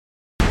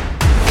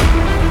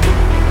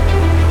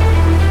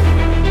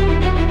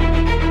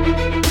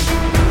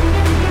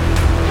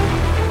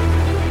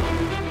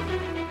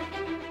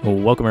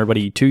welcome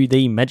everybody to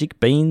the Magic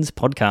Beans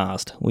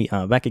podcast. We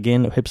are back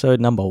again with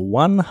episode number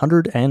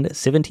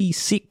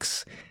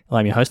 176.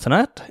 I'm your host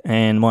tonight,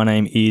 and my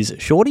name is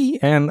Shorty,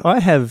 and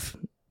I have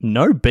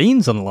no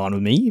beans on the line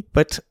with me,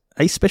 but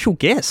a special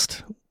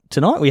guest.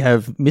 Tonight we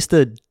have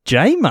Mr.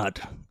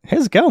 JayMudd.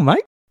 How's it going,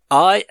 mate?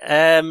 I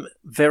am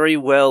very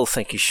well,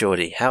 thank you,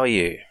 Shorty. How are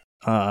you?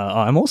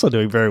 I'm also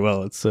doing very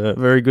well. It's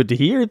very good to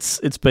hear.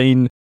 It's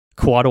been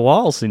quite a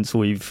while since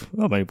we've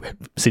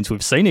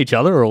seen each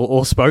other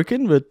or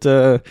spoken,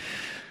 but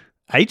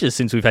ages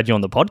since we've had you on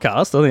the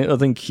podcast. I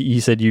think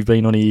you said you've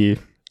been on here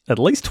at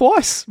least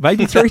twice,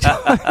 maybe 3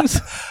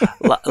 times.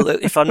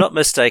 If I'm not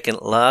mistaken,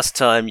 last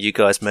time you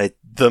guys made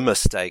the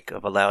mistake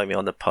of allowing me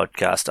on the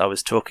podcast, I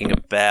was talking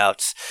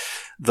about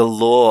the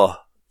lore.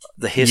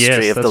 The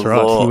history of the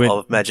lore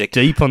of Magic.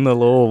 Deep on the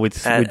lore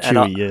with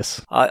Chewy,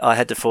 yes. I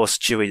had to force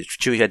Chewy.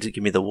 Chewy had to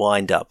give me the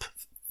wind-up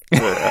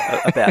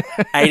about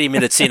 80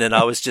 minutes in, and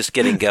I was just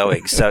getting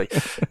going. So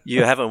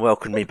you haven't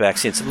welcomed me back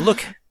since.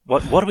 Look,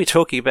 what are we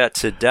talking about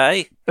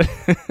today?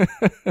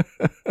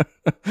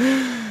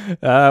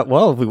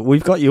 Well,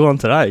 we've got you on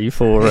today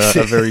for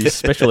a very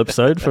special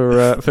episode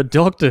for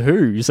Doctor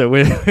Who. So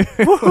we're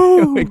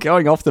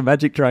going off the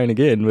Magic train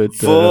again. But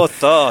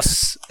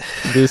Vorthos.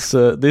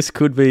 This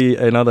could be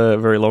another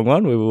very long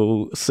one. We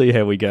will see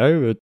how we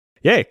go. But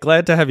yeah,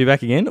 glad to have you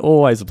back again.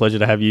 Always a pleasure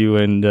to have you.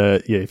 And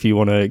if you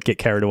want to get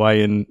carried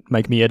away and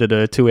make me edit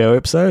a 2-hour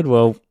episode,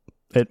 well,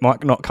 it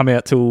might not come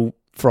out till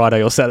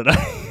Friday or Saturday.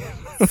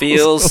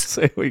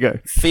 There we go.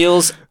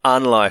 Feels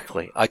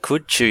unlikely. I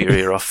could chew your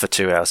ear off for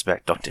 2 hours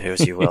back, Doctor Who,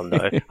 as you well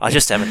know. I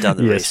just haven't done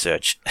the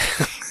research.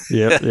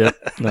 Yep.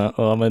 No,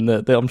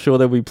 I'm sure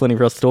there'll be plenty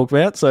for us to talk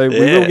about, so we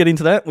will get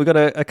into that. We've got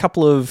a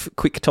couple of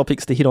quick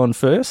topics to hit on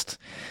first,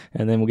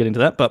 and then we'll get into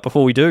that. But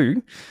before we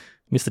do,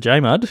 Mr.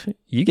 JayMudd,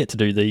 you get to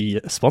do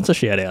the sponsor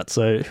shout-out.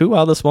 So who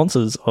are the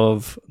sponsors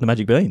of the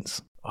Magic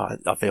Beans? I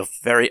feel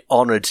very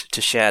honoured to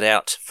shout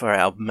out for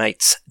our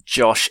mates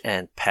Josh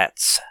and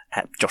Pat's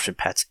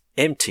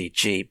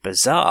MTG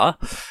Bazaar.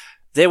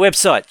 Their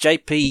website,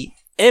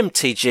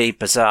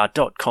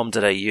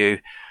 jpmtgbazaar.com.au,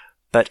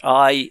 but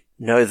I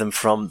know them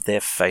from their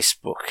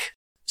Facebook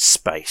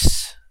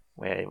space,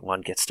 where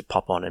one gets to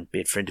pop on and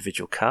bid for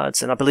individual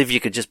cards, and I believe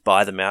you could just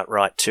buy them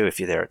outright too if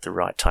you're there at the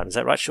right time. Is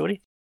that right,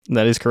 Shorty?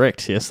 That is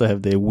correct, yes. They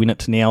have their Win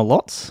It Now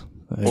lots.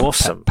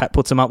 Awesome. Pat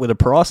puts them up with a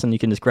price, and you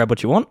can just grab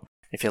what you want.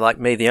 If you're like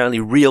me, the only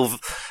real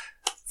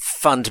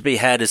fun to be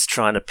had is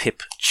trying to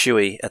pip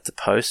Chewy at the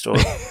post, or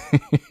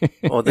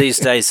these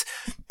days,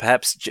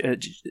 perhaps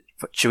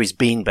Chewy's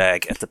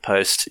beanbag at the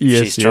post.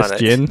 Yes,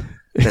 Jen.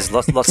 There's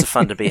lots of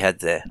fun to be had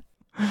there.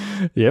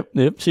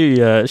 Yep.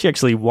 She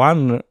actually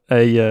won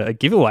a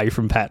giveaway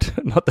from Pat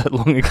not that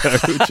long ago,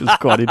 which is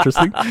quite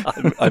interesting.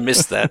 I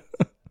missed that.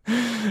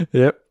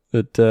 Yep.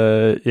 But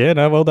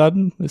well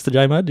done, Mr.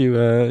 JayMudd.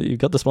 You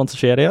got the sponsor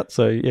shout out,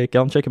 so yeah,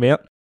 go and check him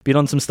out. Bid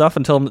on some stuff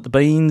and tell them that the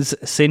Beans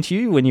sent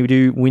you when you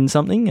do win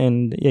something,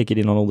 and yeah, get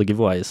in on all the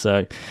giveaways.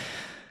 So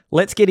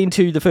let's get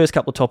into the first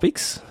couple of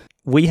topics.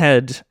 We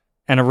had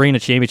an arena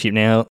championship.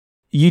 Now,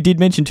 you did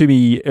mention to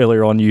me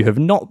earlier on you have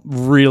not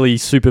really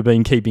super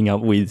been keeping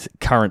up with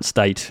current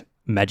state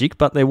Magic,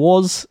 but there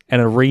was an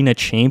arena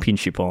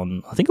championship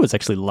on, I think it was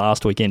actually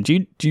last weekend.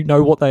 Do you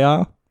know what they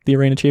are, the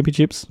arena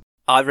championships?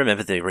 I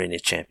remember the arena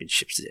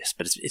championships, yes,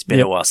 but it's been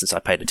a while since I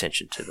paid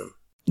attention to them.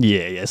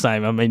 Yeah,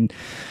 same. I mean,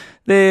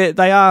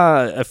 they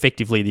are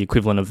effectively the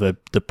equivalent of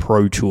the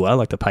Pro Tour,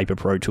 like the Paper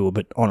Pro Tour,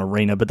 but on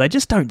Arena, but they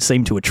just don't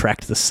seem to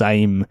attract the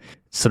same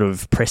sort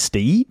of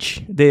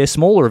prestige. They're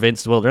smaller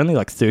events as well. They're only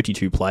like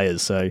 32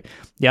 players, so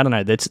yeah, I don't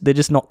know. They're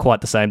just not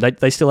quite the same.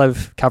 They still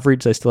have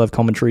coverage, they still have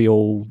commentary,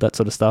 all that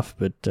sort of stuff,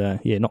 but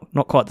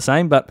not quite the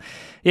same. But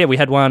yeah, we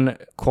had one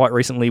quite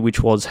recently,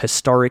 which was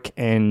Historic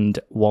and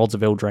Wilds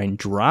of Eldraine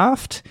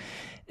Draft.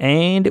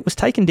 And it was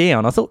taken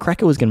down. I thought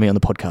Cracker was going to be on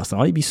the podcast,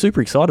 and I'd be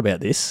super excited about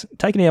this.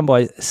 Taken down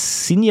by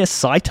Sinya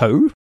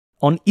Saito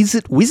on Is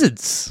It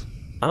Wizards.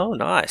 Oh,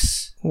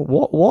 nice.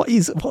 What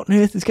on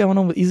earth is going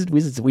on with Is It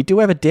Wizards? We do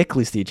have a deck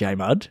list here,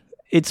 JayMudd.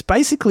 It's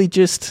basically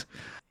just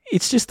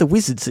the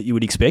wizards that you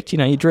would expect. You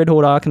know, your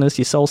Dreadhorde Arcanists,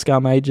 your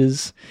Soulscar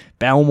Mages,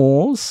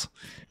 Balmors,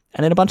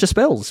 and then a bunch of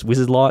spells.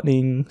 Wizard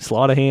Lightning,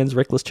 Sleight of Hands,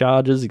 Reckless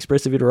Charges,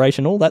 Expressive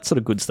Iteration, all that sort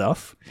of good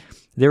stuff.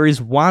 There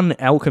is one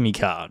Alchemy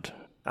card.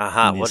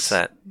 What's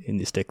that? In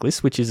this deck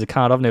list, which is a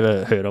card I've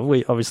never heard of.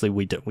 We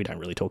don't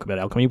really talk about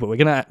alchemy, but we're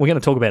gonna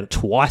talk about it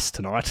twice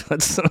tonight.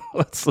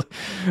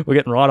 We're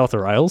getting right off the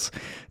rails.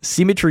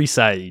 Symmetry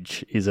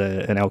Sage is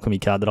an alchemy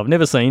card that I've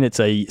never seen. It's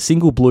a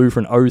single blue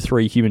for an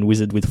 0/3 human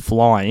wizard with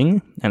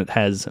flying, and it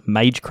has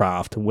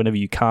Magecraft. Whenever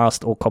you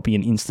cast or copy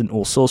an instant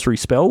or sorcery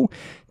spell,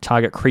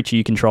 target creature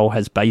you control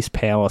has base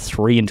power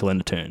 3 until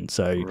end of turn.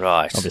 So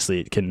obviously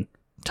it can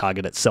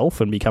target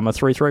itself and become a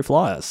 3/3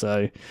 flyer.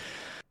 So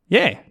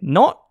yeah,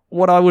 not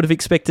what I would have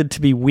expected to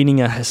be winning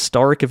a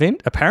historic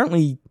event.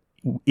 Apparently,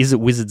 Is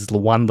It Wizards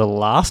won the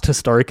last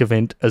historic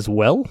event as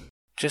well?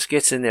 Just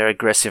gets in there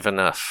aggressive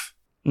enough.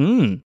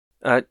 Mm.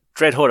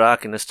 Dreadhorde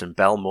Arcanist and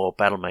Balmor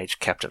Battlemage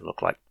Captain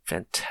look like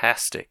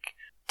fantastic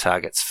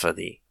targets for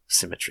the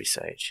Symmetry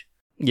Sage.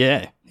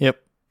 Yeah,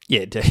 yep.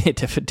 Yeah,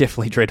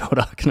 definitely Dreadhorde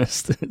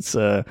Arcanist. It's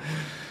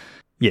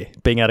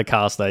being able to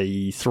cast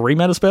a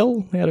 3-mana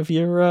spell out of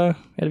your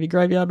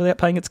graveyard without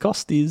paying its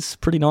cost is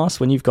pretty nice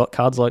when you've got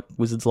cards like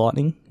Wizard's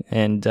Lightning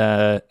and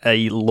a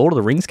Lord of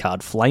the Rings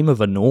card, Flame of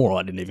Anor.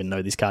 I didn't even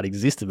know this card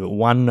existed, but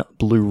 1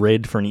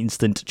 blue-red for an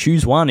instant.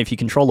 Choose 1. If you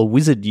control a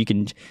wizard, you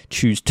can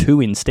choose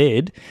 2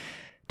 instead.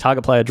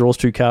 Target player draws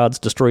 2 cards,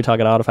 destroy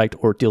target artifact,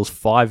 or it deals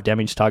 5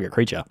 damage to target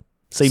creature.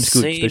 Seems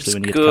good, especially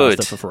when you get to cast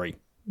it for free.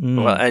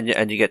 Well,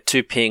 and you get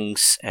 2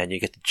 pings, and you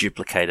get to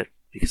duplicate it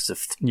because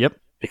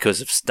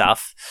of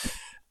stuff.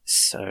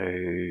 So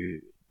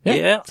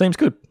yeah, seems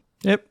good.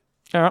 Yep.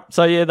 All right.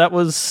 So yeah, that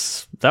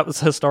was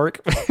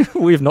historic.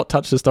 We've not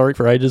touched historic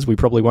for ages. We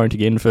probably won't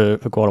again for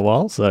quite a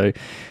while. So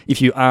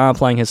if you are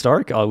playing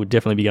historic, I would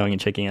definitely be going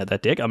and checking out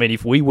that deck. I mean,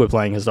 if we were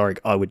playing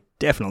historic, I would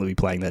definitely be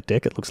playing that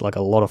deck. It looks like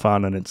a lot of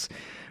fun and it's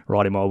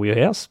right in my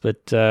wheelhouse.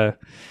 But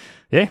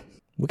yeah,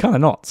 we're kind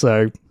of not.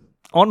 So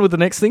on with the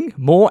next thing.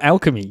 More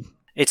alchemy.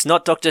 It's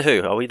not Doctor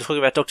Who. Are we talking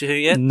about Doctor Who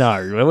yet? No,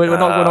 we're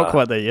not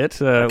quite there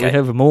yet. Okay. We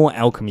have more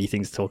alchemy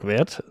things to talk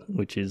about,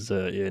 which is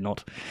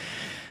not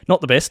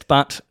the best.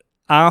 But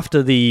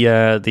after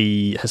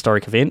the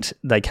historic event,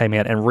 they came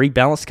out and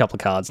rebalanced a couple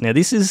of cards. Now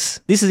this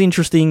is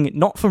interesting,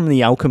 not from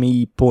the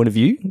alchemy point of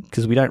view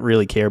because we don't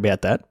really care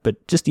about that,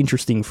 but just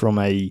interesting from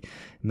a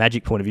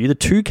Magic point of view. The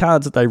 2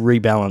 cards that they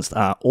rebalanced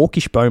are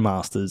Orcish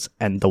Bowmasters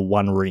and the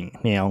One Ring.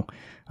 Now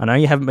I know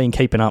you haven't been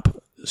keeping up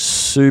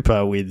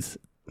super with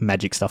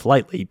Magic stuff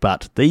lately,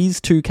 but these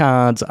 2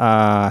 cards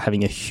are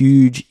having a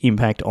huge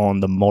impact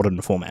on the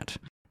Modern format.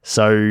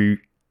 So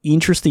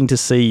interesting to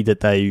see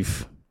that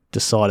they've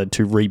decided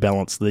to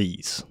rebalance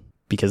these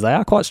because they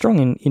are quite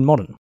strong in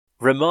Modern.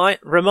 Remind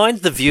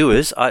the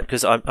viewers,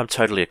 because I'm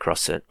totally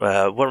across it.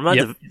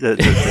 Remind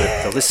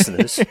the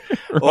listeners.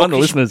 Remind the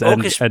listeners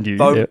and you.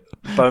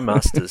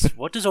 Bowmasters.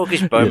 What does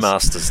Orcish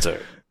Bowmasters do?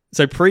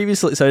 So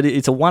previously,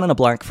 it's a 1 and a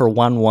black for a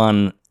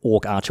 1/1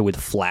 Orc Archer with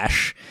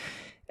Flash.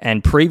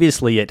 And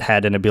previously it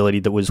had an ability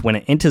that was when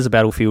it enters a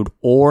battlefield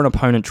or an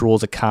opponent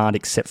draws a card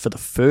except for the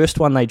first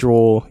one they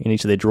draw in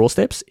each of their draw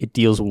steps, it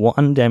deals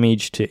 1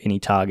 damage to any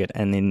target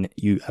and then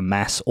you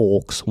amass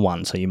Orcs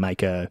 1. So you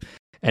make an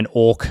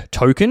Orc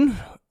token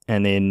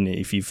and then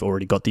if you've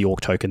already got the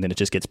Orc token then it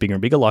just gets bigger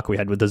and bigger like we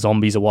had with the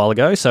zombies a while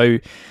ago. So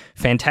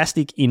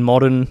fantastic in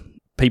Modern.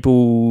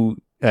 People...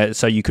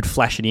 so you could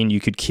flash it in, you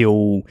could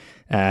kill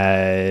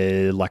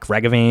like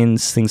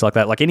Ragavans, things like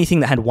that. Like anything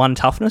that had 1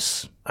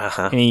 toughness,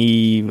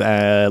 any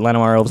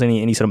Llanowar Elves,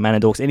 any sort of Mana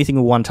Dorks, anything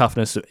with 1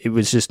 toughness, it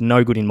was just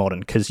no good in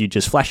Modern because you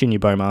just flash in your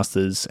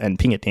Bowmasters and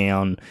ping it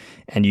down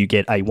and you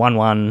get a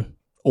 1/1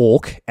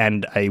 Orc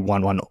and a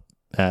 1/1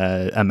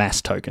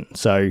 Amass token.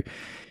 So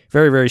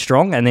very, very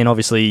strong. And then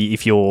obviously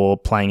if you're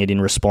playing it in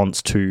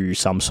response to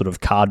some sort of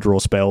card draw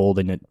spell,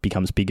 then it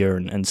becomes bigger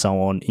and so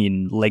on.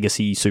 In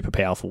Legacy, super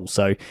powerful.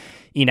 So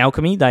in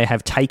Alchemy, they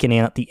have taken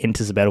out the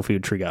enters the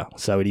battlefield trigger.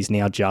 So it is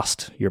now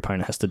just your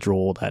opponent has to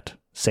draw that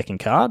second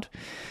card.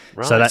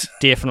 Right. So that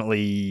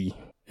definitely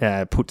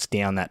puts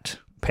down that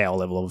power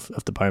level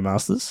of the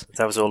Bowmasters.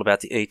 That was all about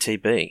the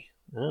ETB.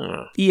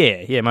 Oh.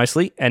 Yeah,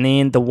 mostly. And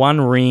then the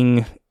One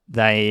Ring,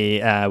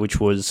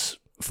 which was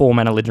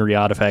 4-mana legendary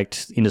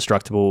artifact,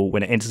 indestructible.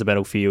 When it enters the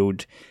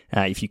battlefield,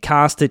 if you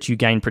cast it, you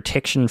gain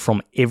protection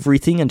from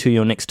everything until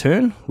your next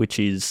turn, which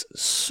is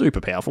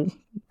super powerful,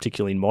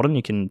 particularly in Modern.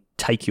 You can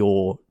take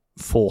your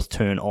 4th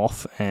turn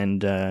off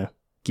and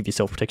give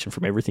yourself protection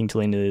from everything till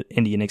the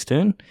end of your next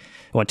turn,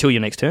 or until your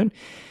next turn.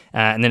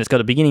 And then it's got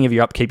the beginning of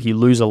your upkeep, you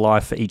lose a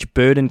life for each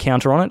burden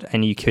counter on it,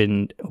 and you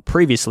can,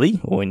 previously,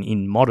 or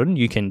in Modern,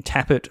 you can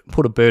tap it,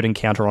 put a burden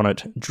counter on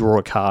it, draw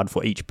a card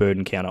for each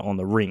burden counter on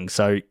the ring.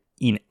 So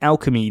in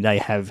Alchemy, they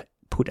have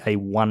put a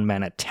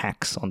 1-mana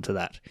tax onto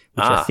that,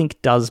 which I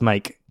think does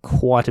make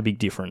quite a big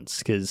difference,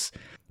 because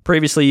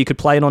previously you could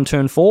play it on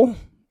turn 4,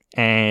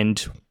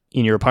 and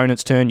in your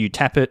opponent's turn, you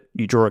tap it,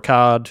 you draw a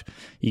card,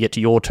 you get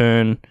to your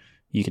turn,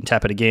 you can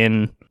tap it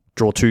again,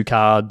 draw 2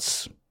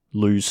 cards,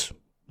 lose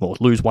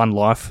 1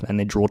 life, and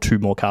then draw 2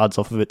 more cards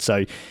off of it.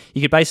 So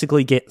you could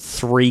basically get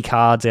 3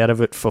 cards out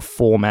of it for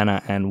 4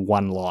 mana and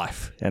 1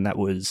 life, and that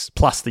was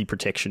plus the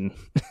protection,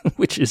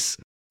 which is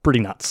pretty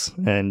nuts.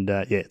 And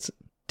it's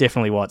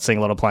definitely why it's seeing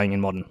a lot of playing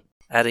in Modern.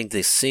 Adding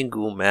the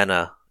single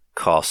mana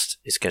cost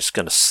is just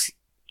going to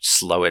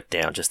slow it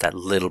down just that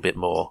little bit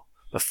more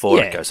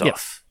before it goes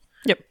off.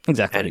 Yep,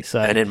 exactly.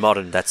 And in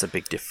Modern, that's a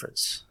big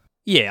difference.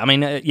 Yeah, I mean,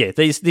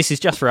 this is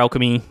just for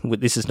Alchemy.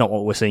 This is not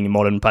what we're seeing in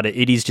Modern, but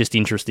it is just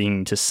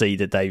interesting to see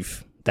that they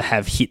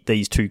have hit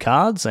these 2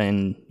 cards,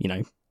 and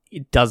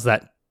does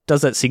that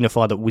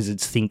signify that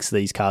Wizards thinks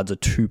these cards are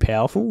too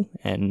powerful,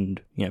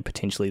 and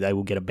potentially they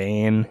will get a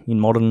ban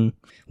in Modern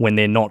when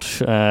they're not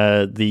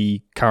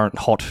the current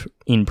hot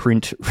in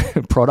print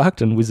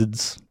product, and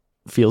Wizards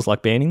feels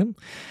like banning them.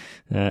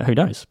 Who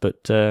knows?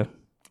 But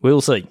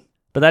we'll see.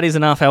 But that is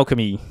enough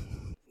Alchemy.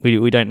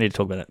 We don't need to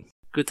talk about it.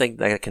 Good thing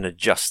they can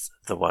adjust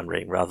the One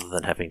Ring rather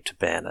than having to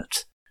ban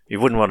it.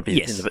 You wouldn't want to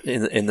be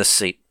in the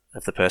seat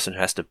of the person who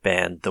has to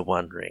ban the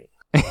One Ring.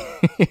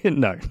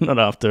 No, not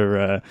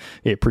after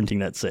printing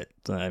that set.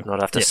 So,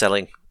 Not after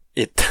selling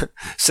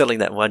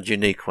that one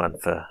unique one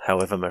for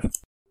however much.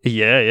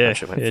 Yeah,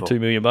 $2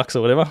 million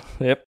or whatever.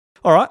 Yep.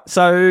 All right,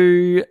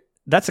 so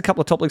that's a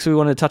couple of topics we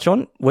wanted to touch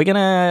on. We're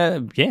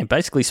gonna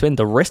basically spend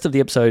the rest of the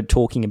episode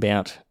talking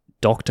about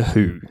Doctor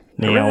Who.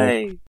 Now,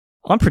 Hooray.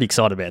 I'm pretty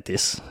excited about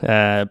this.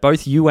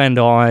 Both you and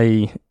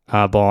I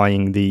are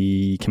buying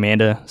the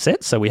Commander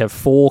set, so we have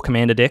 4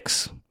 Commander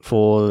decks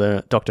for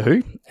the Doctor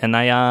Who, and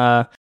they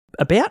are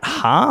about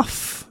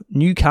half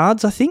new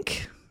cards, I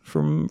think,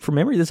 from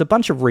memory. There's a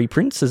bunch of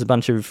reprints. There's a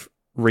bunch of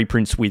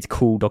reprints with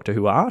cool Doctor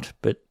Who art,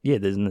 but yeah,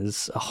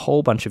 there's a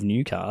whole bunch of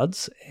new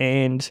cards,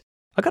 and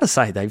I got to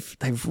say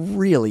they've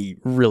really,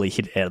 really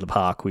hit it out of the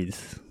park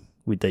with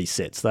these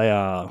sets. They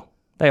are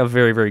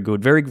very, very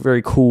good. Very,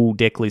 very cool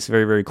deck list,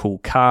 very, very cool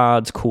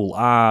cards, cool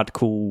art,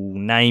 cool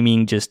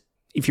naming. Just,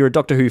 if you're a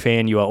Doctor Who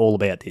fan, you are all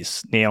about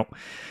this. Now,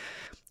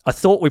 I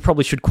thought we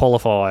probably should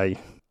qualify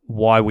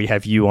why we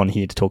have you on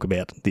here to talk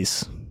about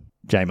this,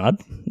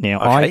 JayMudd. Now,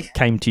 okay.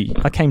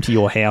 I came to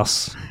your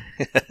house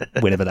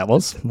whenever that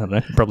was. I don't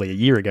know, probably a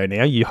year ago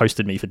now. You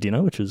hosted me for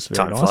dinner, which was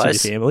very nice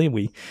with your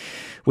family.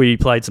 We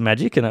played some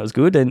Magic, and that was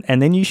good.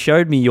 And then you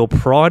showed me your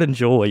pride and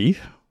joy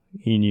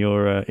in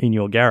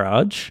your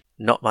garage.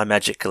 Not my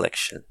Magic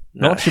collection.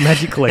 No. Not your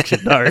Magic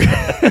collection, no.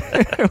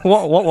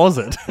 What was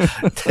it?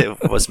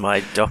 It was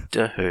my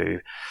Doctor Who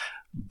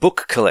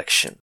book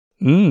collection.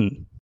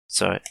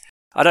 So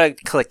I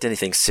don't collect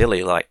anything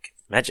silly like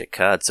Magic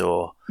cards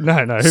or who would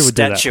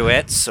do that?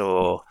 Statuettes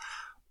or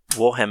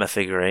Warhammer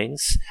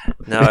figurines.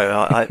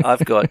 No,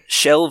 I've got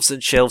shelves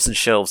and shelves and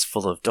shelves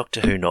full of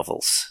Doctor Who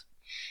novels.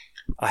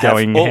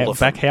 Going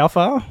back how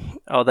far?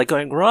 Oh, they're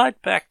going right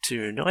back to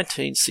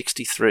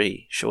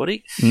 1963,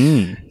 Shorty.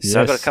 Yes.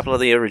 So I've got a couple of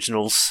the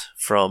originals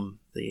from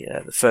the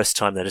first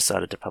time they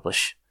decided to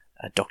publish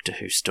a Doctor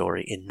Who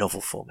story in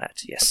novel format,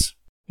 yes.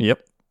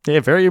 Yep. Yeah,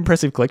 very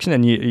impressive collection,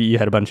 and you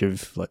had a bunch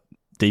of like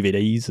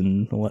DVDs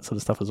and all that sort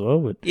of stuff as well.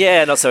 But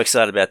yeah, not so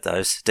excited about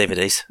those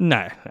DVDs.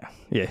 No.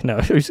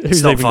 Who's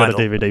even got a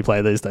DVD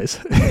player these days?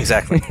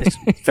 Exactly. It's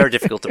very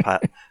difficult to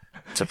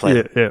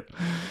play. Yeah.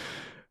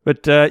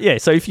 But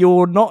so if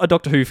you're not a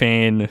Doctor Who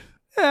fan,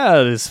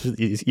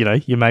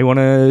 you may want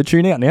to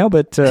tune out now.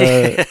 But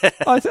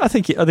I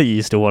think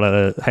you still want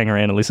to hang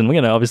around and listen. We're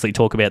going to obviously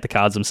talk about the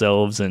cards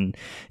themselves and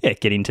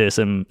get into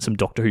some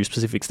Doctor Who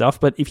specific stuff.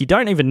 But if you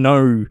don't even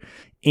know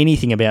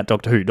anything about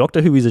Doctor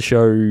Who is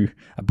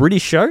a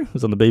British show. It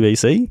was on the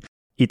BBC.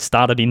 It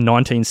started in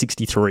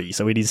 1963,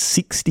 so it is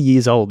 60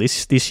 years old.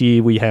 This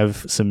year we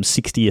have some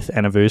 60th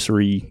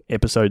anniversary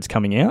episodes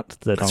coming out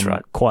that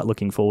I'm quite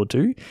looking forward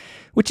to,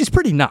 which is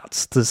pretty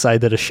nuts to say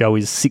that a show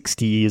is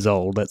 60 years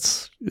old.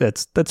 That's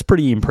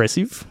pretty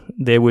impressive.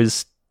 There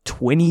was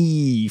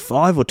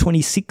 25 or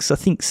 26, I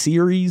think,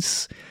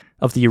 series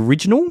of the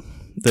original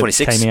that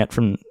 26. Came out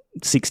from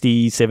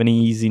 60s,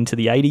 70s into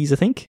the 80s, I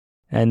think.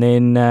 And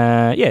then,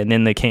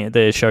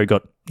 the show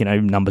got,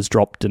 numbers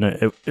dropped, and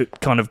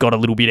it kind of got a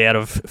little bit out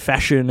of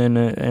fashion,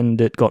 and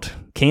it got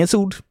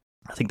cancelled.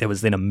 I think there was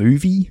then a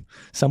movie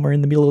somewhere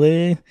in the middle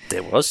there.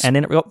 There was, and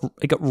then it got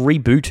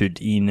rebooted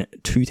in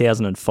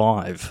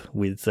 2005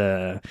 with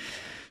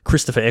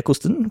Christopher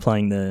Eccleston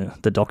playing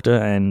the Doctor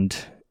and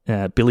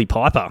Billy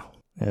Piper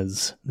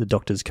as the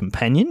Doctor's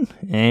companion,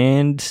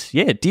 and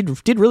it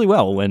did really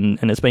well, and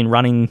it's been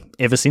running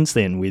ever since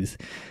then with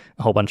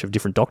a whole bunch of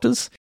different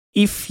Doctors.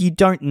 If you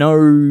don't know,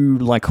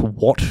 like,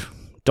 what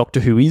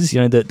Doctor Who is,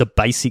 the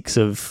basics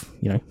of,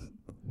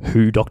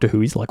 who Doctor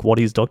Who is, like, what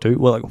is Doctor Who?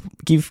 Well,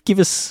 give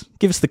us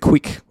the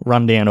quick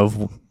rundown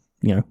of,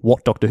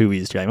 what Doctor Who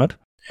is, JayMudd.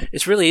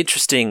 It's really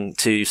interesting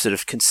to sort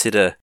of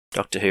consider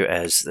Doctor Who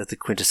as the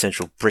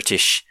quintessential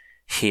British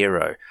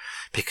hero,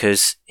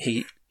 because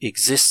he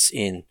exists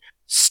in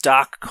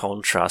stark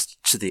contrast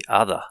to the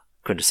other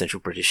quintessential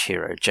British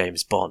hero,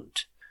 James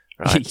Bond.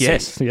 Right?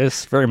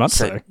 Yes, very much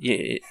so.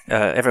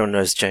 Everyone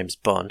knows James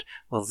Bond.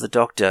 Well, the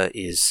Doctor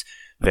is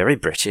very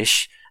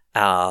British,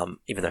 even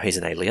though he's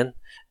an alien,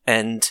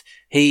 and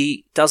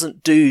he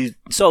doesn't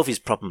solve his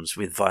problems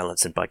with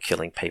violence and by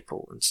killing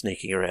people and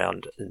sneaking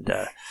around, and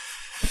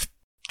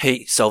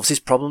he solves his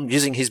problem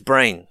using his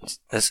brain,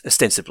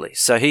 ostensibly.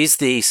 So he's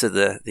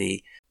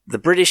the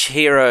British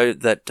hero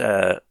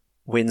that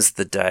wins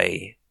the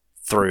day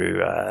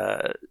through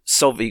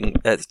solving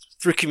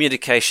through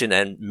communication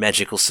and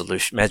magical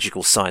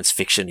science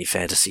fiction-y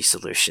fantasy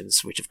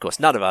solutions, which of course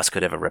none of us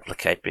could ever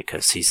replicate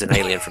because he's an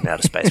alien from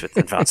outer space with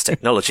advanced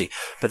technology.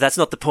 But that's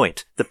not the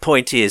point. The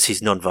point is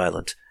he's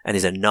non-violent and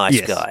he's a nice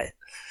guy.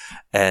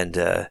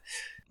 And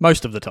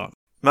most of the time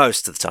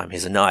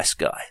he's a nice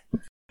guy.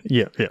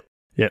 Yeah.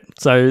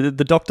 So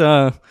the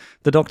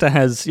Doctor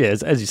has,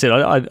 as you said,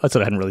 I sort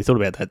of hadn't really thought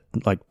about that,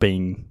 like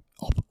being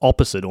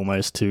opposite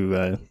almost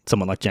to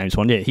someone like James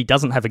Bond. Yeah, he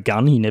doesn't have a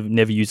gun. He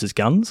never uses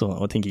guns.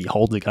 Or I think he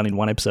holds a gun in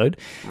one episode.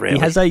 Really?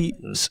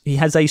 He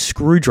has a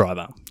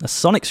screwdriver, a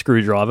sonic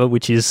screwdriver,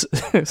 which is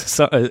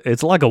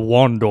it's like a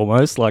wand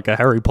almost, like a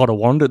Harry Potter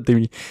wand.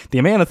 The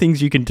amount of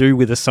things you can do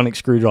with a sonic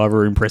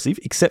screwdriver are impressive,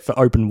 except for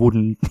open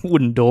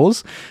wooden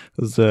doors,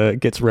 as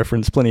gets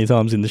referenced plenty of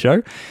times in the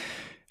show.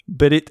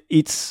 But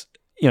it's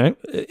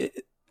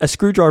a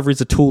screwdriver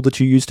is a tool that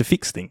you use to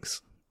fix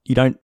things. You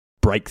don't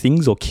break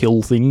things or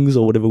kill things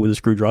or whatever with a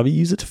screwdriver. You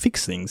use it to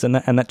fix things, and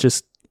that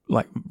just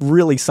like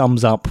really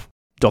sums up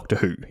Doctor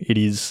Who.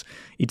 It's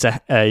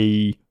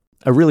a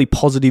really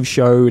positive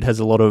show. It has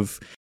a lot of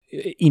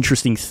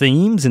interesting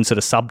themes and sort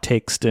of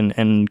subtext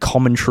and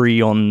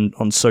commentary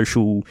on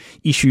social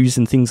issues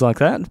and things like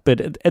that.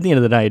 But at the end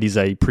of the day, it is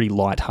a pretty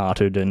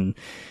light-hearted and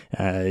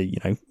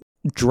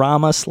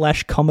drama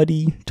 /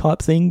 comedy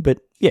type thing. But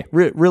yeah,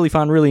 really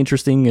fun, really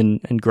interesting,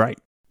 and great.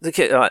 The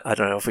key, I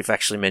don't know if we've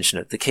actually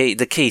mentioned it.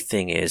 The key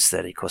thing is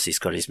that, of course, he's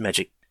got his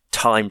magic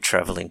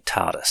time-travelling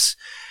TARDIS.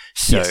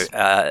 So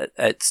Yes.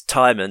 It's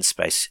time and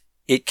space.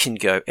 It can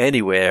go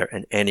anywhere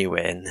and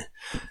anywhere.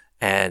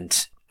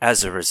 And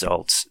as a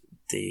result,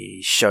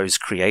 the show's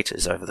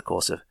creators over the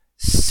course of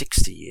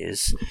 60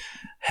 years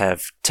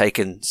have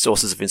taken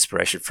sources of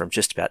inspiration from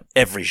just about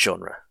every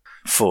genre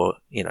for,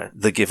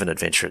 the given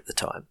adventure at the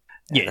time.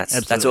 And Yeah,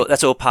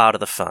 that's all part of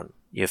the fun.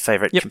 Your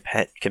favourite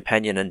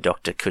companion and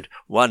doctor could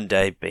one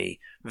day be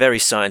very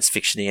science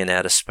fiction-y in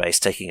outer space,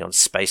 taking on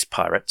space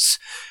pirates,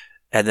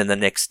 and then the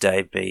next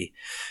day be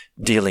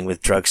dealing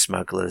with drug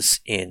smugglers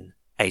in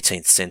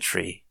 18th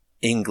century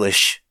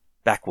English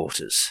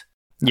backwaters.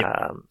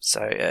 Yeah.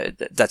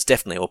 That's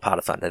definitely all part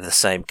of fun. They're the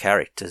same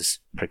characters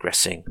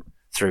progressing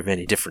through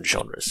many different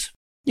genres.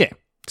 Yeah.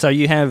 So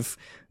you have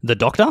the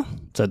Doctor.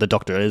 So the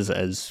Doctor is,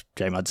 as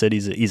JayMudd said,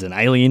 is an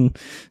alien.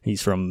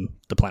 He's from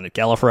the planet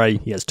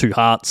Gallifrey. He has two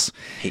hearts.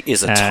 He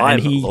is a Time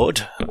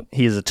Lord.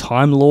 He is a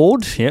Time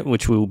Lord, yeah,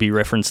 which will be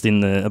referenced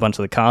in a bunch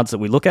of the cards that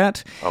we look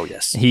at. Oh,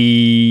 yes.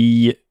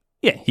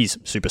 He's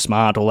super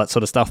smart, all that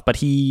sort of stuff, but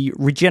he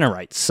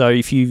regenerates. So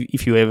if you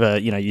ever,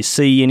 you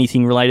see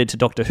anything related to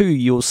Doctor Who,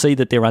 you'll see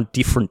that there are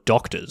different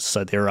Doctors.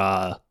 So there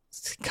are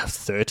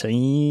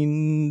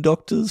 13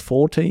 Doctors,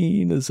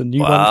 14. There's a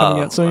new one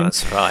coming out soon.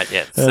 That's right,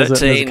 yeah. 13.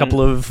 There's a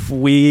couple of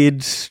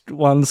weird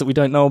ones that we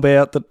don't know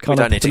about that kind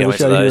of don't need to go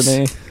into those.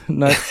 Here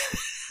and there. No.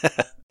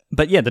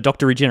 But yeah, the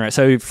Doctor regenerates.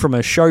 So from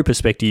a show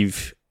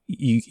perspective,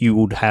 you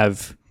would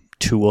have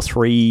 2 or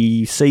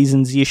 3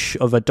 seasons-ish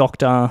of a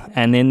Doctor,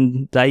 and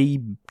then they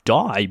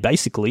die,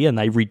 basically, and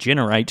they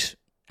regenerate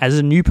as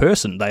a new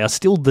person. They are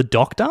still the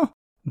Doctor,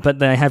 but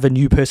they have a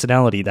new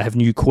personality. They have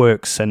new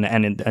quirks,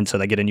 and so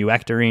they get a new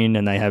actor in,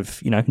 and they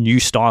have new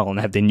style, and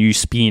they have their new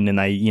spin,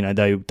 and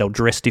they'll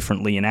dress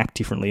differently and act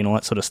differently and all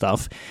that sort of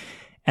stuff.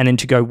 And then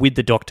to go with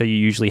the Doctor, you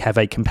usually have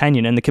a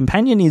companion, and the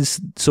companion is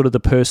sort of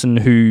the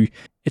person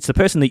it's the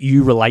person that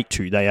you relate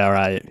to. They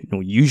are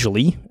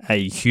usually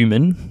a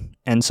human.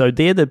 And so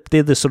they're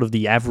the sort of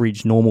the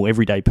average, normal,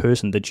 everyday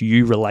person that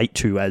you relate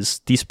to, as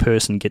this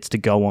person gets to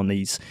go on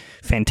these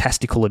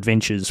fantastical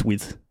adventures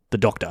with the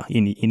Doctor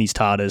in his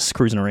TARDIS,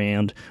 cruising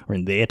around, or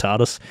in their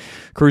TARDIS,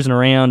 cruising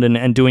around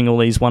and doing all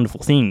these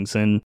wonderful things.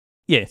 And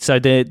yeah, so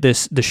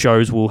the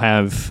shows will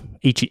have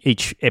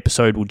each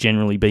episode will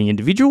generally be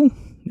individual.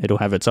 It'll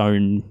have its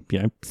own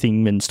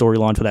theme and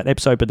storyline for that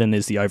episode, but then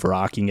there's the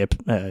overarching sort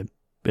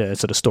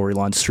of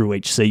storylines through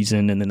each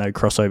season, and then they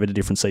cross over to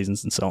different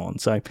seasons and so on.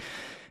 So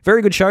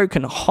very good show.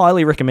 Can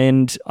highly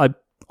recommend.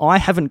 I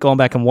haven't gone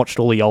back and watched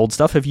all the old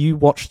stuff. Have you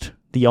watched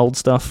the old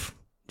stuff,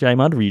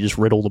 JayMudd, or you just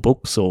read all the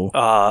books? Or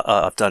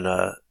I've done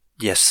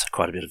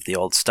quite a bit of the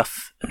old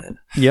stuff.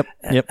 Yep.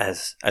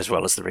 As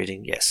well as the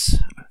reading. Yes,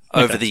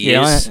 over the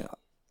years. Yeah,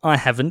 I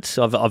haven't.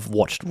 I've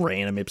watched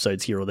random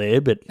episodes here or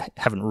there, but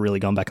haven't really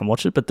gone back and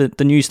watched it. But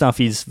the new stuff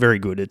is very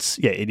good. It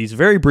is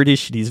very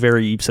British. It is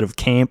very sort of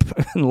camp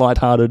and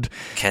lighthearted.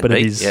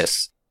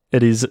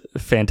 It is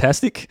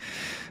fantastic.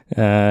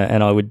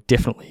 And I would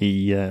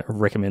definitely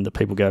recommend that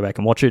people go back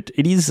and watch it.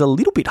 It is a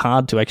little bit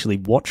hard to actually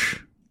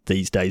watch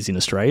these days in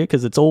Australia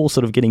because it's all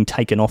sort of getting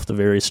taken off the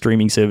various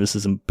streaming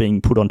services and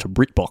being put onto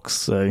BritBox.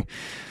 So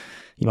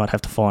you might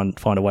have to find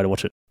a way to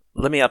watch it.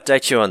 Let me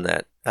update you on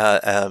that.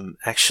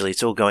 Actually,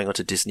 it's all going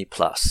onto Disney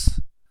Plus.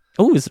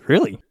 Oh, is it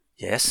really?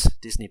 Yes,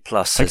 Disney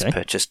Plus has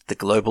purchased the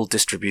global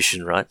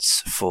distribution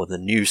rights for the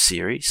new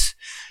series,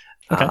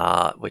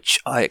 which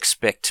I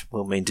expect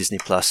will mean Disney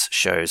Plus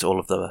shows all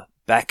of the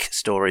back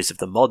stories of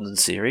the modern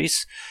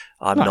series.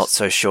 I'm not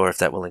so sure if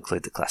that will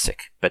include the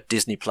classic, but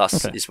Disney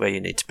Plus is where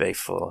you need to be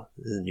for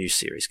the new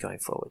series going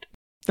forward.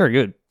 Very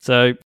good.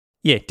 So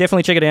yeah,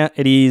 definitely check it out.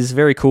 It is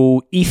very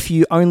cool. If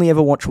you only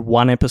ever watch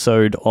one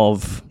episode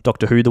of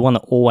Doctor Who, the one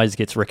that always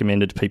gets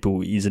recommended to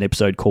people is an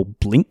episode called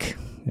Blink,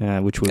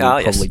 which we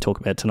will probably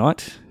talk about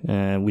tonight,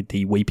 with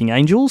the Weeping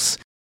Angels.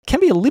 Can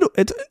be a little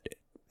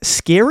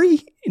scary,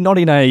 not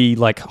in a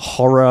like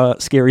horror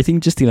scary thing,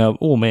 just in a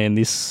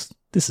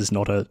this is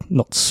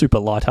not super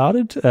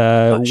lighthearted.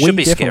 We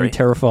definitely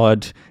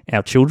terrified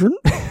our children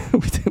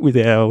with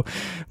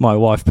my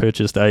wife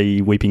purchased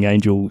a Weeping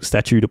Angel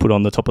statue to put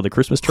on the top of the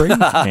Christmas tree,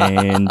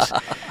 and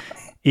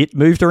it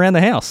moved around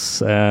the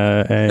house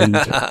and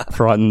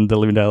frightened the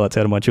living daylights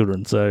out of my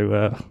children.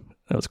 So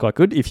that was quite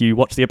good. If you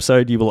watch the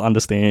episode, you will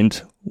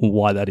understand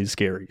why that is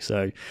scary.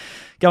 So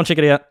go and check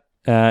it out.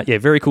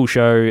 Very cool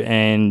show.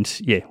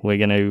 And we're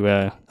going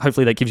to,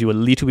 hopefully that gives you a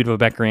little bit of a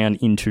background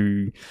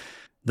into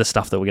the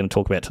stuff that we're going to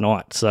talk about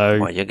tonight. So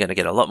well, you're going to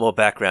get a lot more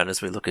background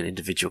as we look at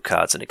individual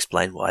cards and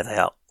explain why they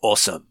are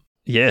awesome.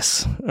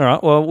 Yes. All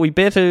right. Well, we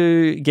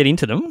better get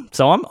into them.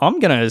 So I'm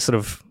going to sort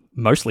of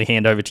mostly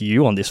hand over to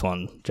you on this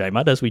one,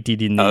 JayMudd, as we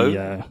did in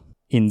the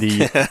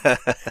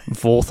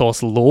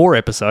Vorthos lore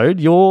episode.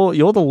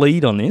 You're the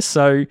lead on this,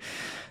 so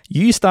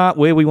you start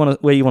where you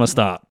want to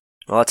start.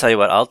 Well, I'll tell you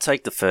what. I'll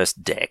take the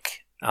first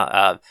deck.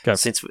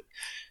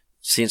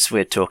 Since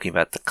we're talking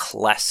about the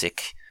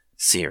classic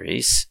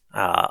series,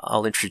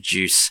 I'll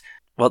introduce.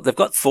 Well, they've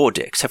got 4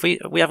 decks. We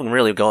haven't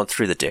really gone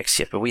through the decks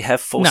yet, but we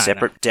have 4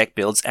 separate deck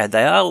builds, and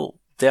they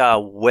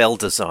are well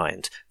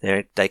designed.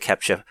 They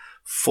capture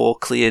 4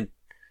 clear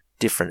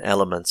different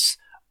elements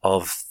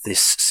of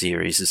this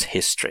series'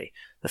 history.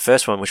 The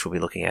first one, which we'll be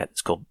looking at,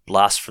 is called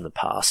Blast from the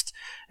Past,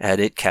 and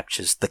it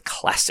captures the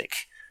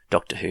classic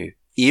Doctor Who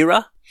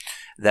era.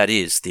 That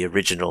is the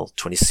original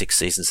 26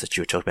 seasons that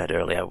you were talking about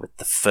earlier, with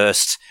the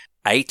first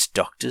 8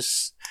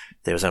 Doctors.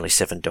 There was only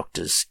 7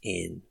 Doctors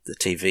in the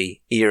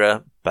TV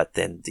era, but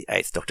then the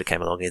 8th Doctor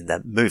came along in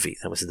that movie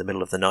that was in the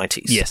middle of the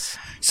 90s. Yes.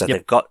 So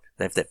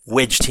they've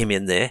wedged him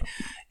in there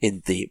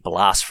in the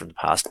Blast from the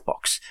Past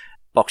box.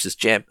 Box is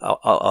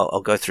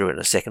I'll go through it in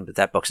a second, but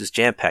that box is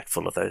jam-packed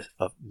full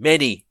of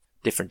many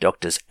different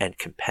Doctors and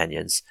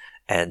companions,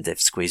 and they've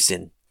squeezed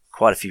in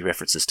quite a few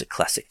references to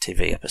classic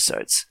TV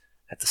episodes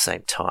at the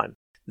same time.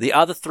 The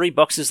other 3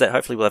 boxes that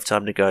hopefully we'll have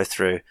time to go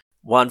through,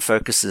 one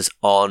focuses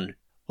on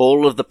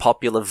all of the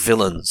popular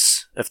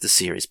villains of the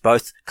series,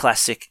 both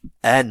classic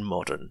and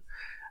modern,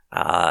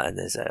 and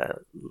there's a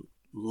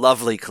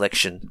lovely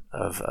collection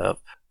of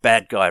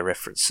bad guy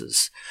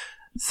references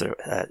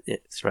throughout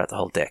the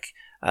whole deck.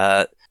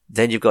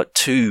 Then you've got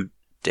 2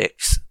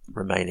 decks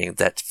remaining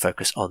that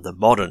focus on the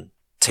modern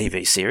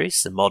TV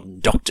series, the modern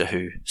Doctor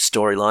Who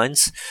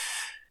storylines.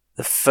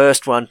 The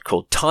first one,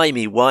 called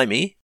Timey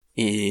Wimey,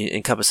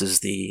 encompasses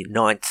the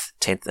 9th,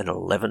 10th and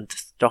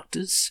 11th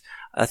Doctors.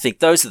 I think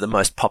those are the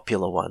most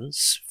popular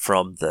ones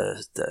from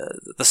the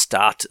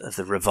start of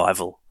the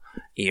revival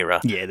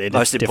era. Yeah, they're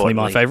definitely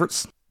my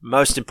favourites.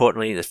 Most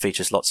importantly, it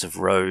features lots of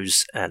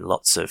Rose and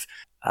lots of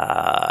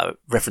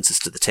references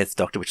to the 10th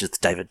Doctor, which is the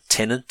David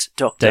Tennant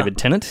Doctor. David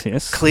Tennant,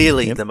 yes.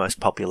 Clearly the most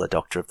popular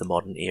Doctor of the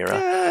modern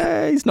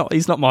era. He's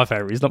not my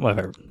favourite. He's not my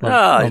favourite.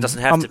 No, he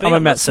doesn't have to be. I'm a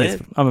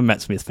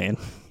Matt Smith fan.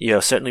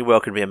 You're certainly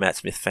welcome to be a Matt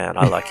Smith fan.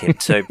 I like him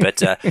too.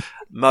 But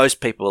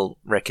most people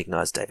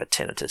recognise David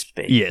Tennant as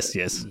being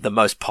the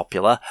most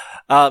popular.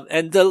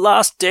 And the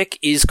last deck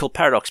is called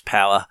Paradox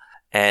Power,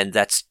 and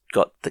that's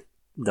got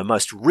the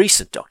most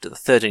recent Doctor, the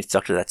 13th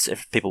Doctor. That's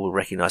if people will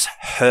recognise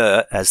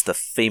her as the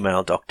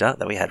female Doctor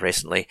that we had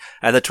recently,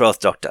 and the 12th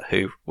Doctor,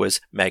 who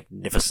was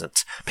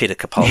magnificent, Peter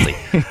Capaldi.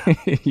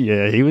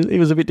 Yeah, he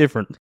was a bit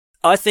different.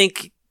 I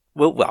think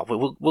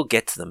we'll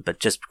get to them, but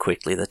just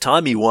quickly, the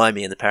Timey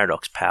Wimey and the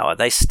Paradox Power,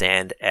 they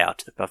stand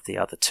out above the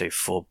other 2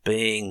 for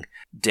being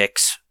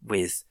decks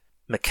with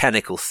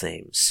mechanical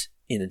themes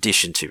in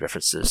addition to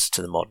references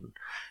to the modern.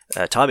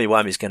 Timey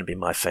Wimey is going to be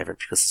my favourite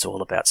because it's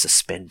all about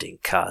suspending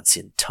cards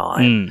in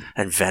time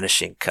and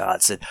vanishing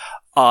cards. And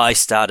I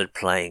started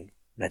playing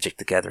Magic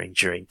the Gathering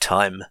during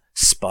Time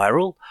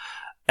Spiral.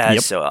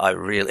 So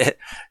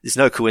there's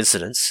no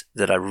coincidence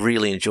that I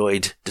really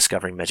enjoyed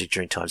discovering Magic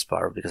during Time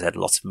Spiral because I had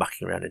lots of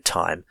mucking around in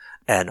time,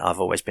 and I've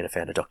always been a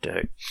fan of Doctor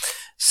Who.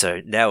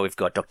 So now we've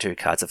got Doctor Who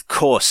cards. Of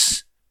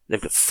course,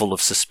 they've got full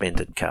of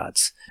suspended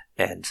cards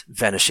and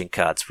vanishing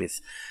cards with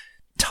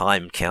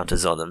time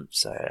counters on them,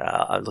 so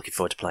I'm looking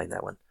forward to playing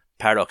that one.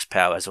 Paradox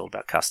Power is all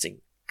about casting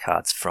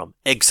cards from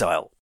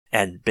exile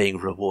and being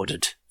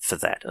rewarded for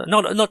that.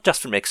 Not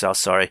just from exile,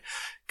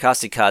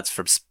 casting cards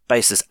from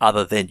spaces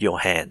other than your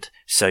hand.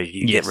 So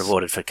you get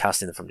rewarded for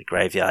casting them from the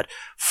graveyard,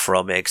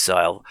 from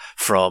exile,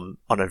 from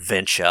on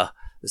adventure.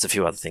 There's a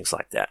few other things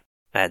like that.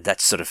 And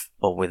that's sort of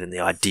all within the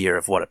idea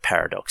of what a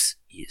paradox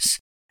is.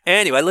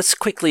 Anyway, let's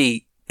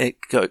quickly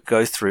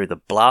go through the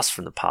Blast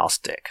from the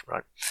Past deck,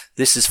 right?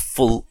 This is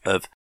full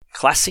of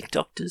classic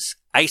Doctors,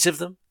 8 of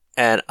them,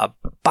 and a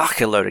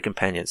bucket load of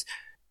companions.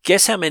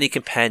 Guess how many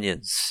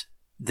companions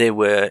there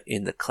were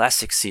in the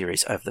classic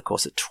series over the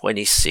course of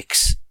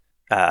 26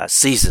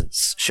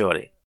 seasons,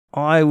 surely?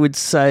 I would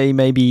say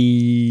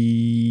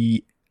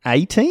maybe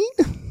 18?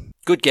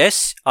 Good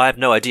guess. I have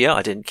no idea.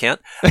 I didn't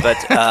count. But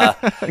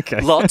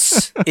okay.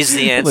 Lots is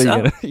the answer.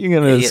 Well,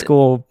 you're going to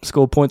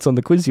score points on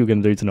the quiz you're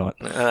going to do tonight.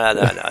 No.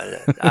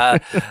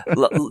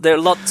 There are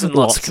lots and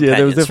lots of companions, yeah,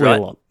 there was definitely right?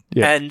 a lot.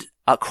 Yeah. And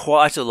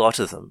quite a lot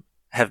of them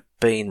have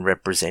been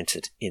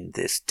represented in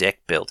this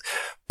deck build.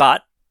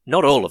 But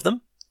not all of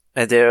them.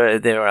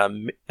 There are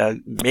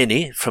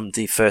many from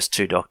the first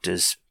 2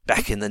 Doctors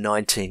back in the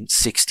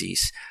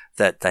 1960s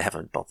that they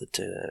haven't bothered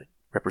to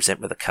represent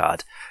with a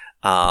card.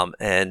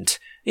 And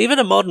even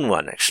a modern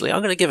one, actually.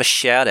 I'm going to give a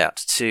shout out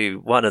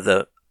to one of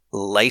the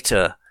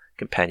later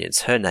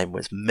companions. Her name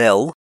was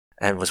Mel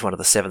and was one of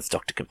the 7th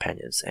Doctor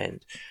companions.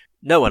 And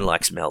no one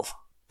likes Mel.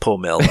 Poor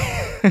Mel.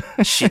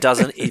 She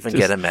doesn't even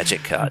get a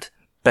magic card.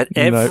 But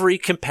every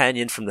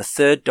companion from the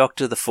 3rd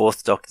Doctor, the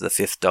 4th Doctor, the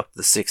 5th Doctor,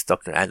 the 6th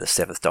Doctor, and the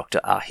 7th Doctor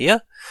are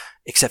here,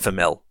 except for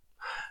Mel.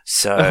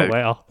 So,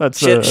 wow. That's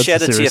shed a a tear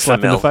serious for slap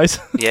in Mel. the face.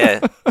 Yeah,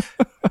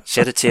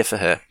 shed a tear for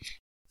her.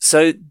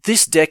 So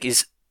this deck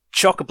is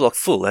chock-a-block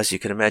full, as you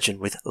can imagine,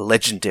 with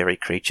legendary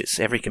creatures.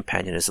 Every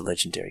companion is a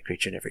legendary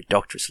creature, and every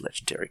Doctor is a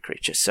legendary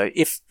creature. So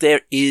if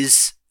there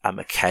is a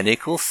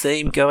mechanical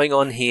theme going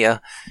on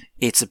here,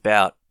 it's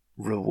about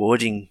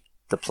rewarding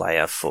the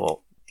player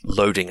for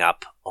loading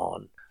up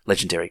on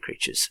legendary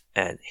creatures,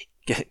 and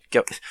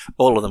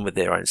all of them with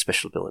their own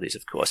special abilities,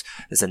 of course.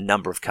 There's a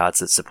number of cards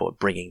that support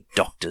bringing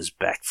Doctors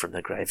back from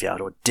the graveyard,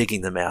 or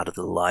digging them out of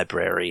the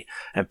library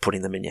and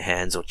putting them in your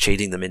hands, or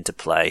cheating them into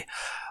play.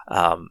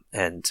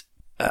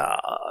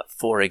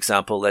 For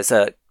example, there's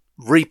a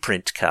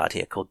reprint card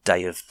here called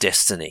Day of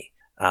Destiny,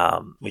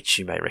 which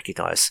you may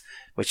recognize,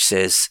 which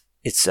says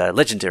it's a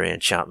legendary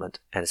enchantment,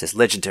 and it says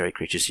legendary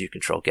creatures you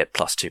control get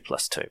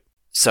 +2/+2.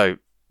 So,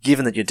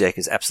 given that your deck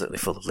is absolutely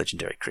full of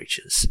legendary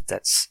creatures,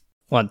 that's...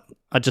 Well,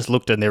 I just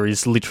looked and there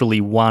is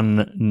literally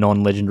one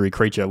non-legendary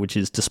creature, which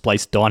is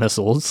displaced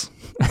dinosaurs.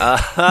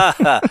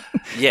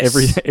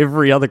 Yes.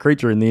 Every other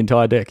creature in the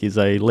entire deck is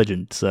a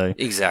legend. So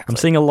exactly. I'm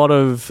seeing a lot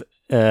of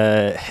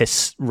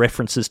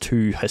references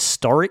to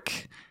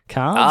historic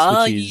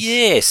cards. Which is,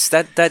 yes,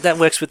 that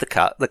works with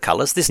the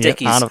colours. This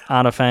deck is...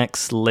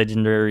 Artifacts,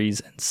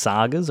 legendaries, and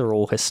sagas are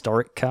all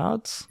historic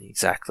cards.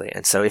 Exactly.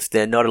 And so if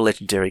they're not a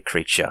legendary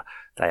creature,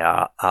 they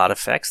are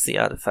artifacts. The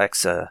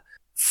artifacts are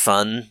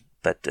fun,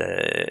 but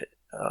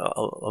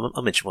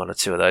I'll mention one or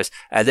two of those.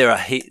 And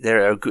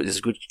there's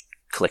a good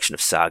collection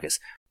of sagas.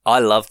 I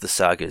love the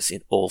sagas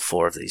in all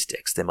 4 of these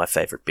decks. They're my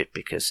favourite bit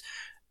because,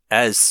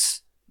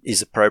 as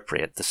is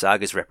appropriate, the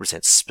sagas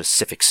represent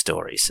specific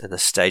stories, and the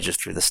stages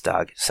through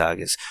the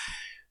sagas,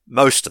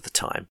 most of the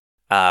time,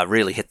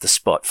 really hit the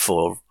spot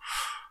for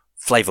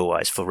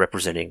flavour-wise for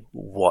representing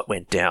what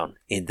went down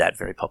in that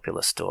very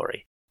popular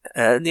story.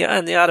 And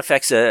the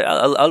artifacts are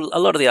a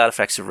lot of the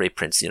artifacts are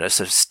reprints, sort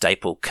of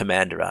staple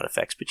commander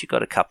artifacts, but you've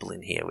got a couple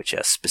in here which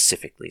are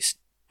specifically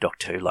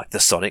Doctor Who, like the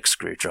sonic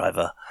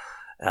screwdriver,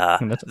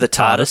 the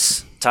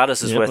TARDIS.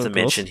 TARDIS is worth a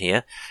mention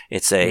here.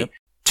 It's a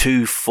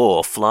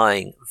 2/4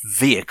 flying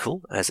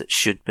vehicle, as it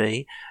should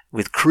be,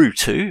 with crew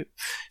 2.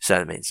 So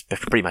that means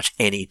pretty much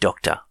any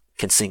Doctor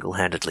can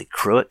single-handedly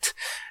crew it.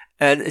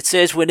 And it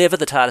says whenever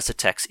the TARDIS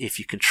attacks, if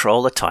you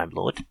control a Time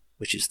Lord,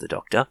 which is the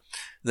Doctor,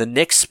 the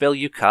next spell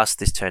you cast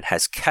this turn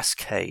has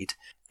Cascade,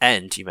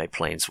 and you may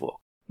Planeswalk.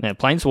 Now,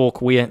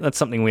 Planeswalk, that's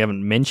something we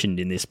haven't mentioned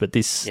in this, but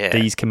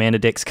these commander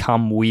decks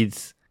come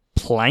with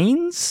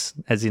planes,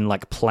 as in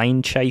like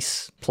plane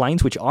chase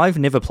planes, which I've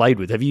never played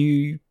with. Have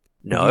you?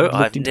 No,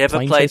 I've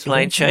never played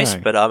Plane Chase,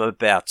 but I'm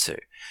about to.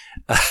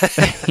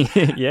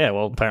 Yeah,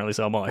 well, apparently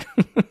so am I.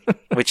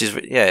 Which is,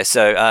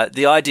 so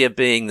the idea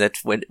being that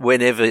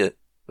whenever,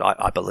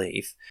 I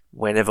believe,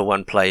 whenever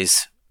one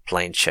plays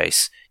Plane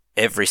Chase,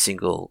 every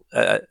single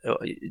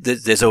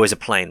there's always a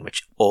plane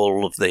which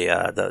all of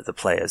the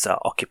players are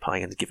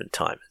occupying at a given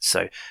time.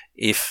 So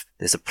if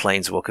there's a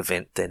planeswalk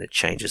event, then it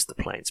changes the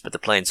planes. But the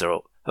planes have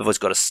always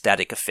got a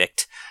static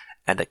effect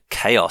and a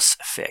chaos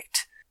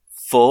effect.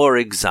 For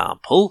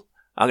example,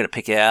 I'm going to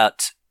pick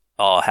out...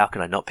 how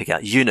can I not pick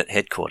out Unit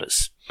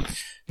Headquarters?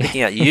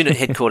 Picking out Unit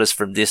Headquarters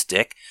from this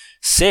deck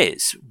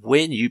says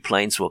when you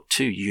planeswalk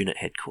to Unit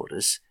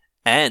Headquarters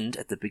and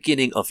at the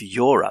beginning of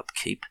your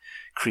upkeep,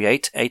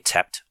 create a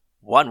tapped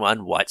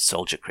 1/1 white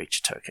soldier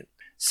creature token.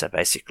 So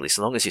basically,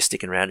 so long as you're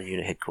sticking around in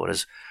Unit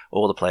Headquarters,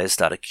 all the players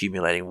start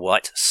accumulating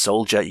white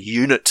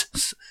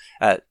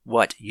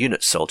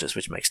unit soldiers,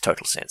 which makes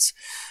total sense.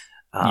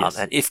 Yes.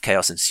 And if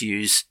chaos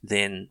ensues,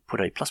 then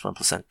put a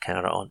 +1%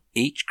 counter on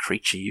each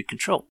creature you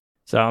control.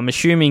 So I'm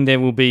assuming there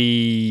will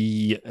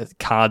be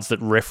cards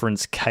that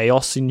reference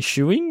chaos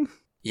ensuing?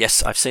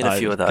 Yes, I've seen a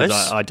few of those.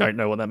 I don't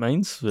know what that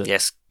means. But...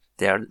 Yes,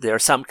 there are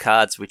some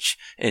cards which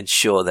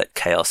ensure that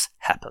chaos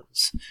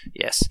happens.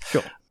 Yes.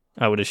 Sure.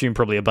 I would assume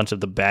probably a bunch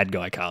of the bad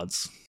guy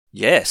cards.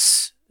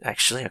 Yes.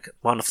 Actually,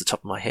 one off the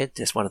top of my head,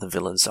 there's one of the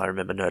villains I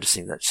remember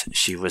noticing that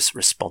she was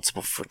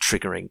responsible for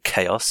triggering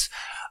chaos.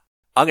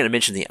 I'm going to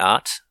mention the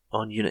art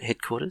on Unit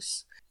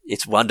Headquarters.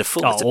 It's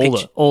wonderful.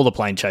 All the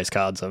plane chase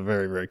cards are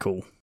very, very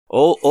cool.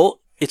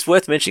 It's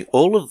worth mentioning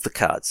all of the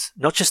cards,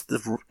 not just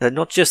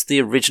the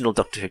original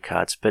Doctor Who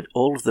cards, but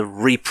all of the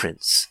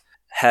reprints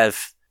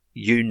have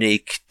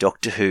unique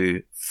Doctor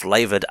Who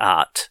flavoured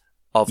art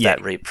of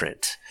that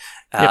reprint.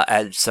 Yep.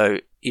 And so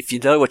if you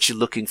know what you're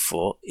looking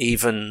for,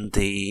 even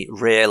the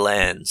rare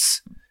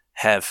lands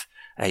have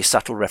a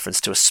subtle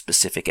reference to a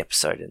specific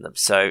episode in them.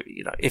 So,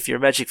 if you're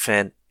a Magic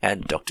fan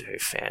and Doctor Who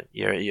fan,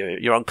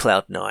 you're on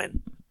cloud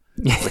 9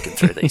 flicking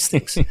through these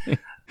things.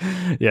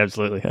 Yeah,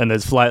 absolutely. And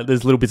there's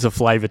little bits of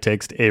flavor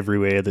text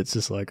everywhere that's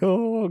just like,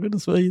 oh,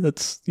 goodness me,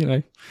 that's,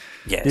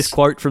 Yes. this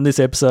quote from this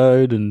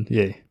episode, and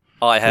yeah.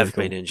 I have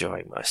been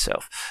enjoying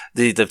myself.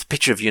 The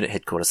picture of unit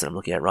headquarters that I'm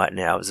looking at right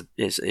now is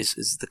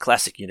the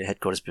classic unit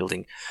headquarters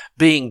building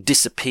being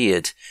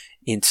disappeared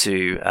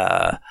into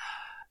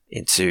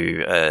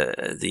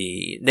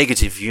the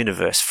negative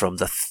universe from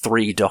the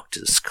Three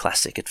Doctors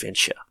classic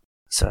adventure.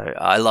 So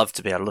I love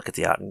to be able to look at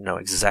the art and know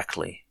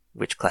exactly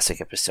which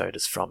classic episode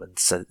it's from, and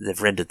so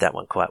they've rendered that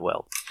one quite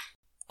well.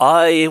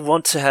 I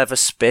want to have a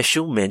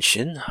special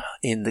mention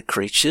in the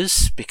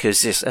creatures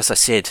because, as I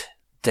said,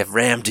 they've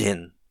rammed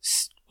in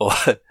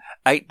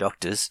 8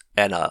 doctors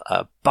and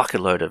a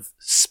bucket load of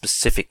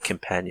specific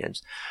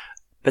companions.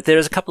 But there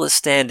is a couple that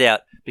stand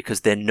out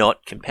because they're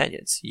not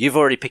companions. You've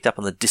already picked up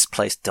on the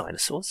displaced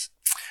dinosaurs.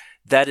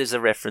 That is a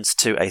reference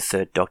to a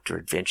Third Doctor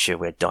adventure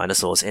where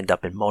dinosaurs end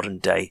up in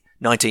modern-day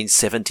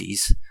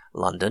 1970s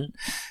London.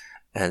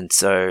 And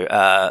so,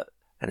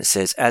 and it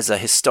says, as a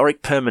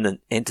historic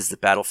permanent enters the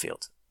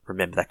battlefield,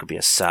 remember that could be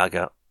a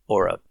saga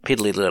or a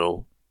piddly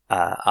little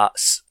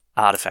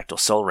artifact or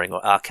soul ring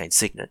or arcane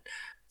signet.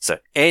 So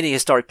any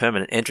historic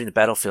permanent entering the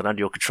battlefield under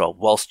your control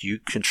whilst you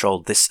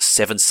control this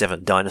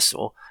 7/7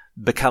 dinosaur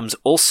becomes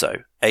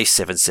also a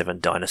 7/7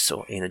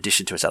 dinosaur in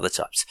addition to its other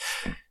types.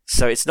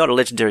 So it's not a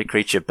legendary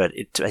creature, but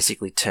it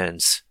basically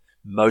turns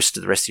most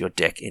of the rest of your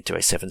deck into a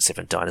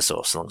 7/7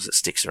 dinosaur as long as it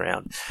sticks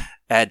around.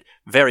 And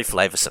very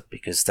flavoursome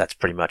because that's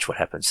pretty much what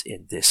happens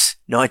in this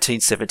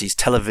 1970s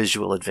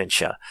televisual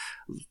adventure.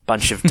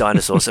 Bunch of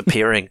dinosaurs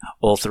appearing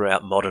all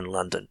throughout modern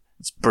London.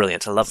 It's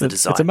brilliant. I love the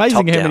design. It's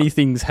amazing how many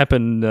things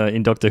happen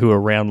in Doctor Who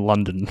around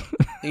London.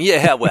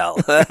 Yeah, well,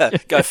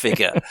 go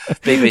figure.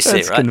 BBC,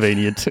 That's right?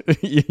 Convenient.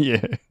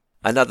 Yeah.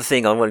 Another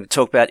thing I want to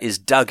talk about is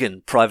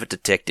Duggan, private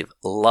detective.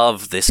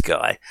 Love this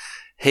guy.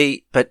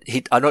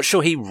 I'm not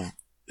sure oh,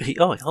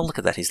 look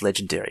at that. He's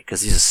legendary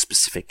because he's a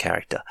specific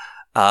character.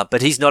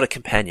 But he's not a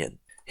companion.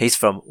 He's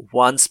from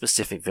one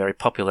specific, very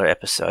popular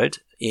episode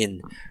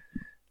in,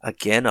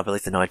 again, I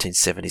believe the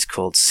 1970s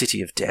called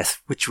City of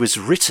Death, which was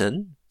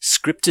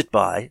scripted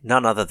by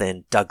none other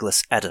than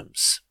Douglas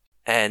Adams.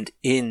 And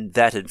in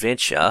that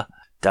adventure,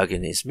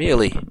 Duggan is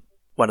merely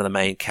one of the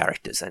main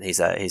characters, and he's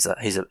as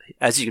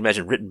you can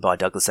imagine, written by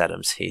Douglas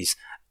Adams. He's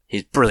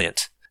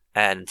brilliant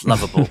and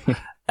lovable,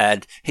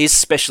 and his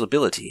special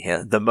ability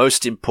here, the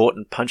most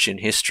important punch in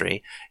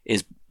history,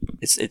 is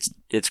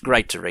it's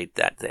great to read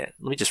that there.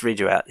 Let me just read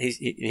you out.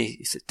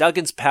 He says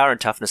Duggan's power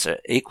and toughness are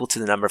equal to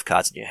the number of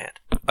cards in your hand.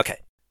 Okay,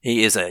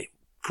 he is a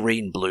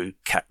green-blue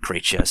cat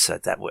creature, so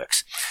that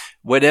works.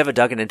 Whenever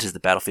Duggan enters the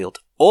battlefield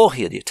or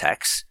he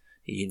attacks,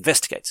 he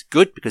investigates.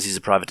 Good, because he's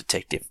a private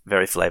detective.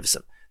 Very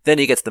flavoursome. Then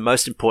he gets the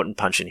most important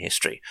punch in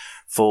history.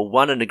 For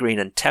 1 and a green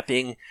and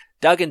tapping,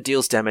 Duggan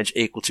deals damage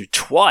equal to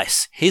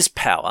twice his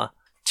power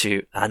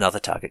to another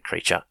target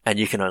creature, and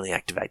you can only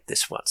activate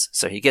this once.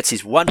 So he gets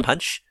his one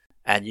punch,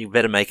 and you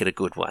better make it a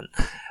good one,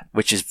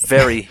 which is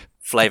very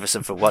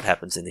flavoursome for what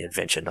happens in the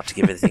adventure, not to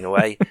give anything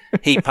away.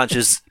 He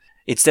punches...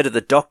 Instead of the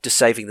Doctor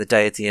saving the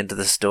day at the end of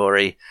the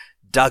story,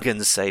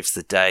 Duggan saves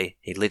the day.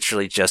 He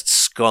literally just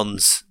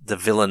scones the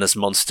villainous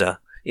monster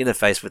in the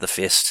face with a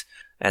fist,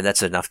 and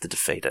that's enough to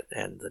defeat it.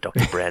 And the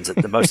Doctor brands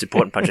it the most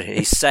important punch.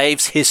 He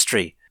saves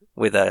history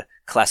with a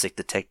classic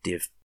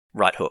detective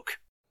right hook.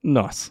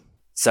 Nice.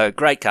 So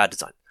great card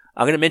design.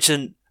 I'm going to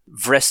mention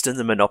Vreston,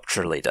 the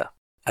Menoptera leader.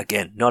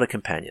 Again, not a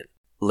companion.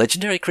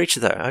 Legendary creature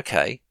though.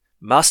 Okay.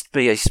 Must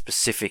be a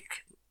specific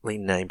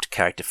named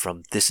character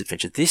from this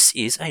adventure. This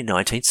is a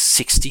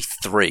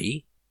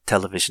 1963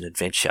 television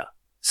adventure.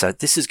 So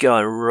this is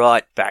going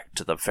right back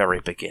to the very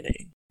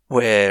beginning,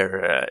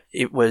 where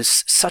it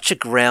was such a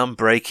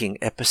groundbreaking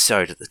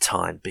episode at the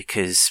time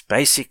because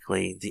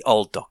basically the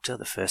old Doctor,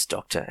 the first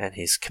Doctor, and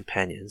his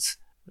companions,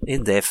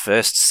 in their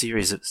first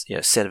series of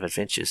set of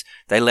adventures,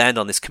 they land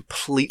on this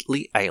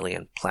completely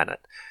alien planet.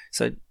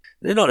 So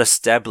they're not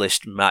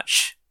established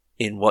much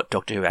in what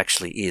Doctor Who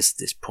actually is at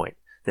this point.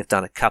 They've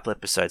done a couple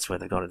episodes where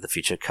they've gone into the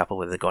future, a couple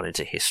where they've gone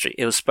into history.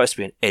 It was supposed to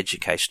be an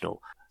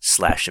educational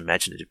 /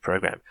 imaginative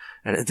program.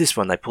 And at this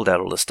one, they pulled out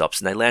all the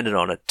stops and they landed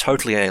on a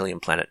totally alien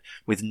planet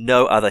with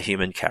no other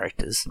human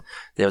characters.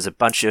 There was a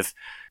bunch of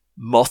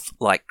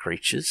moth-like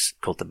creatures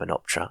called the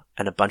Menoptera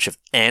and a bunch of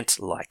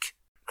ant-like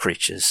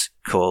creatures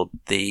called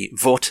the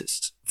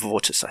Vortis,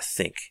 I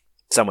think.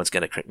 Someone's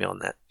going to correct me on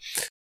that.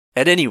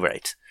 At any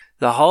rate,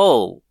 the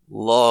whole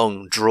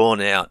long,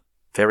 drawn-out,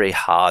 very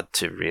hard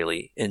to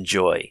really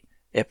enjoy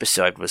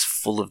episode was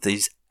full of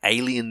these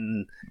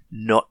alien,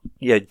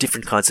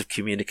 different kinds of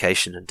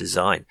communication and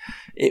design.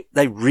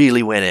 They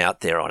really went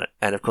out there on it,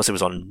 and of course it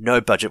was on no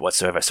budget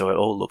whatsoever, so it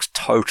all looks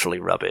totally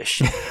rubbish.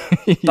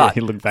 But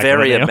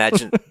very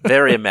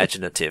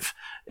imaginative.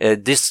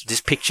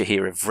 This picture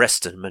here of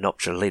Vreston,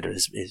 Menoptera leader,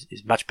 is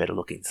much better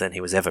looking than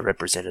he was ever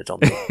represented on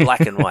the black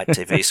and white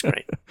TV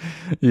screen.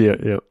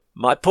 Yeah.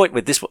 My point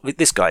with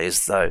this guy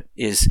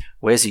is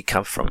where's he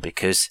come from?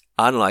 Because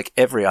unlike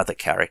every other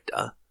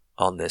character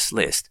on this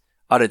list,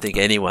 I don't think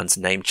anyone's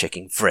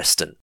name-checking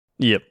Vreston.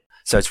 Yep.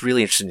 So it's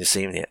really interesting to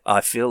see him there.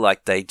 I feel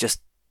like they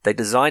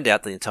designed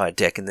out the entire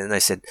deck, and then they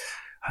said,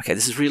 okay,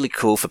 this is really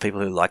cool for people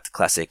who like the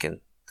classic and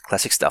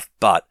classic stuff,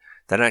 but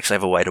they don't actually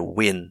have a way to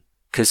win,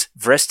 because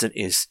Vreston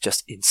is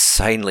just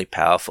insanely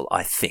powerful,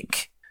 I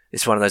think.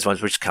 It's one of those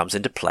ones which comes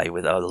into play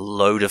with a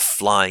load of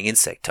flying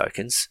insect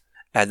tokens,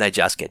 and they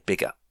just get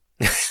bigger.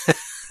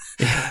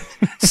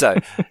 So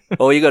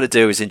all you got to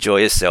do is enjoy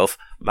yourself,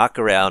 muck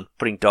around,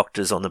 putting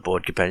doctors on the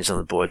board, companions on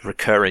the board,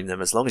 recurring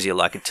them as long as you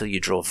like until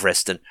you draw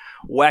Vreston,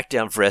 whack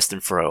down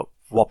Vreston for a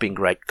whopping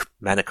great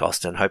mana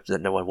cost, and hope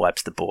that no one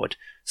wipes the board.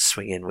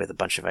 Swing in with a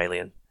bunch of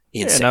alien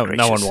insect creatures.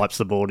 No one wipes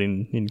the board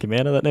in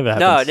Commander. That never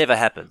happens. No, it never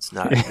happens.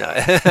 No.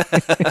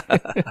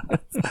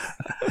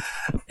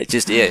 It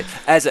just, yeah,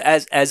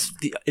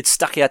 it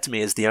stuck out to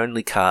me as the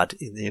only card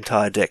in the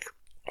entire deck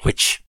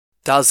which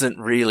doesn't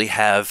really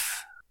have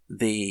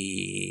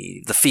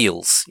the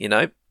feels, you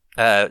know.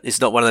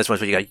 It's not one of those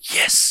ones where you go,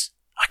 yes,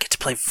 I get to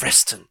play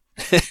Vreston.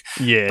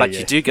 But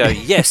you do go,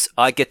 yes,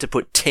 I get to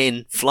put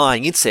 10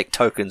 flying insect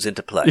tokens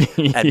into play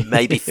and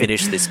maybe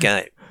finish this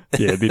game.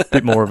 Yeah, a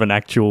bit more of an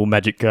actual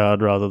Magic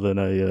card rather than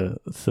a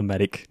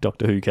thematic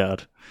Doctor Who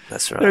card.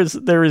 That's right.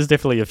 There is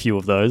definitely a few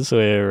of those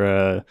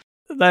where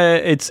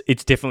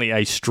it's definitely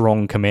a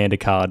strong Commander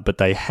card, but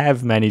they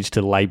have managed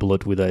to label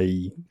it with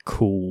a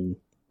cool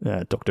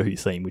Doctor Who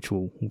theme, which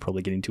we'll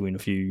probably get into in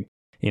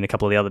a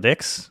couple of the other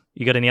decks.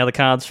 You got any other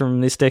cards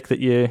from this deck that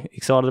you're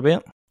excited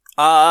about?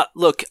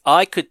 Look,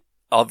 I could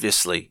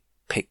obviously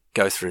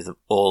go through them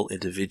all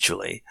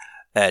individually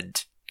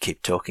and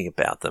keep talking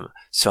about them.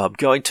 So I'm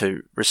going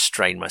to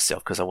restrain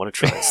myself because I want to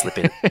try and slip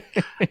in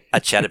a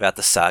chat about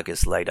the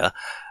sagas later.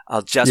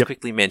 I'll just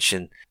quickly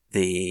mention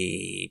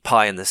the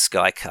Pie in the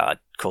Sky card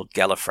called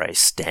Gallifrey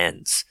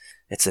Stands.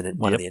 It's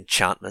one of the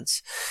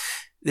enchantments.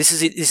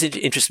 This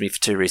interests me for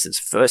two reasons.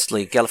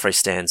 Firstly, Gallifrey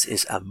Stands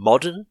is a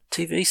modern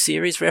TV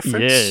series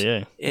reference.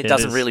 Yeah. It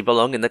doesn't really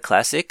belong in the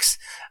classics,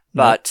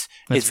 but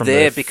it's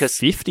there because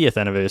 50th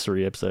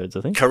anniversary episodes,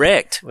 I think.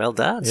 Correct. Well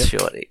done,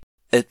 Shorty.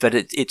 But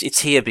it's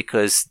here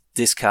because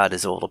this card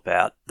is all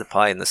about the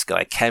Pie in the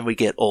Sky. Can we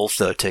get all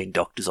 13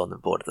 Doctors on the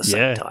board at the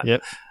same time?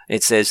 Yep.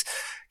 It says,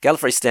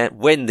 Gallifrey Stand,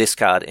 when this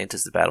card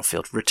enters the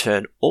battlefield,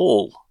 return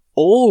all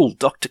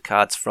Doctor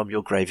cards from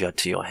your graveyard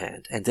to your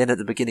hand. And then at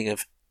the beginning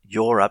of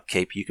your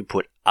upkeep, you can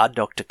put a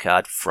Doctor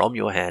card from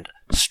your hand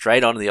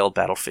straight onto the old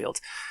battlefield.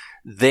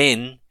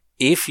 Then,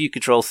 if you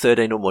control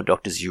 13 or more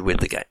Doctors, you win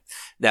the game.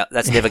 Now,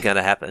 that's never going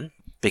to happen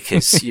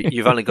because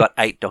you've only got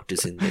 8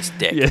 Doctors in this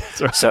deck. Yeah,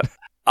 that's right. So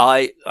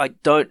I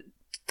don't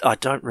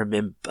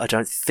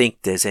think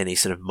there's any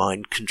sort of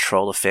mind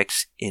control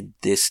effects in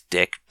this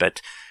deck,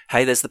 but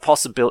hey, there's the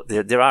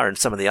possibility, there are in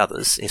some of the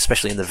others,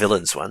 especially in the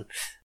villains one.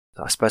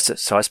 I suppose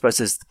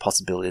there's the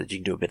possibility that you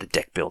can do a bit of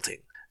deck building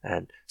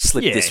and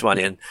slip this one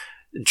in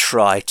and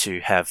try to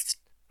have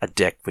a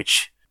deck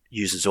which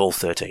uses all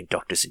 13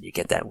 Doctors and you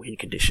get that win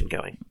condition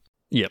going.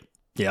 Yep.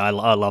 Yeah, I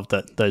love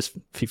that, those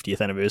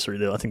 50th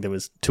anniversary. I think there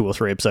was 2 or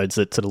 3 episodes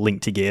that sort of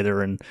linked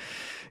together, and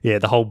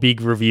the whole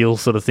big reveal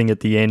sort of thing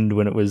at the end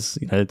when it was,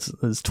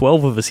 there's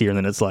 12 of us here, and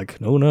then it's like,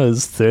 oh no,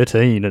 there's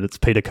 13, and it's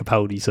Peter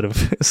Capaldi sort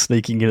of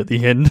sneaking in at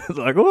the end. It's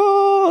like,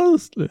 oh,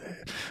 it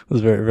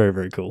was very, very,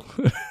 very cool.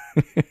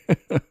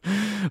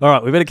 All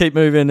right, we better keep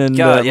moving and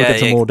look at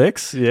some more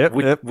decks.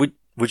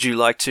 Would you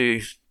like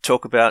to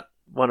talk about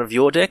one of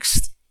your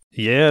decks?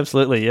 Yeah,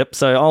 absolutely. Yep.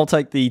 So I'll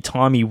take the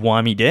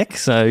timey-wimey deck.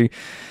 So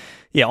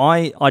yeah,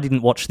 I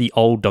didn't watch the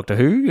old Doctor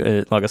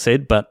Who, like I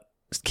said, but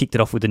kicked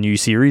it off with the new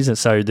series. And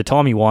so the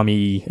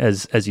timey-wimey,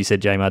 as you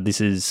said, JayMudd,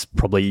 this is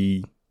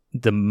probably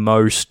the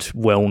most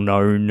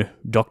well-known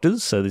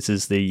Doctors. So this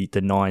is the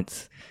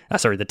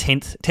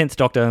 10th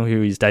Doctor,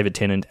 who is David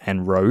Tennant,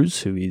 and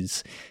Rose, who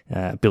is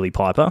Billie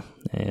Piper.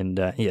 And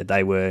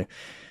they were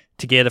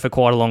together for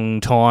quite a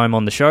long time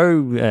on the show,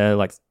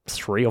 like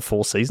 3 or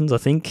 4 seasons, I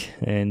think,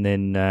 and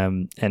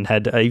then and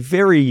had a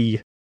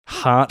very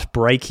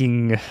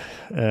heartbreaking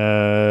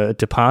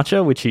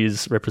departure, which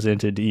is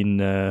represented in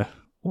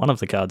one of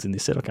the cards in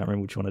this set. I can't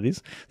remember which one it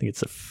is. I think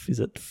it's is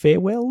it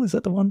Farewell? Is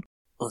that the one?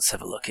 Let's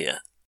have a look here.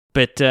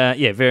 But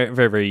very,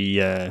 very,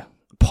 very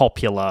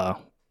popular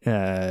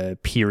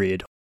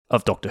period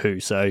of Doctor Who.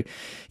 So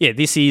yeah,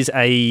 this is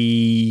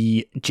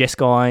a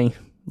Jeskai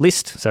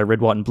list, so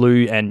red, white, and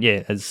blue, and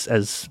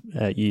as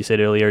you said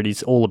earlier, it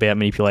is all about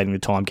manipulating the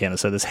time counter.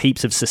 So there's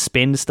heaps of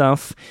suspend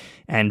stuff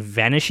and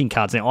vanishing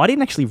cards. Now, I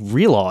didn't actually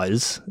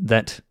realise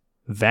that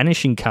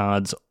vanishing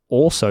cards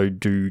also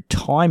do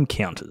time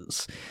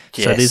counters.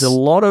 Yes. So there's a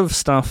lot of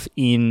stuff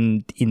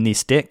in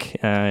this deck,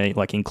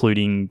 like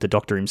including the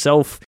Doctor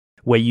himself,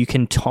 where you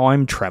can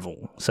time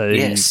travel. So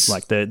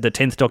like the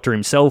 10th Doctor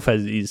himself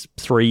is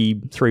three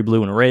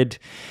blue and a red.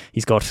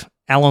 He's got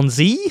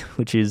Allons-y,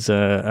 which is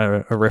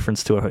a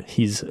reference to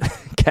his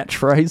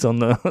catchphrase on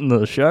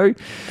the show.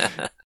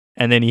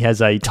 And then he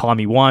has a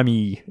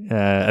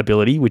timey-wimey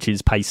ability, which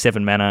is pay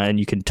 7 mana, and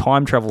you can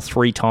time travel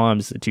 3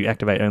 times that you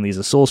activate only as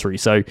a sorcery.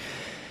 So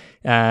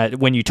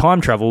when you time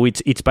travel,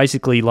 it's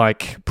basically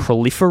like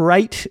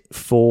proliferate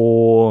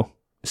for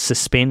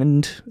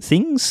suspend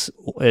things.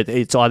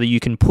 It's either you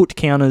can put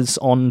counters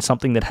on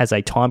something that has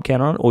a time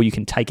counter on it, or you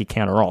can take a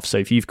counter off. So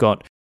if you've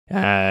got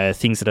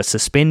things that are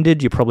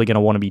suspended, you're probably going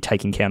to want to be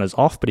taking counters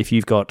off. But if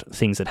you've got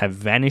things that have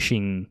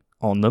vanishing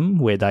on them,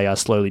 where they are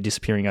slowly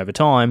disappearing over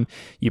time,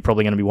 you're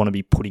probably going to want to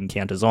be putting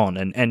counters on.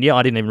 And yeah,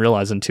 I didn't even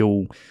realize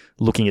until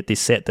looking at this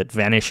set that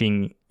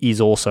vanishing is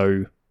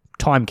also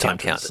time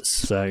counters.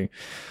 So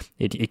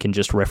it can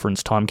just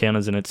reference time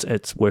counters, and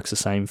it works the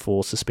same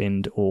for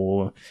suspend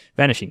or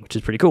vanishing, which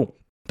is pretty cool.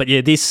 But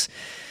yeah,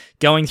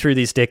 going through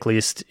this deck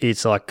list,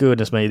 it's like,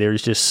 goodness me, there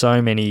is just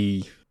so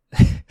many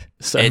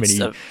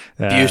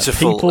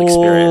beautiful people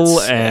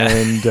experience.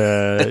 And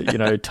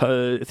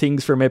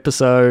things from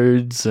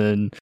episodes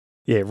and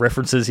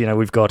references.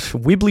 We've got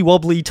wibbly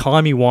wobbly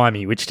timey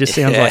wimey, which just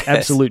sounds like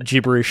absolute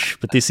gibberish,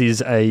 but this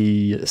is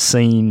a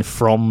scene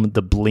from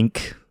the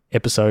Blink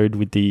episode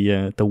with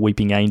the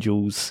weeping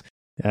angels,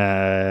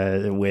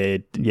 where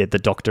the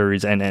Doctor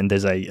is, and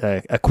there's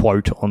a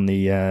quote on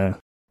the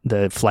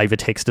flavor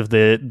text of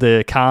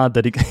the card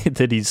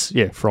that is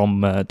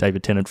from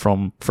David Tennant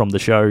from the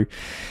show.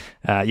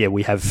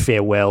 We have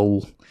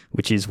Farewell,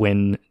 which is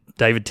when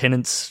David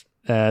Tennant's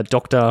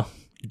Doctor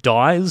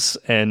dies,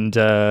 and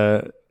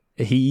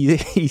he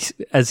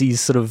as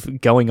he's sort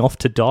of going off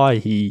to die,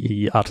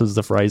 he utters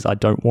the phrase, "I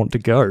don't want to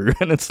go,"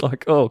 and it's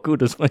like, oh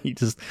goodness me,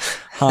 just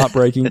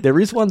heartbreaking. There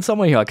is one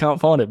somewhere here, I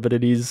can't find it, but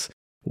it is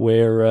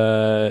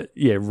where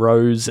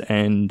Rose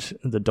and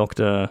the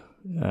Doctor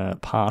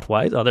part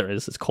ways. Oh, there it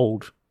is. It's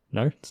called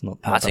it's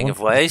not Parting of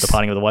Ways. The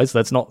Parting of the Ways. So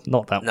that's not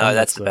that one. No,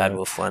 that's the Bad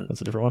Wolf one.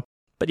 That's a different one.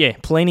 But yeah,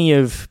 plenty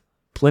of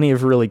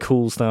really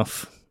cool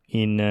stuff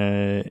in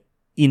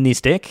this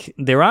deck.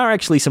 There are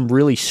actually some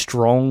really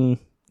strong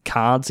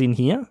cards in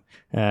here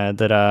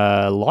that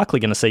are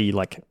likely going to see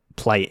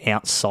play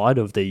outside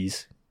of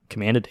these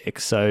commander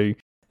decks. So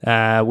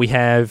we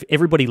have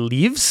Everybody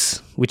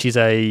Lives, which is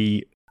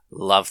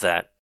love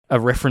that, a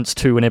reference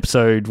to an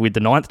episode with the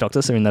Ninth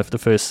Doctor, so in the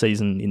first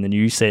season in the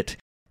new set,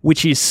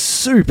 which is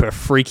super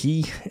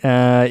freaky.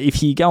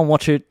 If you go and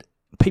watch it,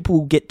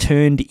 people get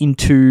turned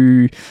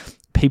into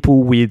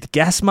people with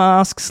gas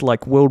masks,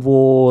 like World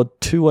War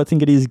II, I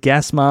think it is,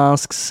 gas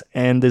masks,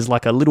 and there's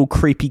a little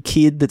creepy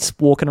kid that's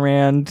walking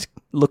around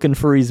looking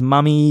for his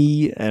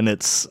mummy, and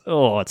it's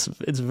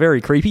very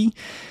creepy.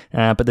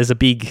 But there's a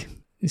big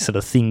sort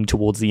of thing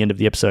towards the end of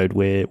the episode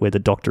where the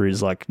Doctor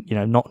is like,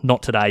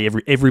 not today.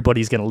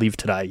 Everybody's going to live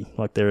today.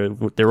 Like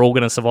they're all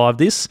going to survive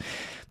this.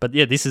 But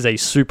yeah, this is a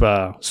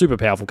super, super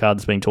powerful card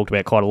that's being talked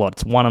about quite a lot.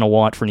 It's 1 and a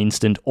white for an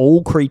instant.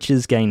 All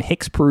creatures gain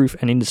hexproof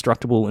and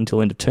indestructible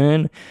until end of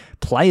turn.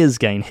 Players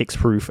gain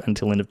hexproof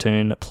until end of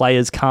turn.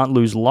 Players can't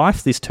lose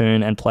life this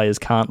turn, and players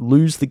can't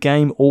lose the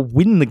game or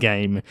win the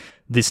game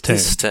this turn.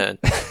 It's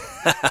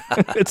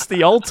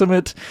the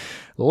ultimate,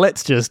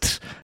 let's just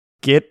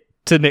get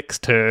to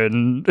next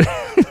turn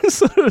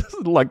sort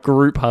of like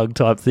group hug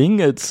type thing.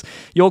 It's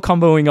you're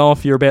comboing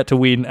off, you're about to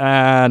win.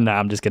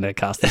 I'm just going to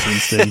cast this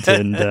instant,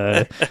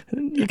 and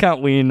you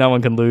can't win, no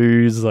one can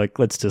lose. Like,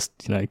 let's just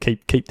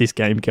keep this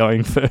game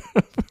going for a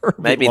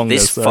maybe bit longer,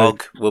 this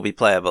fog will be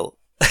playable.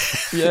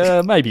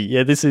 Yeah, maybe.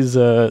 Yeah, this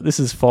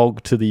is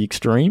fog to the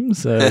extreme.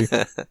 So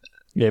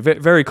yeah,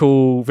 very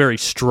cool, very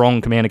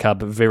strong commander card,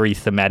 but very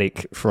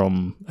thematic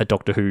from a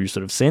Doctor Who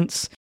sort of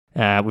sense.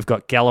 We've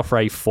got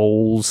Gallifrey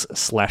Falls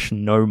 /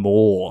 No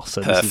More.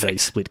 So Perfect. This is a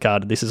split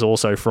card. This is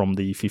also from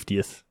the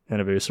 50th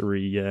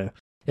anniversary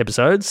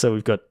episode. So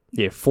we've got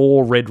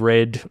 4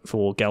 red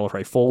for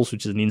Gallifrey Falls,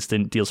 which is an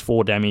instant, deals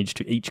 4 damage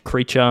to each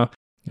creature.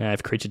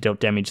 If creature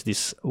dealt damage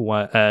this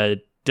way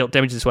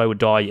would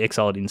die, you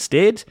exile it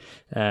instead.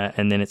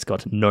 And then it's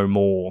got No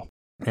More,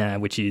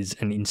 which is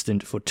an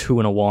instant for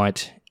 2 and a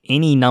white.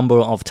 Any number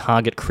of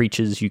target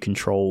creatures you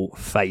control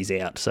phase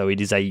out. So it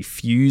is a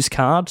fuse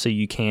card, so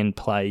you can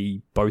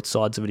play both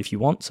sides of it if you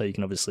want. So you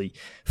can obviously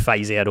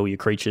phase out all your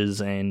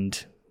creatures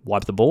and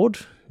wipe the board,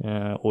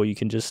 or you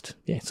can just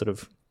sort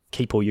of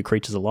keep all your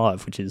creatures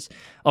alive, which is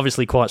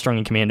obviously quite strong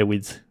in Commander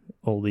with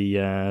all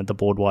the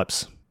board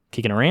wipes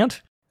kicking around.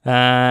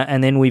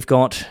 And then we've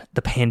got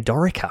the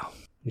Pandorica,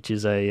 which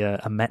is a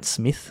Matt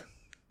Smith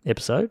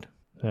episode.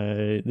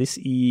 This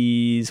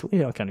is...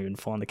 I can't even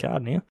find the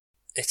card now.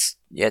 It's,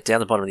 down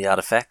the bottom of the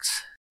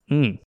artifacts.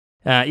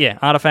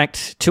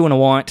 Artifact, 2 and a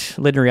white,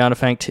 legendary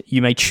artifact.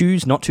 You may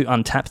choose not to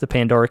untap the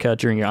Pandorica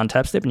during your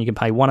untap step, and you can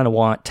pay 1 and a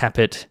white, tap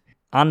it,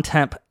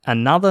 untap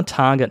another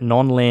target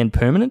non-land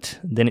permanent,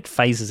 then it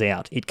phases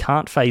out. It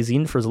can't phase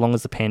in for as long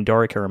as the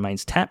Pandorica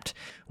remains tapped.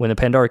 When the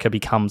Pandorica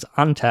becomes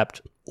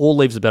untapped or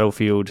leaves the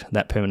battlefield,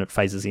 that permanent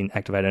phases in,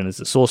 activated as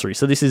a sorcery.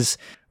 So this is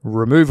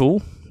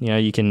removal.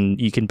 You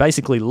can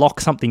basically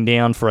lock something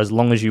down for as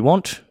long as you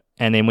want.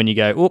 And then when you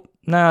go,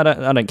 I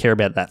don't care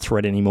about that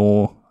threat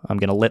anymore, I'm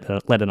going to let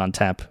it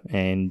untap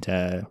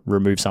and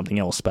remove something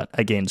else. But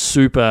again,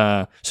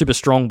 super, super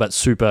strong, but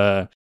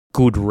super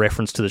good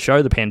reference to the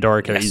show. The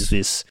Pandorica is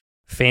this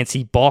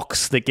fancy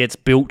box that gets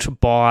built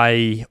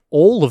by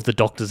all of the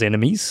Doctor's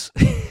enemies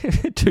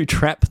to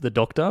trap the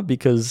Doctor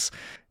because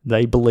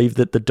they believe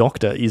that the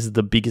Doctor is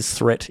the biggest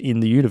threat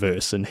in the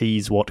universe, and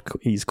he's what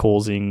is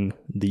causing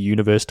the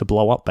universe to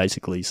blow up,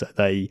 basically. So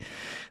they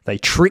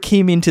trick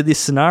him into this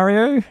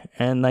scenario,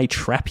 and they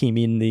trap him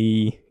in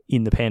the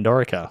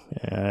Pandorica,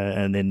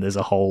 and then there's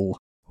a whole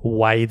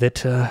way that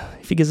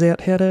he figures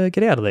out how to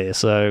get out of there.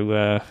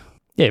 So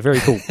yeah, very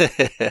cool.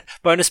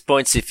 Bonus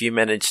points if you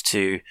manage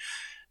to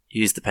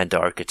use the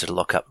Pandorica to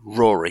lock up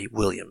Rory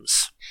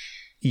Williams.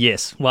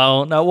 Yes.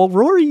 Well,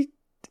 Rory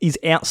is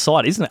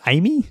outside, isn't it?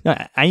 Amy?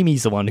 No,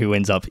 Amy's the one who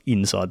ends up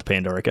inside the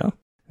Pandorica.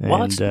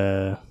 What?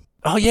 And,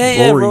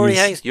 Rory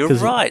hangs. You're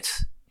right.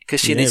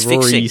 Because she needs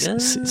Rory fixing.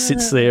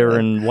 Sits there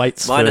and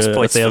waits Minus for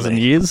points 1,000 for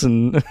me. years.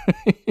 And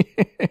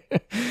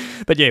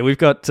but yeah, we've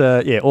got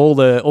all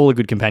the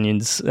good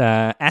companions.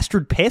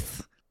 Astrid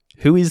Peth,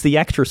 who is the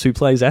actress who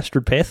plays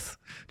Astrid Peth?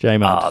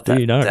 JayMudd, do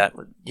you know? That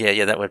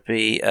would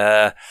be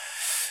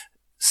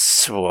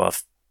sort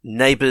of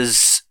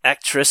Neighbours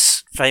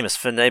actress, famous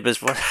for Neighbours.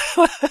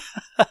 Kylie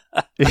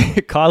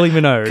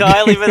Minogue.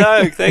 Kylie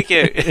Minogue, thank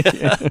you.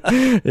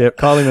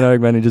 Kylie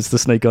Minogue manages to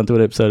sneak onto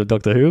an episode of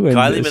Doctor Who. And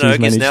Kylie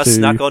Minogue is now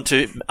snuck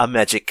onto a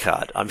magic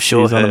card. I'm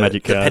sure she's on a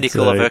magic card, the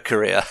pinnacle of her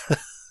career.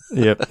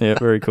 Yep,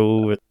 very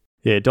cool.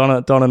 Yeah,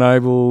 Donna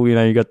Noble.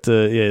 You got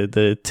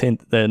the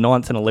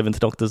 9th and 11th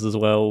Doctors as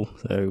well.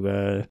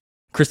 So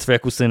Christopher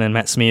Eccleston and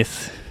Matt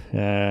Smith.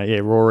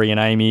 Rory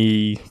and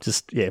Amy.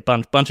 Just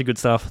bunch of good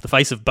stuff. The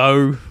face of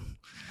Bo.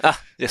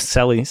 Yes.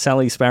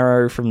 Sally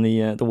Sparrow from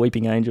the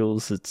Weeping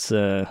Angels. It's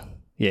very,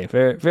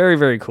 very,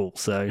 very cool.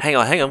 So hang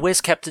on.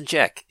 Where's Captain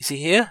Jack? Is he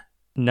here?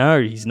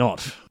 No, he's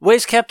not.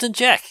 Where's Captain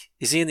Jack?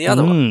 Is he in the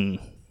other one?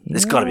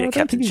 There's got to be a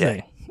Captain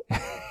Jack.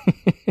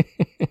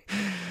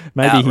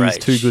 Maybe Outrage.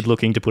 he's too good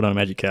looking to put on a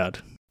magic card.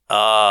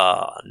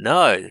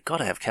 No, got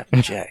to have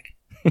Captain Jack.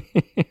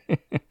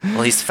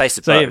 Well, he's the face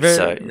of So, Bo,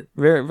 very,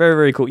 very,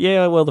 very cool.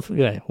 Yeah, well,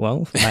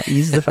 that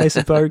is the face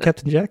of Bo,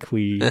 Captain Jack.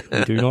 We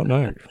do not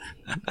know.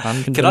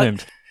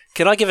 Unconfirmed.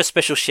 Can I give a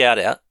special shout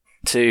out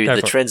to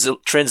the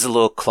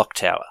Trenzalore Clock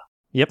Tower?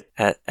 Yep.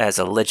 As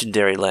a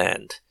legendary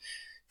land.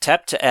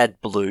 Tap to add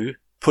blue,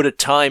 put a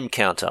time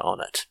counter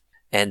on it,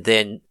 and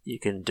then you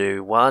can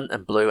do 1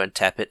 and blue and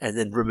tap it, and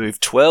then remove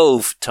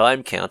 12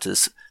 time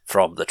counters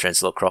from the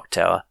Trenzalore Clock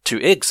Tower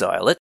to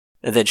exile it,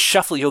 and then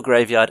shuffle your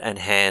graveyard and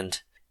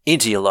hand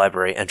into your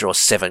library and draw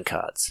 7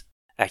 cards.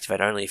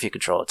 Activate only if you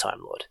control a Time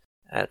Lord.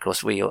 And of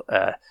course,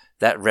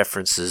 that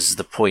references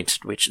the point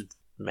at which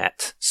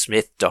Matt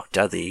Smith,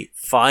 Doctor, the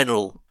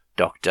final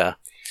Doctor,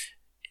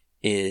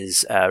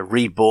 is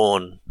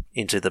reborn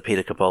into the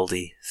Peter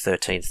Capaldi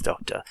 13th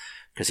Doctor,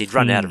 because he'd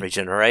run out of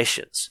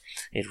regenerations.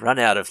 He'd run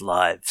out of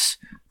lives,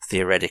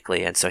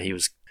 theoretically, and so he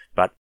was,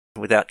 but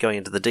without going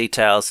into the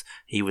details,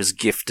 he was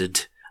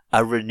gifted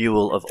a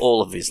renewal of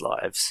all of his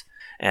lives.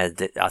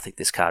 And I think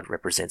this card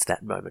represents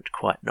that moment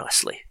quite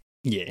nicely.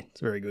 Yeah,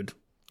 it's very good.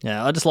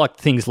 Yeah, I just like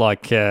things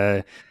like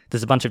there's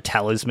a bunch of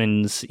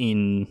talismans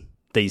in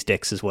these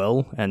decks as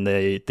well, and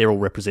they're all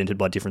represented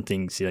by different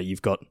things.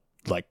 You've got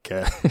like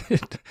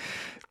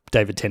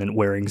David Tennant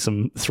wearing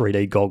some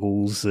 3D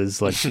goggles. There's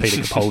like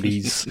Peter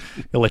Capaldi's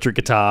electric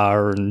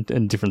guitar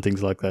and different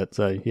things like that.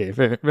 So yeah,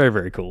 very, very,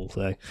 very cool.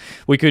 So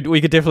we could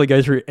definitely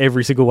go through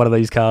every single one of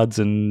these cards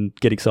and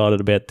get excited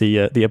about the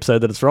episode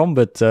that it's from.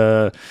 But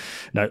no,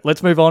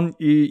 let's move on.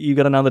 You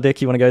got another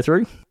deck you want to go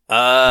through?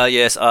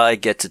 Yes, I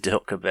get to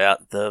talk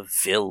about the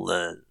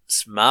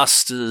villains,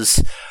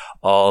 Masters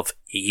of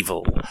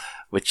Evil,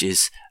 which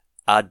is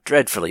a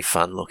dreadfully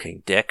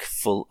fun-looking deck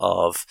full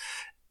of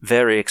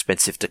very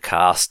expensive to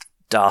cast,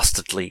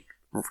 dastardly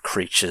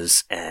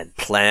creatures and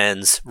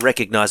plans,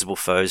 recognizable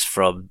foes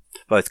from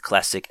both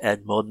classic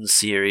and modern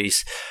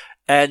series,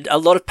 and a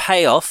lot of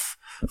payoff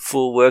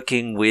for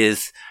working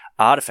with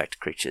artifact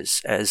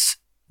creatures. As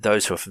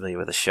those who are familiar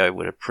with the show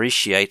would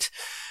appreciate,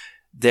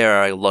 there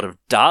are a lot of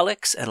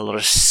Daleks and a lot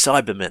of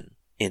Cybermen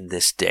in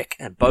this deck,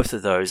 and both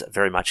of those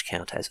very much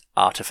count as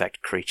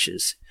artifact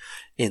creatures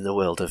in the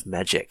world of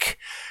magic.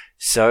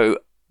 So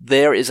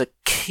there is a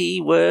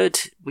keyword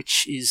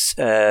which is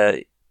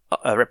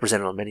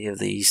represented on many of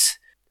these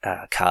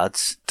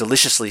cards,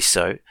 deliciously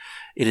so.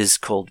 It is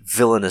called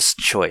Villainous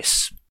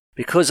Choice.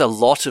 Because a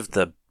lot of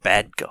the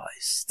bad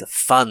guys, the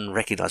fun,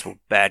 recognizable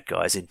bad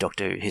guys in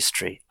Doctor Who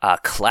history are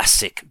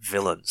classic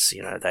villains.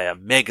 They are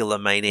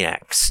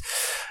megalomaniacs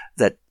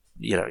that,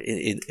 that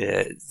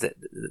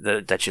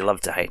you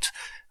love to hate.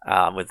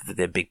 With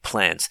their big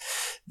plans.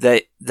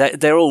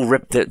 They're all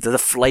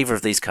the flavor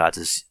of these cards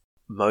is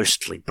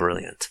mostly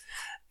brilliant,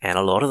 and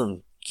a lot of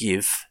them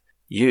give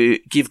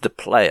the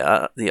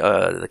player,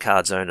 the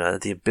card's owner,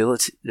 the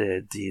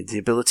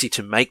ability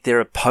to make their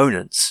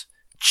opponents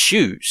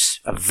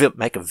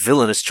make a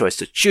villainous choice,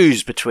 to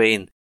choose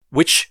between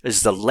which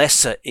is the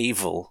lesser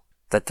evil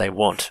that they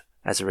want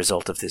as a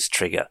result of this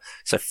trigger.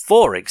 So,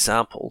 for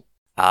example,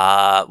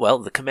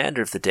 the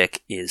commander of the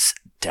deck is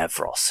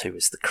Davros, who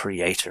is the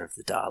creator of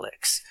the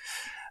Daleks.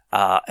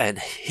 And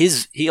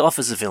he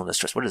offers a villainous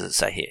choice. What does it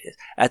say here?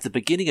 At the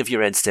beginning of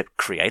your end step,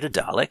 create a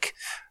Dalek,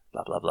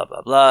 blah, blah, blah,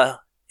 blah, blah.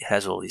 It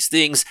has all these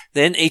things.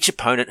 Then each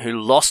opponent who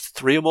lost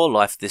 3 or more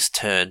life this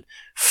turn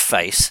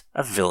face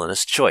a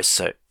villainous choice.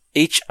 So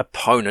each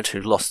opponent who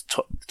lost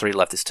 3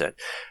 life this turn,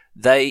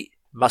 they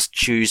must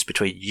choose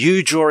between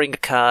you drawing a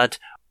card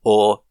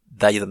or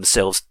they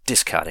themselves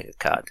discarding a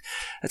card.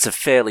 It's a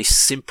fairly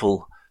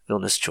simple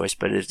villainous choice,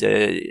 but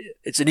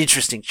it's an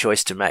interesting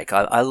choice to make.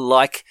 I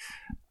like,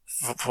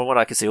 from what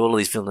I can see, all of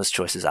these villainous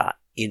choices are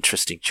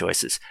interesting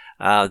choices.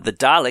 The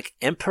Dalek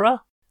Emperor,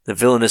 the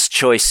villainous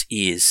choice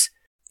is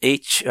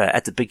each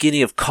at the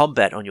beginning of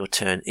combat on your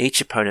turn,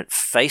 each opponent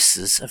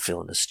faces a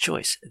villainous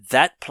choice.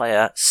 That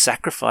player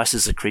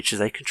sacrifices a creature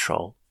they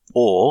control,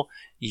 or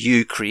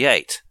you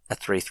create a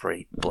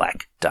 3/3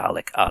 black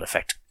Dalek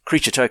artifact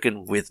creature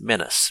token with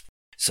menace.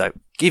 So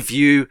give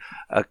you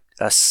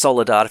a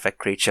solid artifact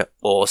creature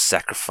or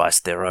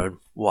sacrifice their own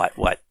white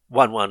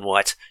 1/1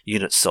 white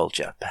unit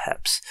soldier,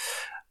 perhaps.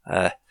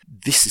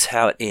 This is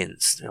how it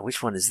ends. Now,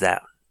 which one is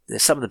that?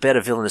 Some of the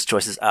better villainous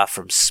choices are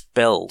from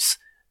spells.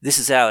 This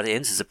is how it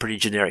ends. It's a pretty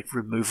generic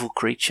removal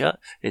creature.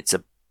 It's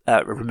a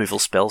removal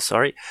spell,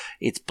 sorry.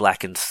 It's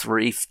black and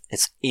 3.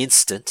 It's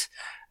instant.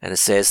 And it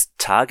says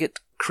target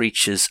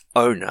creature's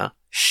owner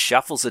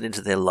shuffles it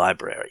into their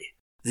library.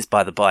 This,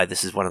 by the by,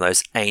 this is one of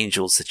those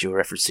angels that you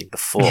were referencing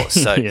before.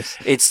 So yes.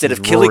 Instead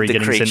of killing the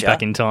creature, sent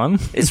back in time.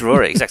 it's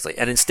Rory, exactly.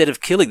 And instead of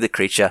killing the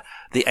creature,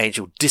 the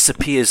angel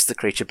disappears the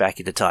creature back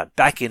into time,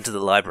 back into the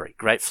library.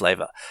 Great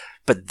flavor.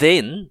 But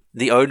then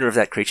the owner of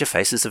that creature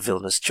faces a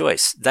villainous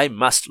choice. They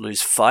must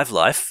lose 5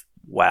 life,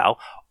 wow,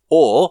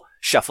 or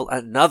shuffle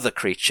another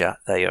creature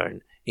they own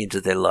into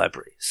their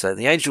library. So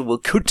the angel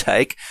could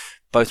take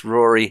both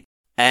Rory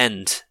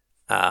and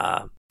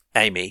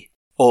Amy,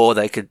 or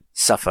they could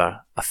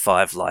suffer a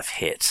 5-life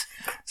hit.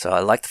 So I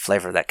like the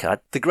flavour of that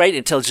card. The Great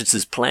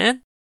Intelligence's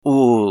Plan.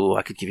 Ooh,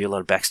 I could give you a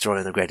lot of backstory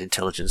on the Great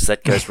Intelligence.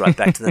 That goes right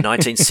back to the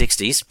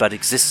 1960s, but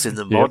exists in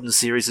the modern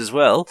series as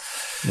well.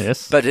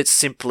 Yes. But it's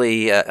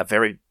simply a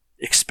very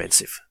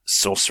expensive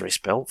sorcery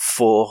spell.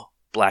 4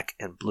 black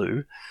and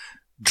blue.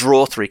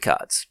 Draw 3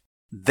 cards.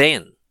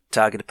 Then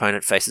target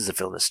opponent faces a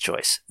villainous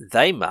choice.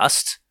 They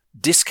must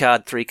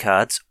discard 3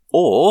 cards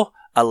or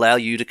allow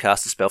you to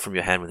cast a spell from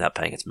your hand without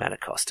paying its mana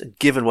cost. And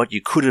given what you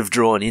could have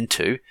drawn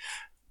into,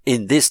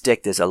 in this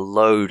deck there's a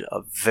load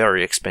of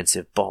very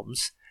expensive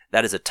bombs.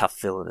 That is a tough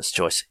villainous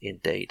choice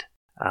indeed.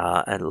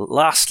 And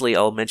lastly,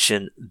 I'll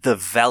mention the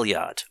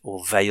Valeyard,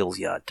 or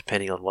Valeyard,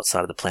 depending on what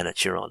side of the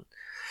planet you're on.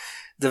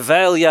 The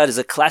Valeyard is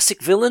a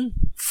classic villain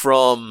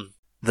from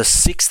the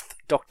 6th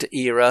Doctor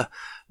era,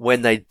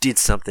 when they did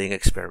something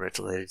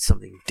experimental, they did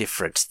something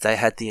different. They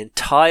had the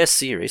entire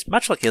series,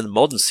 much like in the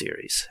modern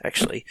series,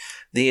 actually,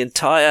 the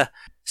entire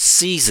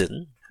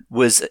season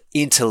was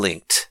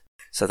interlinked.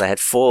 So they had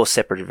 4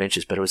 separate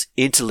adventures, but it was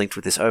interlinked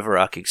with this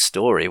overarching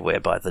story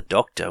whereby the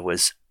Doctor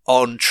was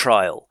on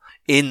trial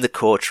in the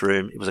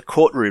courtroom. It was a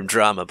courtroom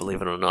drama,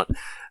 believe it or not,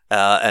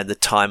 and the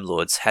Time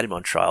Lords had him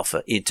on trial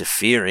for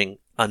interfering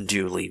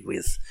unduly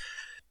with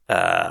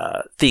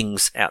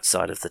things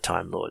outside of the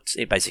Time Lords,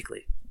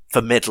 basically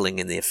for meddling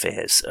in the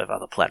affairs of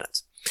other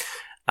planets.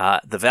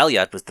 The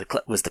Valeyard was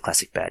the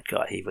classic bad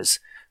guy. He was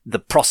the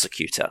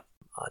prosecutor.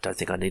 I don't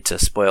think I need to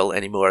spoil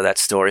any more of that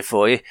story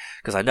for you,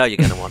 because I know you're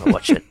going to want to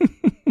watch it.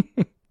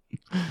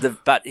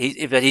 But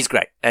he's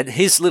great. And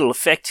his little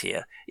effect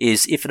here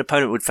is if an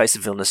opponent would face a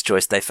villainous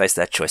choice, they face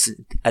that choice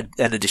an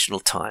additional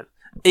time.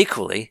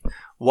 Equally,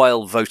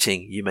 while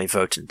voting, you may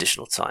vote an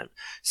additional time.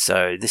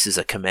 So this is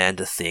a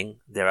commander thing.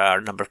 There are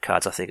a number of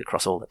cards, I think,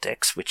 across all the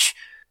decks, which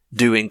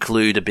do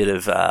include a bit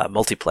of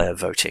multiplayer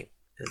voting.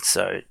 And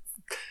so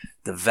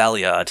the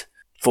Valeyard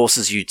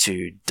forces you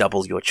to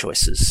double your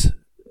choices,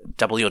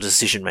 double your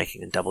decision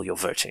making, and double your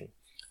voting.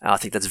 I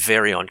think that's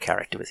very on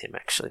character with him,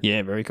 actually.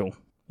 Yeah, very cool.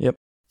 Yep.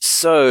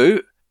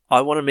 So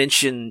I want to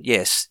mention,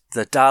 yes,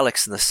 the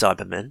Daleks and the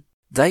Cybermen.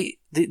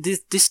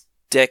 This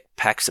deck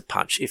packs a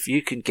punch. If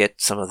you can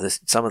get some of the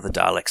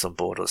Daleks on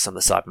board or some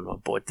of the Cybermen on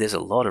board, there's a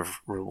lot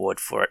of reward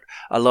for it.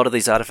 A lot of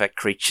these artifact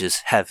creatures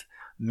have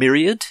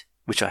Myriad,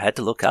 which I had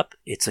to look up.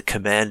 It's a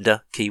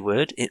commander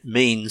keyword. It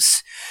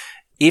means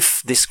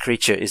if this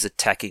creature is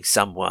attacking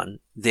someone,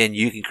 then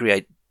you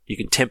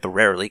can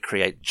temporarily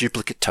create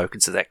duplicate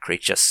tokens of that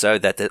creature so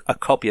that a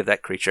copy of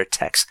that creature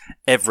attacks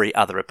every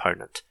other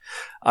opponent,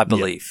 I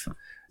believe. Yep.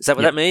 Is that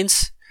what that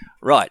means?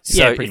 Right.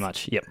 So yeah, pretty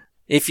much. Yep.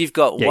 If you've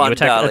got one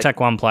you attack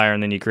one player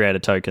and then you create a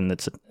token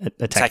that's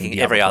attacking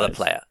every other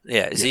player.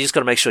 Yeah, so you just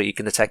got to make sure you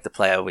can attack the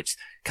player which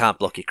can't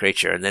block your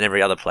creature, and then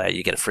every other player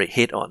you get a free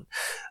hit on.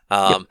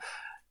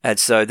 And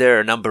so there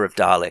are a number of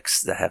Daleks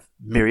that have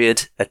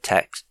Myriad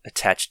attacks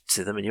attached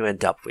to them, and you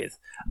end up with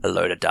a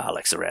load of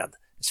Daleks around.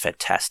 It's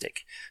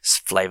fantastic. It's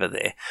flavour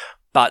there.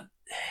 But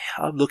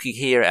I'm looking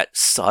here at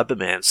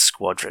Cyberman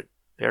Squadron.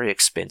 Very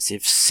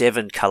expensive.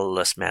 7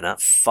 colourless mana,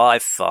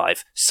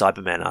 5/5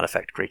 Cyberman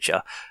artifact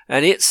creature.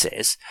 And it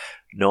says,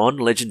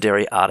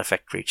 non-legendary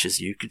artifact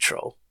creatures you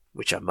control,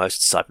 which are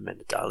most Cybermen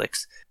and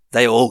Daleks,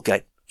 they all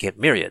get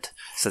Myriad.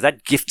 So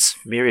that gifts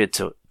Myriad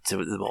to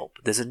them all.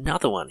 But there's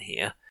another one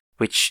here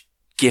which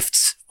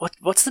gifts...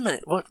 What's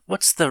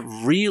the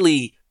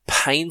really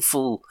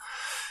painful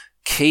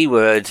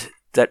keyword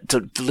that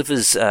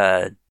delivers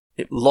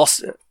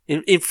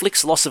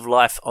inflicts loss of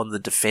life on the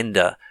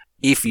defender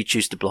if you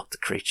choose to block the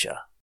creature.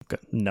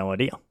 Got no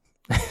idea.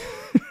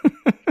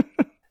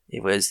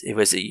 It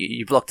was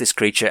you block this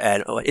creature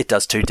and it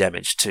does 2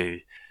 damage to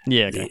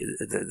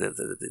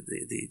the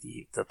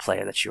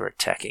player that you're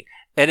attacking.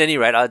 At any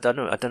rate, I don't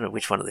know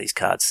which one of these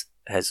cards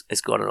has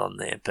got it on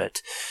there,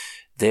 but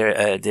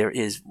there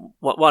is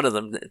one of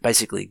them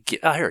basically.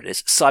 Here it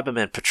is,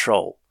 Cyberman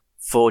Patrol.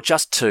 For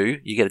just 2,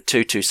 you get a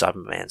 2/2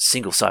 Cyberman,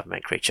 single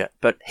Cyberman creature,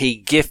 but he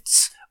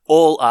gifts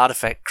all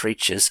artifact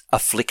creatures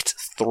afflict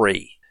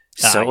 3.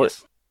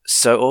 Yes.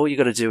 So all you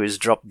got to do is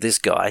drop this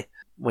guy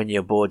when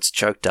your board's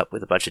choked up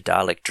with a bunch of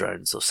Dalek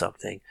drones or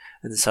something,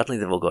 and then suddenly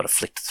they've all got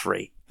afflict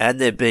 3, and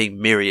they're being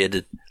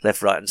myriaded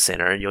left, right, and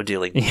center, and you're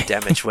dealing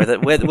damage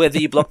whether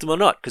you block them or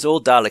not, because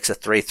all Daleks are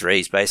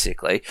 3/3s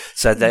basically.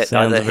 So that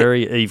sounds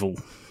very evil.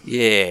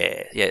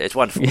 Yeah, it's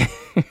wonderful.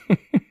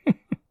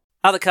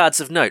 Other cards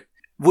of note.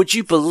 Would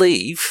you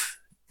believe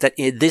that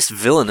in this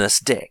villainous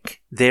deck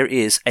there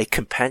is a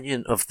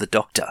companion of the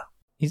Doctor?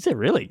 Is there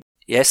really?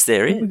 Yes,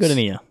 there is. What have we got in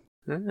here?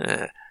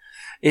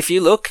 If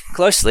you look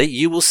closely,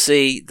 you will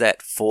see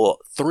that for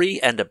 3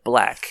 and a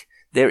black,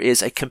 there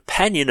is a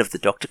companion of the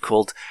Doctor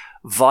called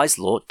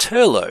Vislaw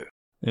Turlo.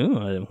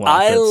 Ooh,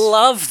 I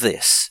love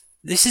this.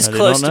 This is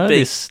close to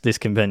being this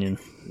companion.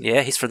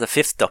 Yeah, he's from the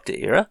 5th Doctor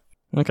era.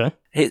 Okay.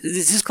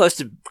 This is close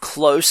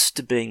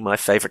to being my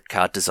favourite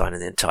card design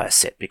in the entire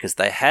set, because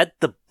they had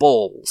the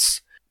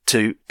balls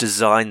to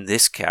design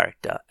this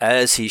character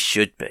as he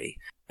should be,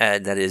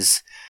 and that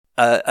is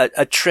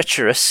a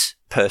treacherous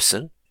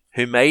person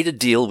who made a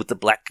deal with the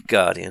Black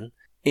Guardian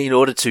in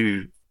order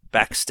to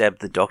backstab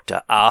the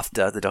Doctor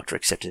after the Doctor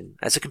accepted him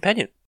as a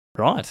companion.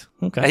 Right.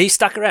 Okay. And he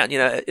stuck around.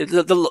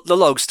 The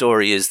log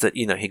story is that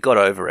he got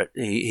over it.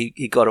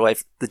 He got away.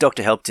 The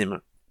Doctor helped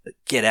him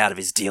get out of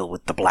his deal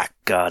with the Black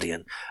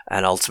Guardian,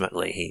 and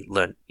ultimately he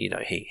learned.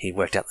 He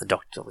worked out the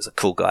Doctor was a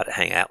cool guy to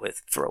hang out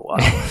with for a while.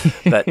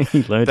 But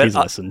he learned his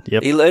lesson.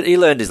 Yep. He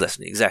learned his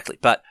lesson exactly.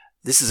 But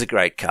this is a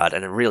great card,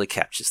 and it really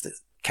captures the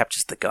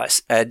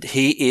guys. And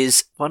he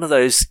is one of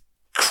those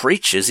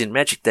creatures in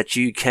Magic that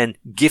you can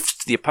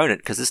gift to the opponent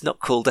because it's not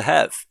cool to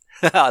have.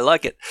 I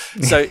like it.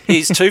 So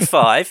he's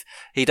 2/5.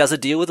 He does a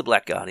deal with the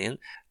Black Guardian,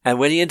 and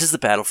when he enters the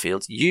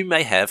battlefield, you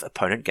may have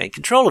opponent gain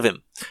control of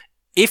him.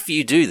 If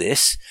you do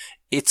this,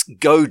 it's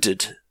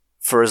goaded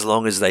for as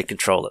long as they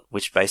control it,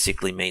 which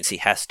basically means he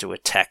has to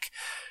attack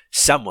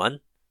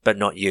someone, but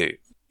not you,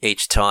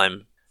 each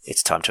time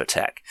it's time to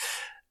attack.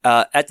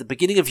 At the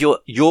beginning of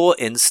your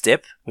end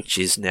step, which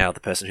is now the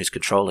person who's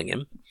controlling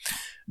him,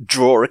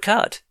 draw a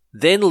card.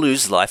 Then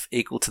lose life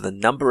equal to the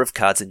number of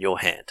cards in your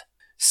hand.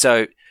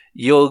 So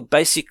you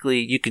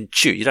can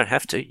choose, you don't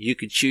have to, you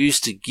can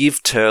choose to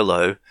give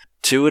Turlo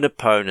to an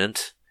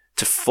opponent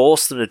to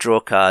force them to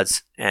draw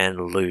cards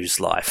and lose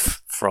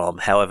life from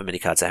however many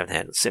cards they have in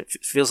hand. So it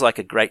feels like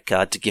a great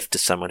card to gift to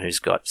someone who's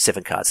got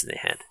 7 cards in their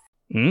hand.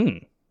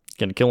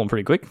 Gonna kill them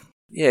pretty quick.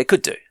 Yeah, it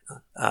could do.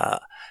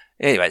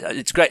 Anyway,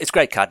 it's great. It's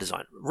great card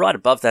design. Right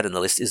above that in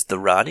the list is the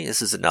Rani.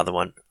 This is another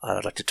one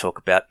I'd like to talk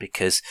about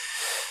because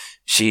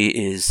she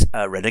is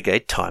a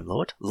renegade Time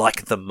Lord,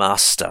 like the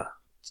Master,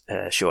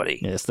 Shorty.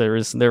 Yes, there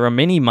are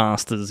many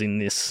Masters in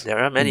this. There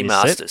are many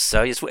Masters,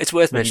 so it's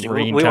worth mentioning.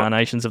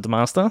 Reincarnations of the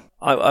Master.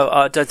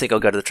 I don't think I'll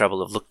go to the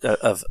trouble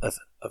of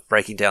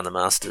breaking down the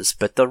Masters,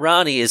 but the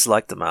Rani is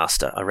like the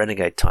Master, a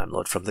renegade Time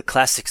Lord from the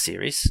classic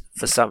series.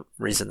 For some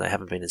reason, they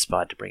haven't been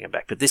inspired to bring her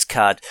back, but this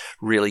card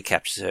really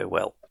captures her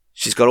well.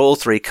 She's got all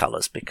 3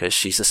 colours because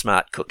she's a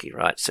smart cookie,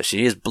 right? So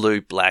she is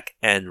blue, black,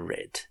 and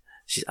red.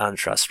 She's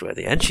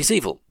untrustworthy, and she's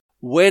evil.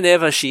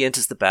 Whenever she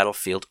enters the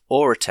battlefield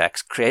or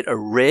attacks, create a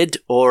red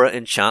aura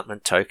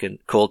enchantment token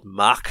called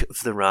Mark of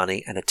the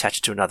Rani and attach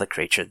it to another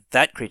creature.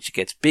 That creature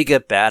gets bigger,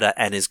 badder,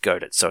 and is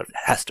goaded, so it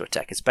has to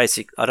attack. It's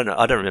basic. I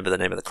don't remember the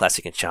name of the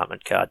classic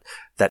enchantment card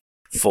that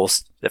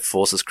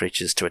forces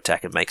creatures to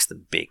attack and makes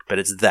them big, but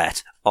it's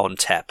that on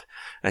tap,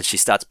 and she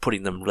starts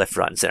putting them left,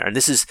 right, and center. And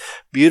this is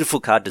beautiful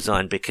card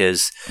design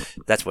because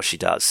that's what she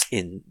does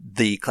in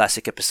the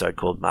classic episode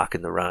called Mark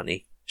and the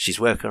Rani.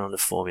 She's working on a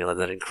formula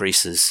that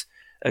increases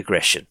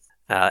aggression,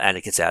 and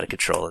it gets out of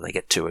control and they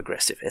get too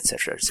aggressive,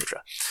 etc.,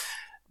 etc.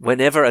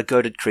 Whenever a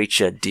goaded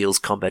creature deals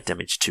combat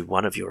damage to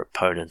one of your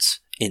opponents,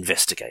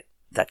 investigate.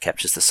 That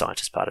captures the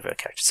scientist part of her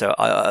character.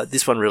 So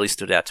this one really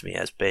stood out to me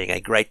as being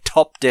a great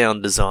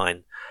top-down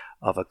design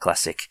of a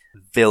classic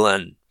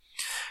villain.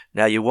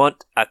 Now you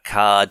want a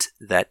card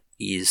that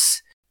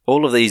is...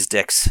 All of these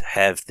decks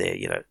have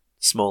their,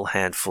 small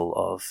handful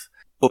of,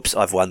 oops,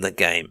 I've won the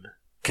game,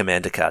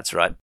 commander cards,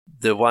 right?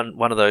 The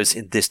one of those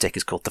in this deck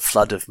is called the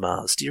Flood of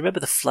Mars. Do you remember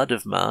the Flood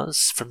of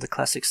Mars from the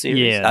classic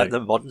series? Yeah. The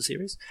modern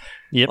series?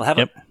 Yep.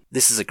 Well,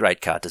 this is a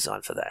great card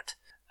design for that.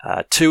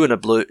 2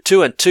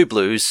 and 2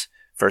 blues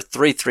for a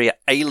 3/3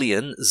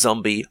 alien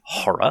zombie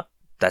horror.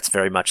 That's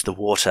very much the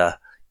water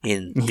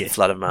in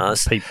Flood of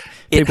Mars.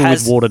 People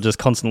with water just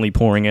constantly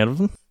pouring out of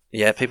them.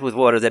 Yeah, people with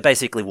water. They're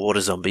basically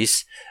water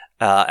zombies,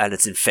 and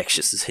it's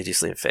infectious. It's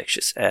hideously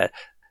infectious.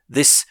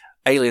 This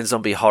alien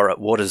zombie horror,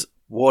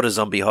 water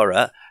zombie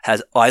horror,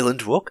 has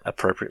island walk,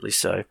 appropriately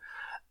so,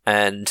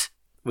 and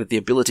with the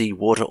ability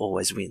water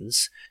always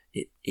wins,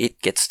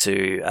 it gets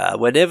to,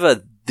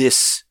 whenever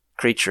this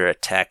creature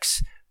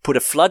attacks, put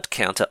a flood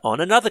counter on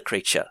another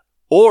creature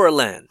or a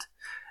land.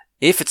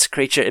 If it's a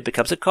creature, it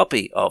becomes a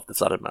copy of the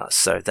flooded mass,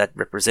 so that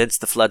represents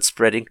the flood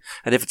spreading,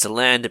 and if it's a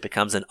land, it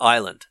becomes an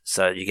island,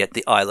 so you get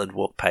the island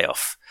walk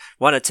payoff.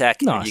 One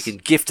attack, nice. You can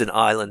gift an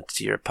island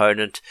to your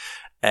opponent,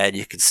 and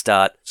you can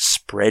start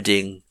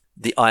spreading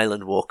the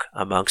island walk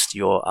amongst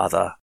your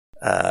other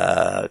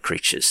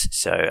creatures.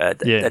 So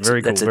that's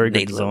very cool. That's a very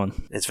neat good design.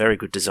 It's very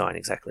good design,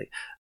 exactly.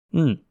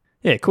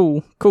 Yeah,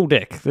 cool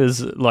deck.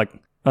 There's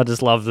I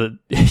just love that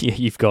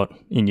you've got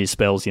in your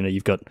spells.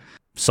 You've got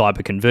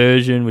cyber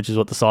conversion, which is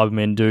what the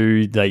Cybermen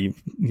do.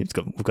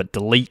 We've got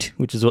delete,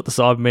 which is what the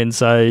Cybermen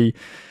say.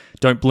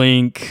 Don't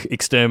blink,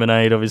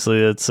 exterminate.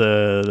 Obviously, that's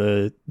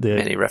the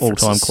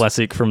all-time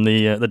classic from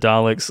the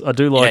Daleks. I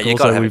do like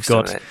also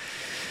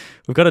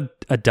we've got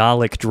a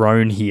Dalek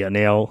drone here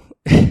now.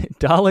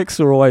 Daleks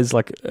are always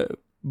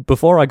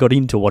before I got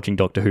into watching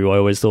Doctor Who, I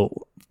always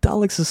thought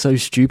Daleks are so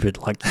stupid.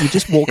 You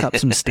just walk up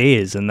some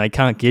stairs and they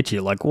can't get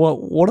you.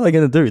 What are they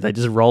going to do? They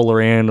just roll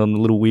around on the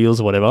little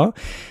wheels or whatever.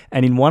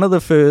 And in one of the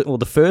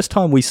first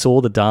time we saw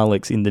the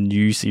Daleks in the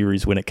new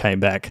series when it came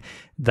back,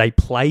 they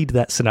played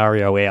that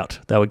scenario out.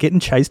 They were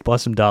getting chased by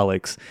some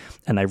Daleks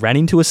and they ran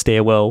into a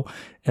stairwell,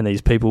 and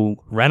these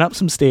people ran up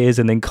some stairs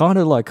and then kind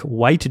of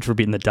waited for a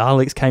bit, and the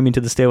Daleks came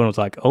into the stairwell and was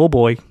like, oh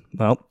boy,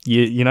 well,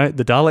 you know,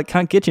 the Dalek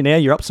can't get you now.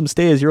 You're up some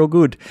stairs. You're all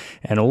good.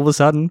 And all of a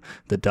sudden,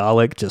 the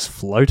Dalek just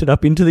floated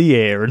up into the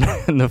air,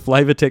 and the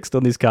flavour text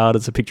on this card,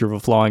 it's a picture of a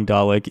flying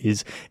Dalek,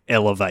 is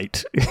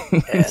elevate.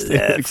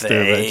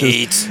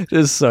 Elevate.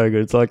 Just so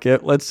good.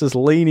 It's let's just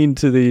lean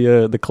into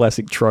the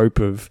classic trope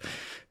of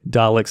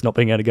Daleks not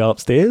being able to go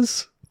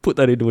upstairs, put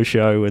that into a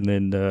show, and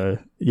then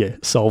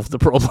solve the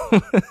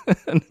problem.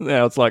 And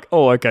now it's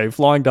okay,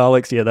 flying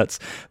Daleks,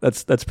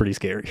 that's pretty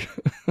scary.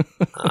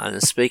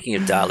 And speaking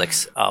of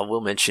Daleks, I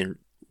will mention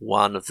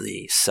one of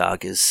the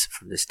sagas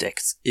from this deck.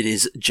 It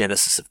is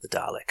Genesis of the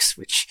Daleks,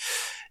 which,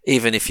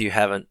 even if you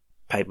haven't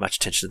paid much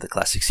attention to the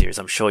classic series,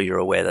 I'm sure you're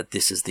aware that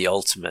this is the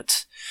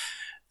ultimate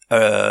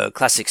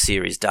classic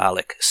series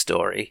Dalek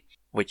story,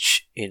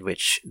 in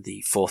which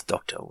the Fourth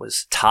Doctor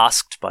was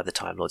tasked by the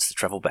Time Lords to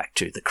travel back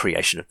to the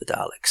creation of the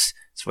Daleks.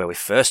 It's where we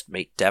first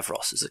meet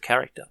Davros as a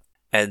character.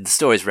 And the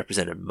story is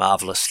represented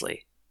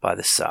marvellously by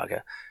this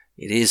saga.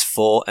 It is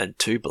 4 and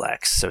 2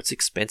 blacks, so it's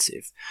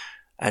expensive.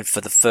 And for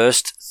the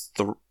first,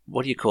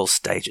 what do you call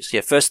stages?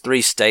 Yeah, first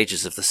 3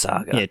 stages of the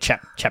saga. Yeah,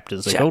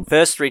 chapters they're called.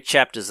 First 3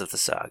 chapters of the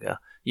saga,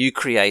 you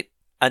create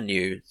a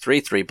new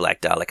 3/3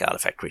 black Dalek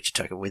artifact creature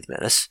token with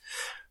menace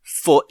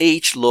for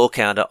each lore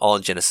counter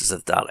on Genesis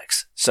of the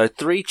Daleks. So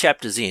 3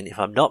 chapters in, if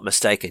I'm not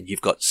mistaken,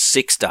 you've got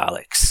 6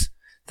 Daleks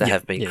that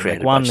have been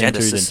created by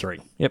Genesis. 1,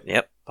 2, then 3.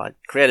 Yep,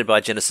 created by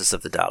Genesis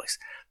of the Daleks.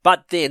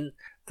 But then,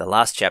 the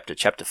last chapter,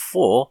 chapter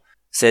 4,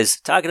 says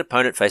target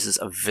opponent faces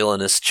a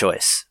villainous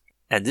choice.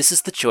 And this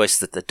is the choice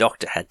that the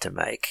Doctor had to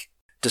make.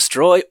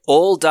 Destroy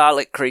all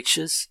Dalek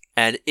creatures,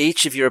 and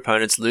each of your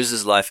opponents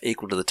loses life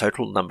equal to the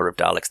total number of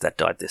Daleks that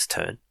died this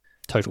turn.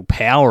 Total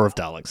power of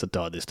Daleks that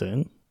died this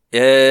turn. Yeah,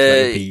 so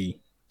that would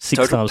be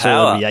 6 times, so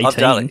that would be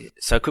 18.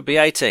 So it could be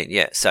 18,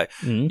 yeah. So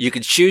you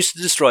can choose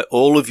to destroy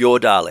all of your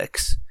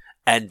Daleks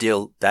and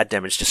deal that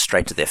damage just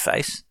straight to their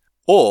face,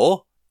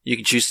 or you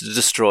can choose to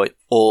destroy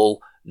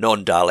all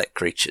non-Dalek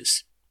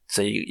creatures.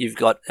 So you've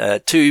got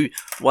two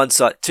wraths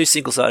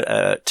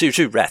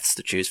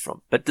to choose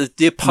from, but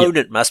the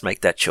opponent must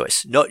make that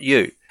choice, not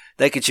you.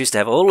 They can choose to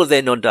have all of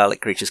their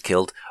non-Dalek creatures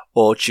killed,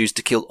 or choose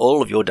to kill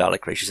all of your Dalek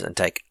creatures and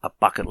take a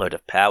bucket load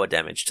of power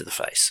damage to the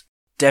face.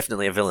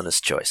 Definitely a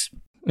villainous choice.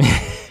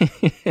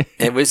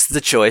 It was the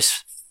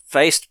choice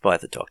faced by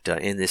the Doctor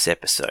in this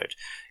episode.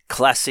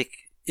 Classic.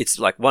 It's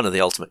like one of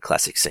the ultimate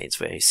classic scenes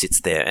where he sits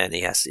there and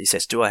he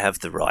says, do I have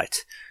the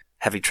right,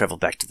 having travelled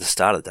back to the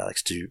start of the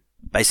Daleks, to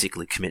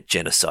basically commit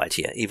genocide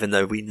here, even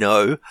though we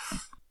know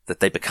that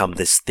they become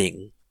this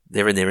thing.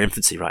 They're in their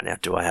infancy right now.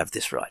 Do I have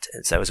this right?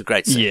 And so it was a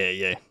great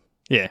scene.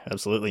 Yeah,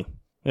 absolutely.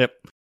 Yep.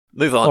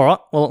 Move on. All right,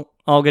 well,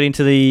 I'll get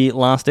into the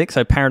last deck.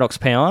 So Paradox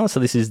Power. So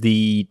this is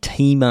the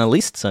Teamer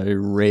list. So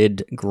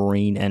red,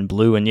 green, and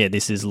blue. And yeah,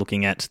 this is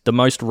looking at the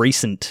most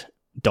recent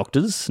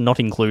Doctors, not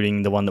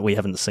including the one that we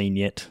haven't seen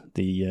yet,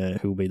 who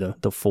will be the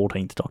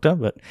 14th Doctor.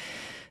 But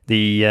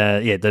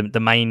the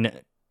main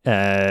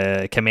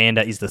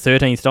commander is the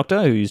 13th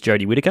Doctor, who's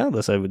Jodie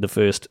Whittaker. So the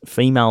first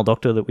female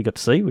Doctor that we got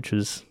to see, which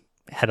was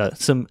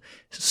some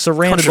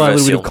surrounded by a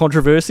little bit of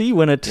controversy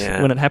when it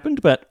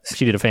happened, but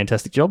she did a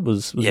fantastic job.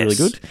 Was really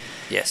good.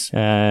 Yes.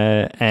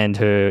 And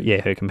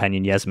her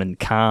companion Yasmin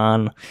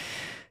Khan.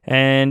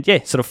 And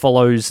sort of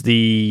follows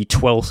the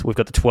 12th. We've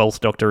got the 12th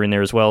Doctor in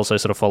there as well, so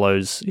sort of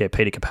follows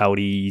Peter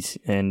Capaldi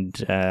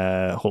and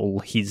all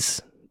his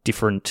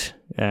different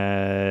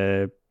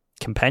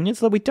companions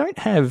that we don't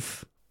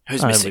have.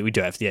 Who's missing? We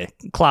do have,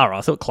 Clara.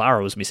 I thought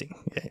Clara was missing.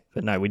 Yeah,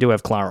 but no, we do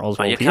have Clara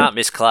Oswald. You can't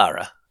miss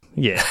Clara.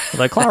 Yeah,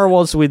 although Clara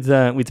was with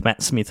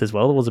Matt Smith as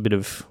well. There was a bit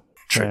of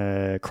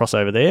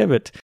crossover there,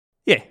 but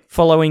yeah,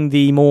 following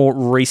the more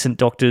recent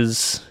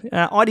Doctors,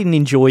 I didn't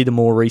enjoy the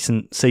more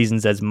recent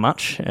seasons as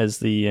much as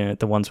the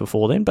ones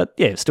before then, but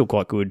yeah, still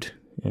quite good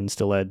and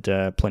still had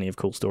plenty of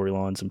cool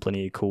storylines and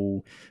plenty of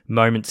cool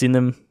moments in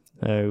them.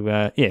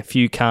 So yeah, a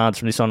few cards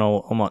from this one.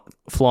 I might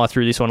fly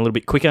through this one a little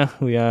bit quicker.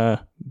 We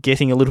are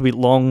getting a little bit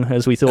long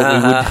as we thought we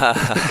would.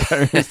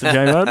 Go, Mr.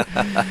 JayMudd.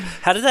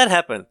 How did that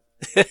happen?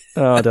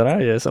 Oh, I don't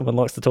know. Yeah, someone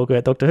likes to talk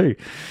about Doctor Who.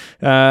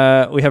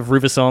 We have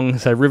Riversong.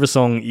 So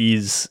Riversong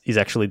is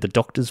actually the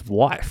Doctor's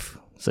wife.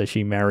 So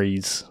she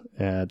marries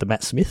the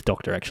Matt Smith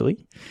Doctor,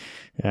 actually.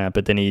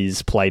 But then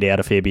he's played out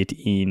a fair bit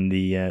in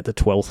the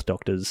 12th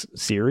Doctor's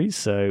series.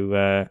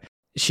 So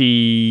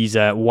she's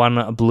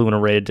 1 blue and a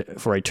red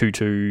for a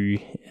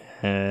 2/2,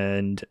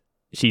 and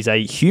she's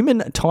a human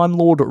Time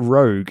Lord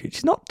rogue.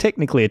 She's not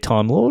technically a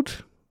Time Lord,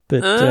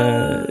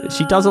 but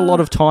she does a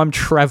lot of time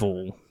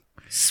travel.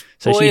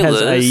 So she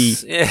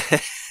has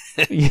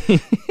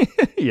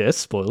yes,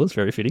 spoilers,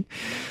 very fitting.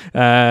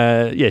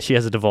 She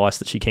has a device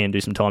that she can do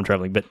some time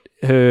traveling, but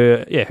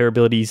her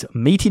abilities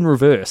meet in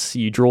reverse.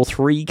 You draw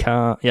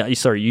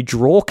you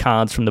draw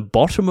cards from the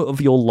bottom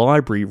of your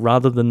library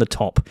rather than the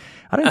top.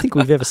 I don't think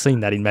we've ever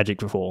seen that in Magic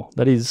before.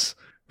 That is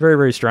very,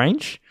 very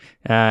strange.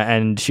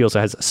 And she also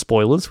has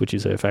spoilers, which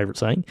is her favourite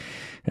saying.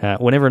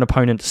 Whenever an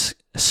opponent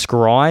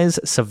scries,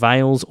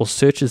 surveils, or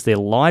searches their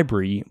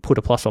library, put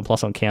a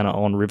 +1/+1 counter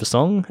on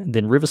Riversong.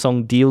 Then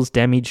Riversong deals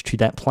damage to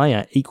that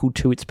player equal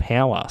to its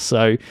power.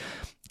 So,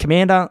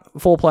 Commander,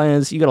 4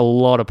 players, you got a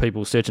lot of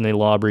people searching their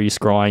library,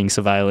 scrying,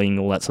 surveilling,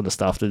 all that sort of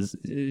stuff.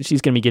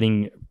 She's going to be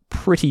getting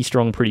pretty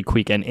strong pretty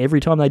quick, and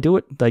every time they do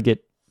it, they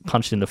get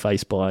punched in the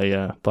face by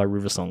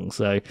Riversong.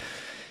 So,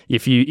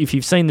 if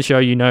you've seen the show,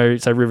 you know.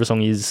 So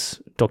Riversong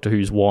is Doctor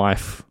Who's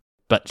wife,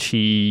 but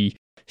she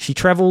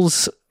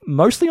travels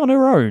mostly on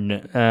her own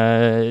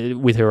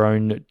with her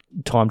own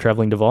time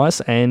traveling device,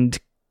 and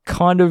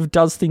kind of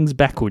does things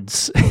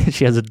backwards.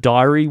 She has a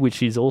diary,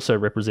 which is also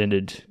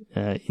represented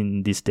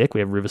in this deck.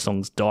 We have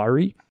Riversong's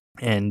diary,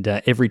 and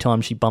every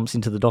time she bumps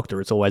into the Doctor,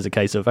 it's always a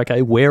case of,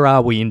 okay, where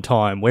are we in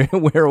time? Where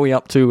are we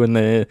up to? And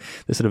they're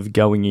sort of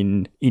going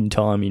in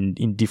time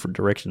in different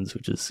directions,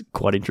 which is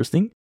quite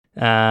interesting.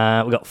 We've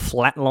got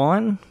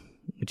Flatline,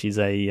 which is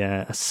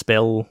a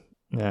spell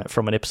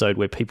from an episode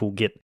where people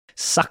get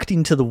sucked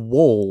into the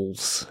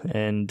walls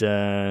and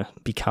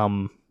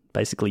become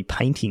basically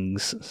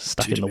paintings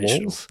stuck in the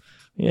walls.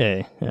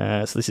 Yeah.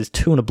 So this is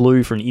 2 and a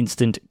blue for an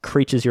instant.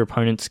 Creatures your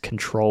opponents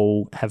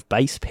control have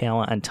base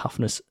power and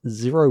toughness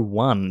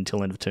 0/1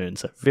 until end of turn.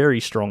 So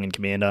very strong in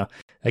Commander.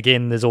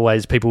 Again, there's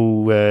always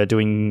people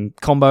doing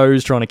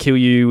combos, trying to kill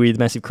you with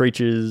massive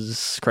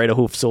creatures, crater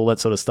hoofs, all that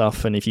sort of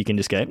stuff. And if you can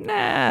just go,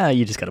 nah,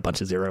 you just got a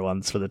bunch of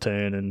 0/1s for the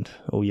turn, and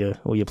all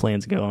your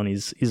plans go on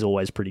is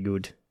always pretty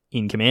good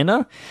in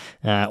Commander.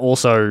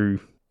 Also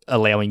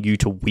allowing you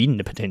to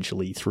win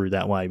potentially through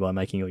that way by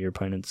making all your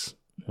opponents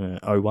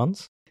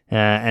 0/1s.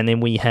 And then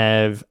we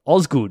have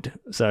Osgood.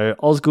 So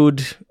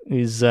Osgood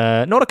is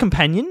not a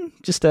companion,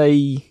 just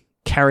a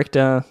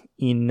character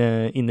in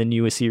the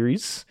newer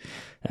series.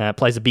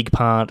 Plays a big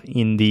part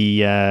in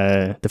the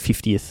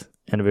 50th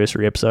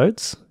anniversary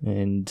episodes,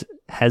 and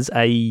has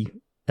a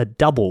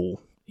double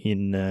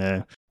in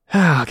I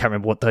can't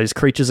remember what those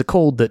creatures are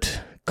called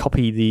that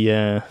copy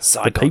the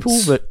people,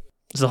 but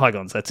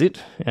Zygons, that's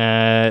it.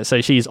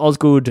 So she is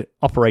Osgood,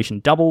 Operation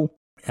Double.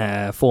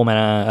 4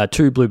 mana,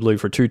 2 blue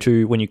for a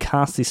 2/2. When you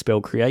cast this spell,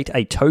 create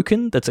a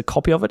token that's a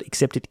copy of it,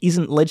 except it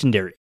isn't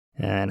legendary.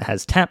 And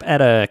has tap,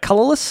 add a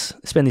colourless,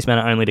 spend this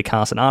mana only to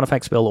cast an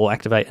artifact spell or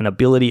activate an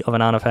ability of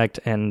an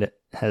artifact, and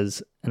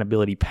has an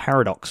ability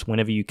Paradox.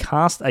 Whenever you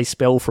cast a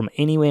spell from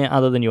anywhere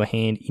other than your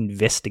hand,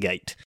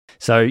 investigate.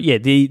 So yeah,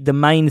 the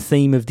main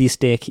theme of this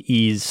deck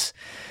is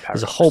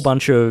Paradox. There's a whole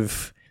bunch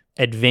of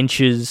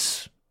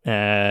adventures,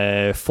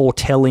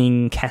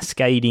 foretelling,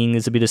 cascading,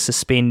 there's a bit of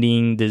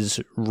suspending, there's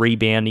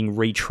rebounding,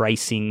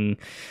 retracing,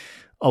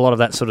 a lot of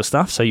that sort of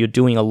stuff. So you're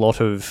doing a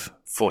lot of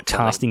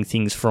casting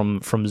things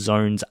from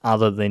zones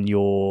other than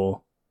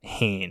your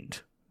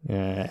hand.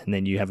 And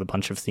then you have a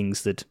bunch of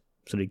things that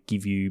sort of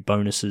give you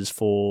bonuses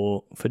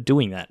for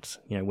doing that.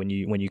 You know, when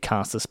you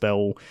cast a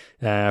spell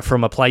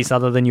from a place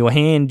other than your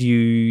hand,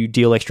 you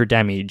deal extra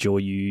damage,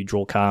 or you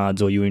draw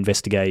cards, or you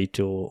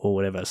investigate, or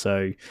whatever.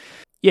 So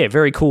yeah,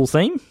 very cool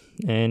theme.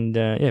 And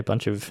a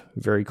bunch of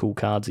very cool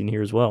cards in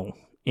here as well.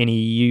 Any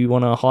you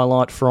want to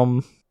highlight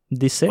from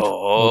this set?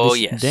 Oh, this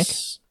yes. Deck?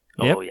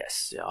 Yep. Oh,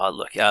 yes. Oh,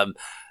 look,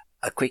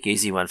 a quick,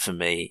 easy one for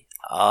me.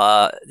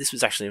 This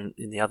was actually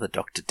in the other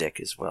Doctor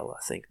deck as well,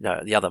 I think.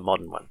 No, the other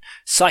modern one.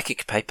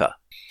 Psychic Paper.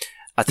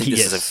 I think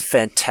this is a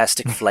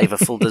fantastic,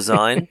 flavorful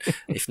design,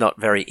 if not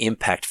very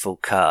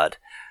impactful card.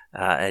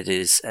 It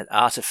is an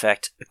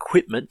artifact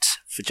equipment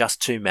for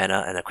just 2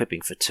 mana and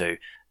equipping for 2.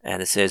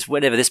 And it says,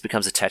 whenever this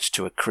becomes attached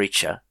to a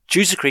creature,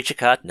 choose a creature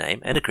card name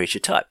and a creature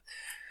type.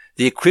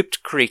 The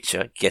equipped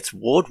creature gets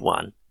Ward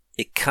 1,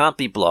 it can't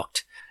be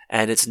blocked,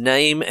 and its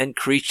name and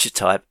creature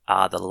type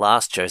are the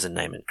last chosen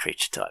name and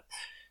creature type.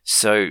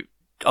 So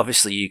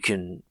obviously you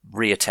can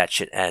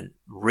reattach it and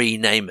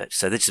rename it.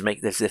 So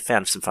they've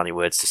found some funny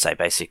words to say.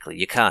 Basically,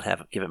 you can't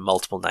give it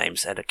multiple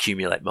names and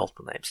accumulate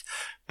multiple names.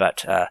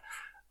 But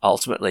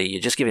ultimately,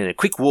 you're just giving it a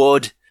quick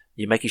ward.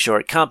 You're making sure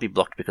it can't be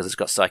blocked because it's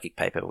got psychic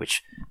paper,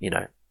 which,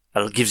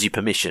 it gives you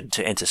permission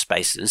to enter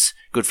spaces.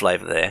 Good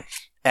flavour there.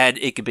 And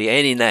it could be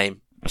any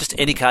name, just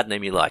any card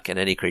name you like and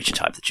any creature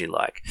type that you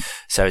like.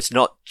 So it's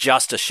not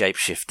just a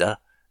shapeshifter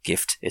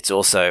gift. It's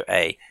also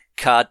a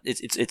card.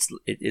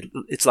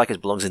 It's like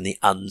it belongs in the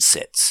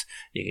unsets.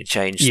 You can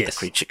change the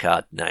creature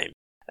card name.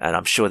 And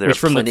I'm sure there are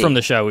plenty. From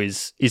the show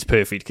is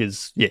perfect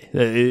because,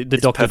 the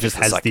Doctor just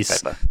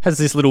has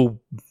this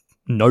little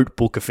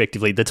notebook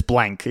effectively that's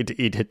blank.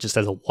 It just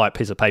has a white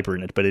piece of paper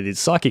in it, but it is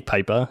psychic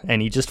paper,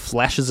 and he just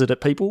flashes it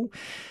at people,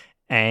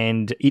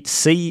 and it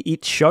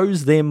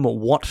shows them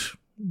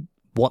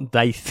what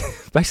they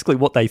basically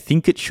what they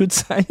think it should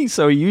say.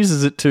 So he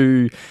uses it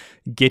to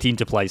get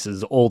into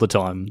places all the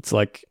time. It's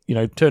like,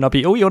 turn up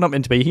here. Oh, you're not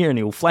meant to be here, and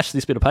he'll flash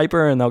this bit of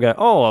paper, and they'll go,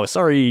 "Oh,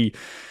 sorry,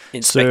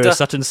 Inspector, Sir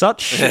such and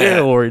such,"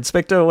 or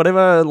Inspector, or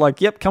whatever. Like,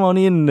 yep, come on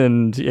in,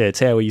 and it's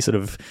how he sort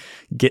of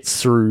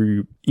gets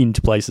through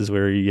into places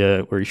where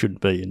he shouldn't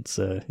be. It's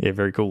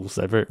very cool.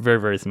 So very, very,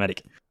 very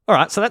thematic. All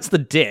right, so that's the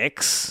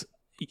decks.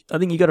 I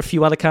think you got a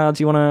few other cards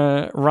you want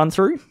to run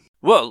through.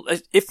 Well,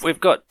 if we've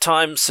got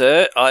time,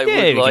 sir, I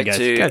would like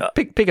to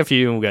pick a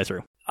few and we'll go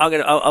through. I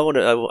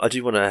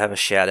do want to have a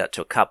shout out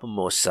to a couple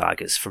more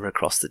sagas from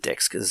across the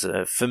decks because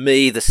for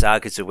me the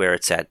sagas are where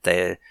it's at.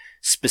 They're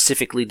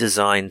specifically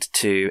designed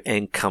to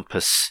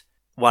encompass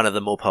one of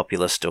the more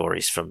popular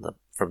stories from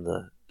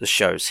the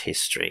show's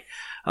history.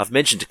 I've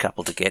mentioned a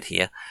couple to get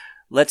here.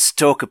 Let's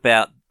talk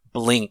about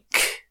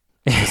Blink.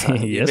 Yes.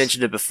 You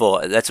mentioned it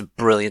before. That's a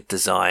brilliant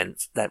design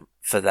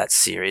for that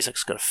series. I've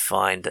just got to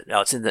find it.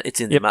 Oh, it's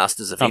in the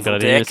Masters of Evil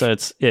deck. So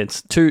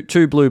it's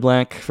two blue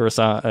black for a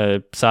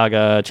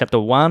saga. Chapter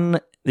 1.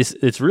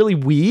 It's really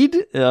weird.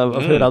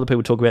 I've heard other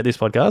people talk about this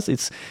podcast.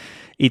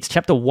 It's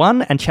chapter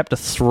 1 and chapter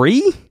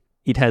 3.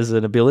 It has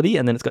an ability,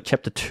 and then it's got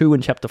chapter 2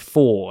 and chapter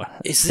 4.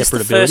 Is this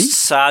the first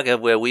saga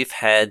where we've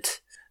had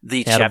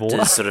the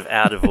chapters sort of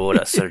out of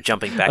order, sort of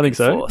jumping back and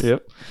forth?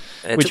 Yep.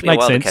 Which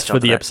makes sense for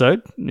the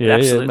episode. Yeah, it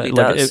absolutely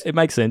does. It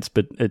makes sense,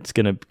 but it's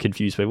going to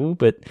confuse people.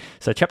 But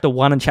so chapter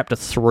 1 and chapter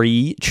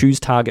 3, choose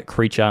target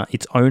creature.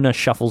 Its owner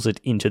shuffles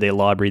it into their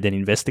library, then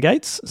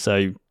investigates.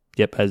 So,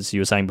 as you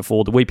were saying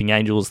before, the Weeping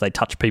Angels, they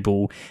touch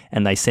people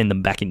and they send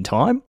them back in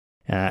time.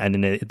 And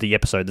in the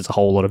episode, there's a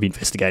whole lot of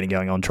investigating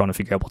going on, trying to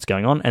figure out what's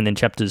going on. And then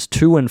chapters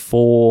 2 and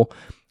 4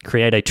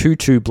 create a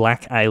 2/2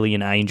 black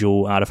alien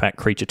angel artifact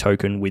creature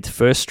token with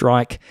first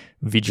strike,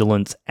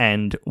 vigilance,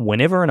 and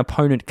whenever an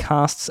opponent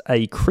casts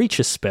a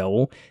creature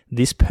spell,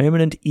 this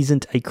permanent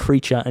isn't a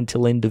creature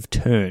until end of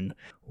turn.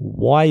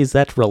 Why is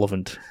that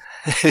relevant?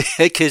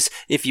 Because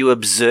if you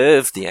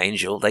observe the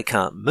angel, they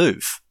can't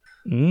move.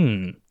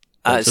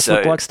 They just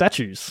look like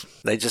statues.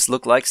 They just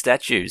look like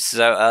statues.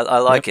 So I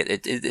like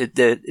it.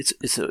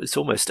 It's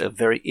almost a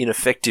very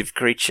ineffective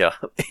creature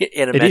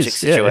in a magic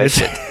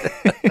situation.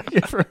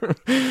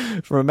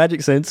 From a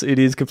magic sense, it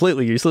is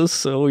completely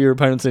useless. All your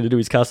opponents need to do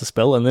is cast a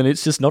spell, and then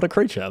it's just not a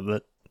creature.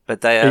 But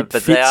they are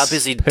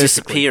busy perfectly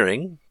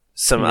disappearing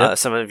some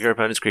of your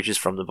opponent's creatures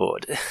from the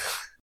board.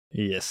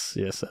 Yes,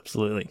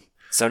 absolutely.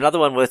 So another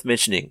one worth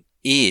mentioning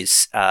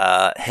is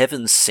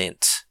Heaven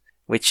Sent,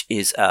 which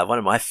is one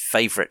of my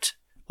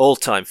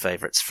all-time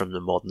favourites from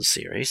the modern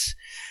series,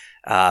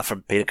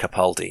 from Peter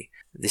Capaldi.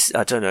 This,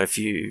 I don't know if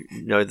you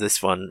know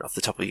this one off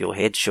the top of your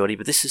head, Shorty,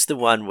 but this is the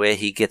one where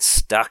he gets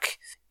stuck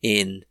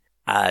in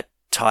a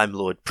Time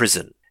Lord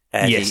prison.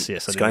 And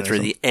he's going through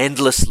the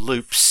endless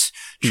loops,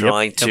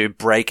 trying to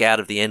break out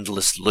of the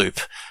endless loop.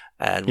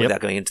 And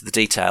without going into the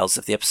details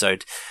of the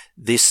episode,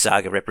 this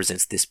saga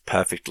represents this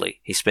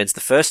perfectly. He spends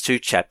the first 2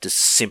 chapters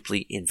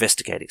simply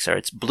investigating. So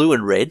it's blue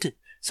and red,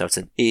 so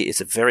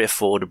it's a very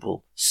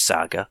affordable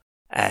saga.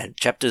 And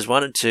chapters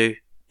 1 and 2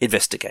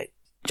 investigate,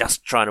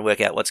 just trying to work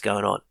out what's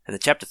going on. And then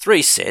chapter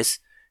 3 says,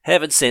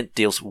 Heaven Sent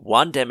deals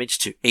 1 damage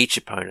to each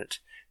opponent.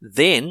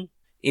 Then,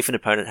 if an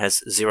opponent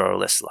has 0 or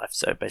less life,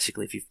 so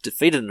basically if you've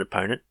defeated an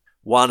opponent,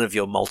 one of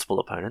your multiple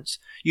opponents,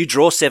 you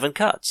draw 7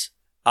 cards.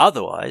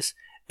 Otherwise,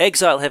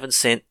 exile Heaven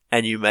Sent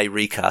and you may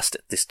recast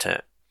it this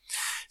turn.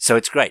 So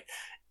it's great.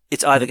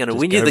 It's either going to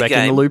win you the game.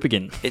 In the loop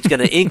again. It's going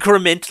to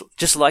increment,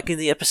 just like in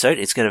the episode,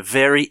 it's going to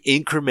very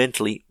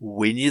incrementally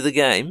win you the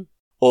game.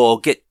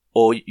 Or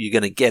you're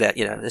going to get out,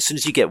 as soon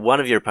as you get one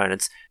of your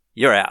opponents,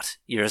 you're out.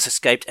 You're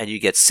escaped and you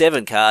get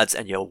 7 cards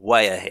and you're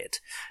way ahead.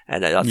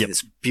 And I think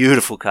this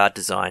beautiful card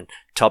design,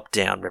 top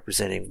down,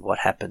 representing what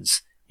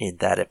happens in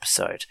that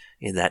episode,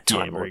 in that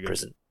Time Lord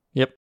prison.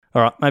 Yep.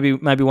 All right.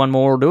 Maybe one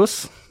more will do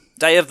us.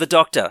 Day of the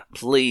Doctor.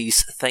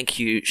 Please. Thank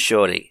you,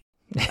 Shorty.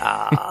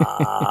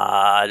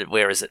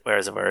 Where is it?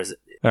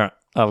 All right.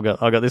 I've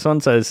got this one.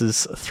 So this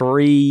is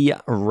 3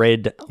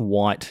 red,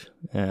 white.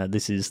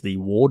 This is the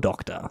War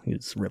Doctor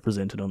who's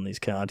represented on this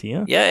card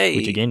here. Yay!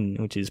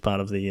 Which is part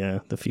of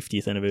the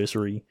 50th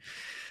anniversary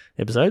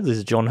episode. This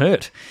is John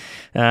Hurt.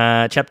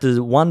 Chapters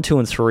 1, 2,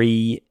 and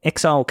 3,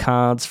 exile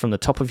cards from the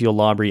top of your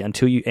library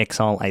until you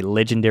exile a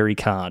legendary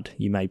card.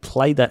 You may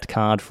play that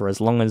card for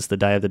as long as the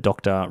Day of the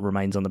Doctor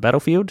remains on the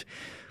battlefield.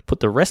 Put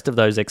the rest of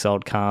those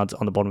exiled cards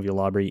on the bottom of your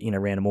library in a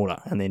random order.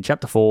 And then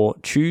Chapter 4,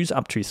 choose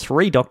up to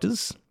 3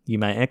 Doctors. You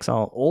may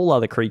exile all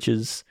other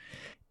creatures.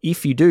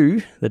 If you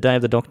do, the Day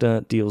of the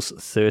Doctor deals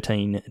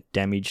 13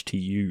 damage to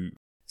you.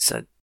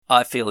 So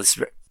I feel this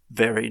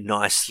very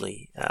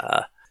nicely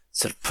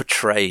sort of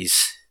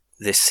portrays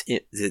this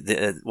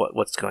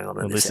what's going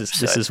on in this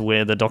episode. This is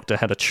where the Doctor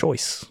had a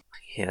choice.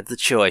 He had the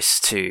choice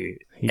to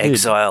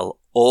exile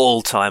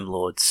all Time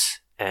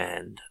Lords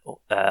and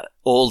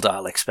all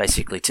Daleks,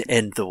 basically, to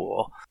end the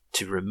war,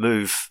 to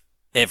remove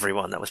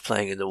everyone that was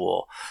playing in the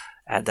war.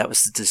 And that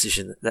was the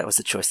decision, that was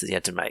the choice that he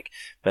had to make.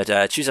 But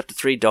choose up to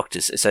 3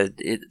 Doctors. So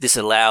this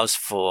allows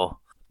for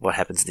what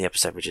happens in the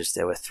episode, which is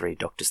there were 3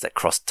 Doctors that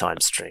crossed time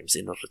streams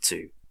in order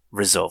to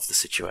resolve the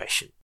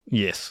situation.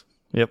 Yes.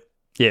 Yep.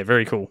 Yeah,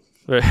 very cool.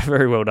 Very,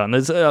 very well done.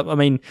 There's,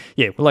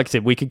 like I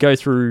said, we could go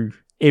through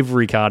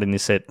every card in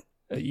this set.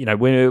 You know,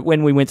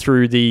 when we went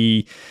through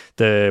the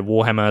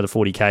Warhammer, the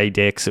 40k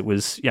decks, it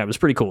was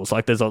pretty cool. It's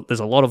like there's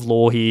a lot of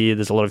lore here,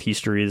 there's a lot of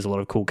history, there's a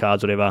lot of cool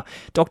cards, whatever.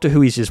 Doctor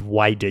Who is just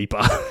way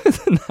deeper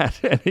than that,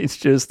 and it's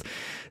just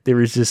there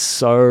is just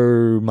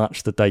so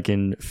much that they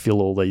can fill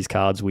all these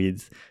cards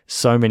with.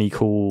 So many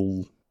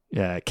cool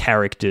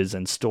characters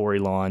and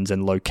storylines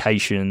and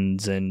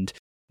locations and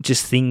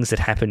just things that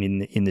happen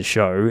in the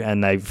show,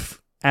 and they've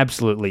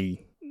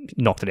absolutely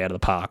knocked it out of the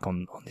park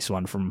on this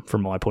one from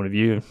my point of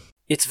view.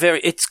 It's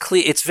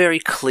very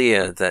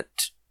clear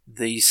that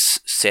these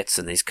sets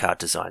and these card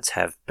designs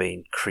have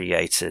been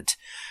created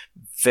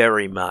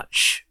very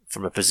much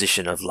from a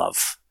position of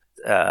love.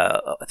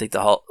 I think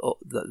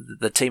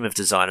the team of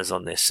designers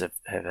on this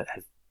have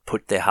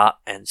put their heart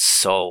and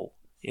soul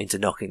into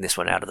knocking this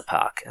one out of the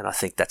park, and I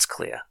think that's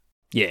clear.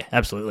 Yeah,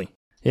 absolutely.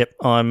 Yep,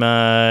 I'm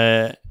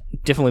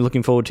definitely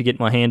looking forward to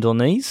getting my hand on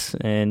these,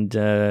 and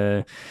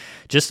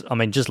just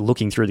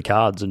looking through the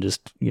cards and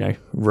just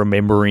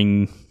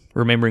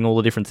remembering all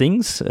the different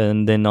things,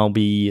 and then I'll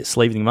be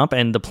sleeving them up.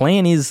 And the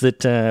plan is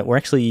that we're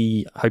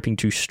actually hoping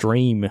to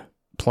stream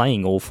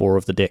playing all 4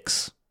 of the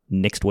decks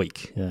next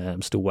week.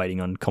 I'm still waiting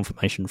on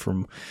confirmation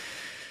from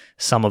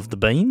some of the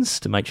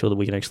beans to make sure that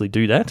we can actually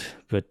do that.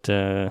 But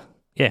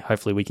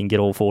hopefully we can get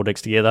all 4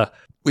 decks together.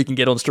 We can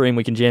get on stream,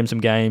 we can jam some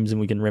games, and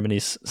we can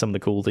reminisce some of the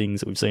cool things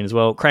that we've seen as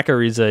well.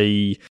 Cracker is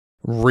a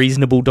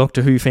reasonable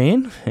Doctor Who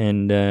fan,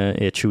 and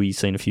Chewie's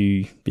seen a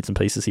few bits and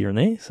pieces here and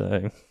there,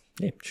 so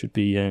yeah, should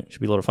be a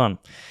lot of fun.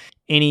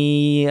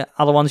 Any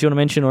other ones you want to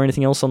mention, or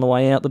anything else on the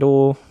way out the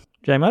door,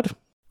 JayMudd?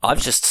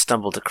 I've just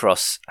stumbled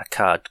across a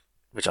card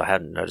which I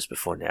hadn't noticed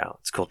before now.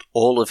 It's called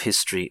All of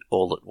History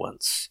All at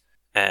Once,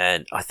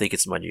 and I think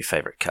it's my new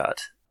favourite card.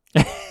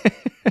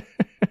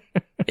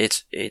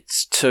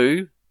 It's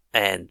 2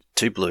 and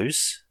 2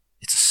 blues.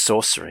 It's a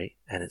sorcery,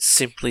 and it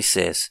simply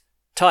says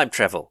time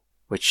travel,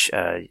 which,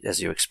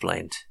 as you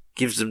explained,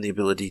 gives them the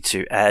ability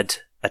to add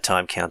a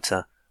time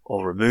counter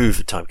or remove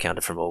a time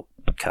counter from all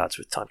cards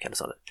with time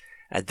counters on it.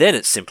 And then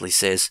it simply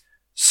says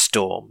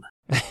storm.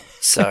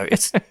 So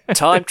it's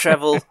time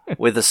travel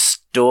with a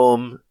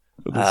storm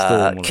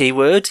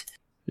keyword.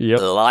 Yep.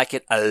 I like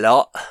it a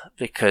lot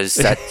because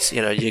that's,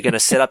 you're going to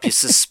set up your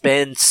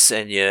suspense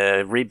and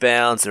your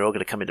rebounds. They're all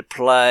going to come into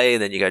play.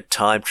 Then you go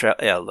time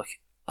travel. Yeah, look,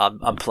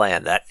 I'm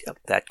playing that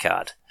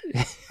card.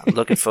 I'm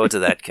looking forward to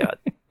that card.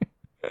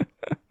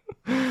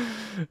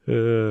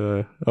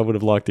 I would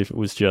have liked if it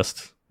was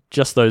just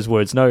those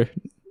words. No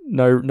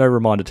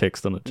reminder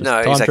text on it. Just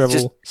time travel,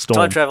 just storm.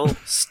 Time travel,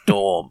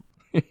 storm.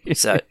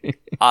 So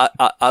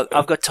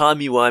I've got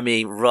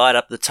timey-wimey right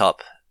up the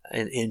top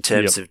in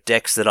terms of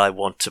decks that I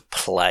want to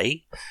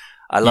play.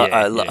 I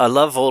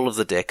love all of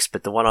the decks,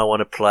 but the one I want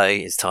to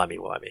play is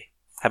timey-wimey.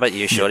 How about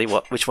you, Shorty?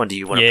 Which one do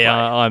you want to play?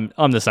 Yeah,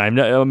 I'm the same.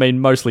 I mean,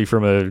 mostly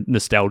from a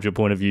nostalgia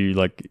point of view.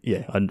 Like,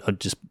 yeah, I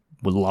just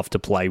would love to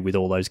play with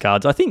all those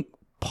cards. I think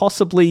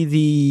possibly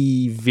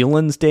the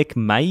villains deck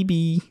may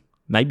be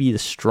the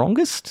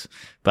strongest,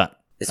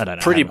 but it's I don't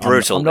know. Pretty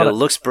brutal. It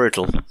looks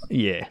brutal.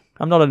 Yeah,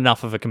 I'm not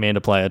enough of a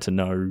Commander player to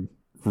know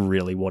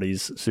really what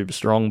is super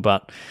strong,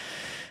 but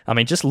I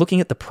mean, just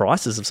looking at the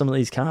prices of some of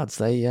these cards,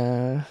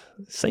 they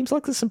seems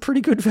like there's some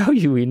pretty good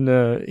value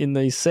in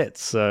these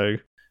sets. So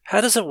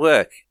how does it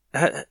work?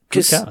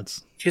 Good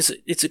cards. Because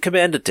it's a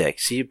Commander deck,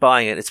 so you're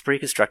buying it. It's a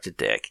pre-constructed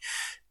deck.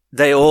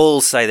 They all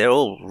say they're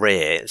all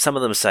rare. Some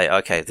of them say,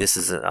 okay, this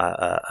is an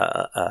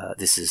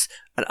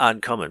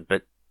uncommon,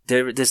 but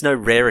there's no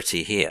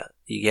rarity here.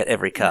 You get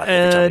every card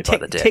every time you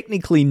buy the deck.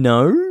 Technically,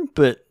 no,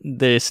 but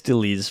there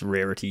still is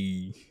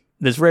rarity.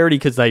 There's rarity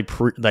because they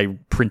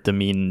print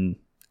them in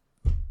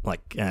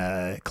like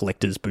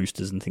collectors,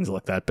 boosters, and things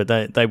like that.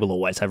 But they will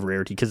always have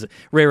rarity because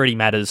rarity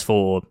matters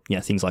for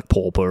things like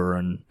Pauper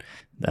and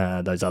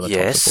those other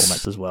types of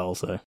formats as well.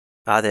 So,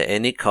 are there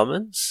any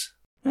commons?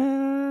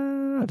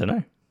 I don't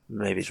know.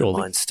 Maybe the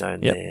Mind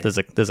Stone there.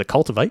 There's a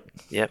Cultivate.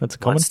 Yep, that's a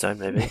common. Mind Stone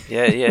maybe.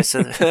 Yeah. So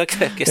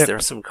okay, I guess there are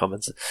some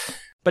commons.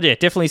 But yeah,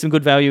 definitely some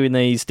good value in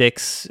these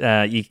decks.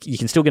 You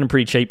can still get them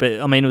pretty cheap.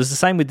 But I mean, it was the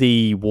same with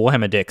the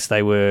Warhammer decks.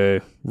 They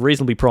were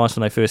reasonably priced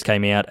when they first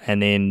came out,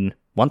 and then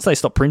once they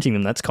stopped printing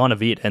them, that's kind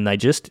of it. And they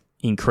just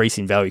increase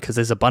in value because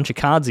there's a bunch of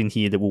cards in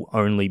here that will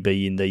only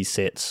be in these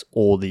sets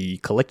or the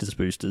collector's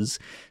boosters.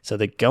 So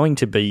they're going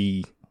to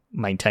be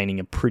maintaining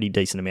a pretty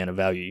decent amount of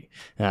value,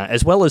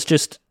 as well as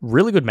just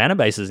really good mana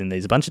bases in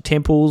these. A bunch of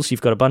temples.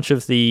 You've got a bunch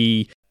of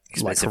the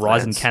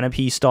Horizon lands.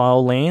 Canopy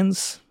style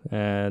lands,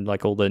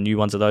 like all the new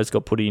ones of those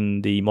got put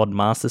in the Modern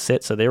Master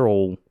set, so they're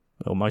all,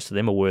 or most of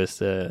them are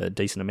worth a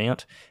decent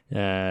amount.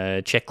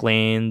 Check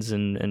lands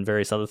and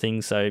various other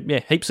things. So yeah,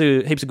 heaps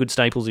of good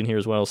staples in here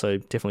as well. So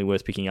definitely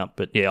worth picking up.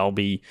 But yeah, I'll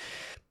be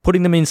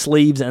putting them in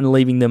sleeves and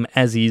leaving them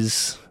as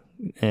is,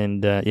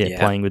 and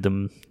playing with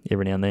them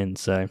every now and then.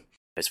 So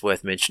it's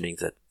worth mentioning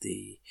that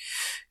the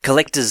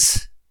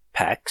collectors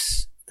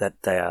packs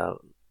that they are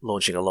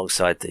launching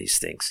alongside these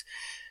things,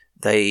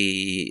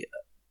 they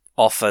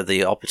offer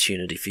the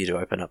opportunity for you to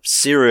open up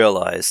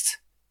serialized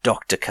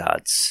Doctor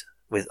cards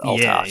with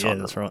alt art on them.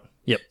 That's right.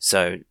 Yep.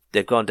 So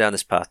they've gone down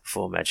this path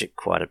before Magic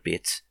quite a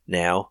bit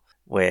now,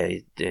 where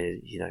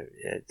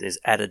there's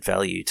added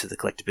value to the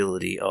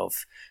collectability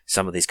of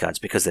some of these cards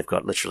because they've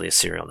got literally a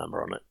serial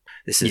number on it.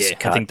 This is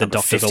card I think the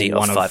Doctors are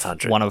one of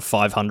 500. One of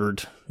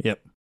 500.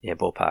 Yep. Yeah,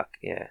 ballpark.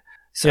 Yeah.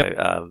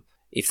 So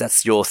if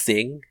that's your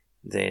thing,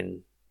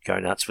 then go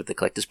nuts with the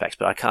collector's packs.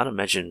 But I can't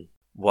imagine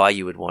why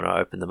you would want to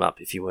open them up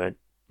if you weren't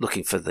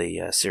looking for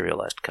the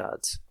serialized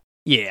cards.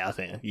 Yeah, I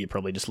think you're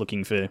probably just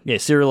looking for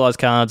serialized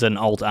cards and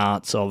alt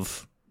arts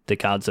of the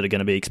cards that are going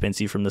to be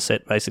expensive from the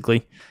set,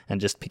 basically, and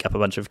just pick up a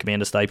bunch of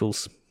Commander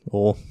staples.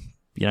 Or,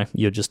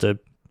 you're just a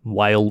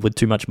whale with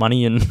too much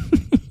money and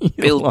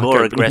build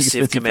more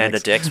aggressive Commander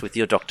decks with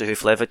your Doctor Who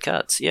flavored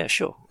cards. Yeah,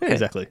 sure. Okay. Yeah,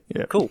 exactly.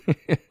 Yeah. Cool.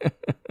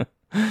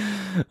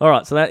 All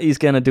right, so that is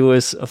going to do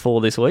us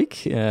for this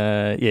week.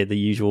 The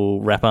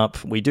usual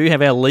wrap-up. We do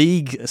have our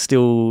league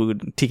still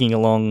ticking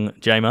along,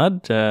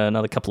 JayMudd.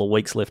 Another couple of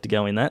weeks left to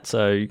go in that,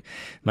 so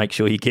make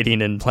sure you get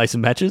in and play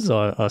some matches.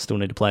 I still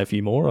need to play a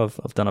few more.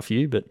 I've done a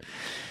few, but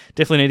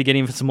definitely need to get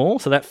in for some more.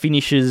 So that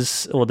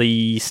finishes, or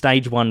the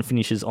stage 1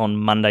 finishes on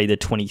Monday the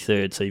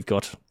 23rd, so you've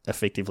got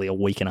effectively a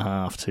week and a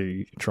half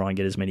to try and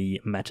get as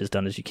many matches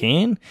done as you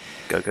can.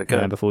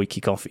 Go. Before we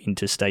kick off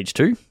into stage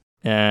 2.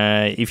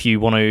 If you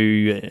want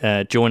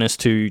to join us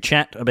to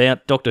chat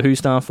about Doctor Who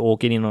stuff or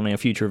get in on our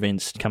future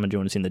events, come and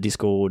join us in the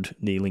Discord.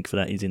 The link for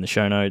that is in the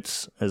show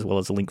notes, as well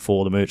as a link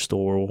for the merch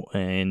store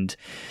and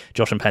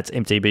Josh and Pat's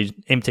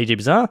MTG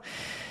Bazaar.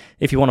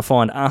 If you want to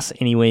find us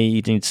anywhere,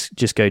 you can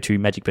just go to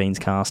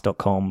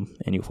magicbeanscast.com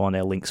and you'll find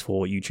our links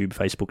for YouTube,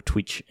 Facebook,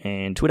 Twitch,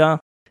 and Twitter.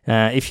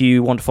 If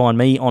you want to find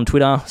me on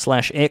Twitter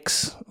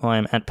 /X, I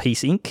am at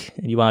Peace Inc.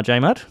 And you are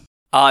JayMudd.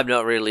 I'm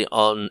not really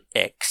on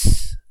X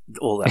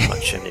all that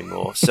much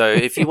anymore. So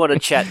if you want to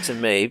chat to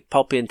me,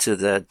 pop into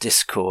the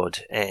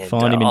Discord and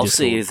I'll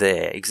see you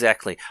there.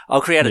 Exactly.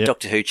 I'll create a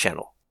Doctor Who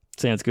channel.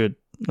 Sounds good.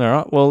 All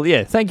right. Well,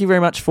 yeah, thank you very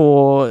much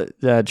for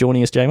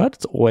joining us, JayMudd.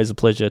 It's always a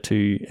pleasure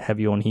to have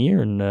you on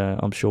here, and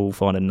I'm sure we'll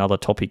find another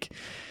topic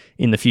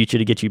in the future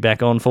to get you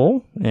back on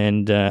for.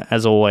 And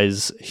as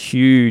always,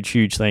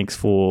 huge thanks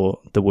for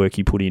the work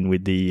you put in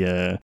with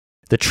the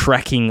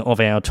tracking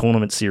of our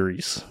tournament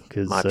series.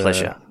 My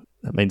pleasure.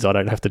 That means I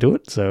don't have to do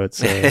it, so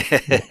it's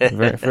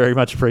very, very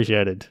much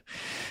appreciated.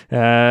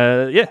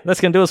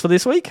 That's going to do us for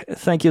this week.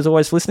 Thank you as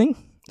always for listening.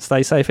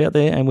 Stay safe out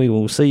there, and we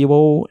will see you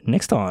all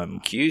next time.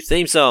 Cue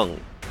theme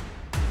song.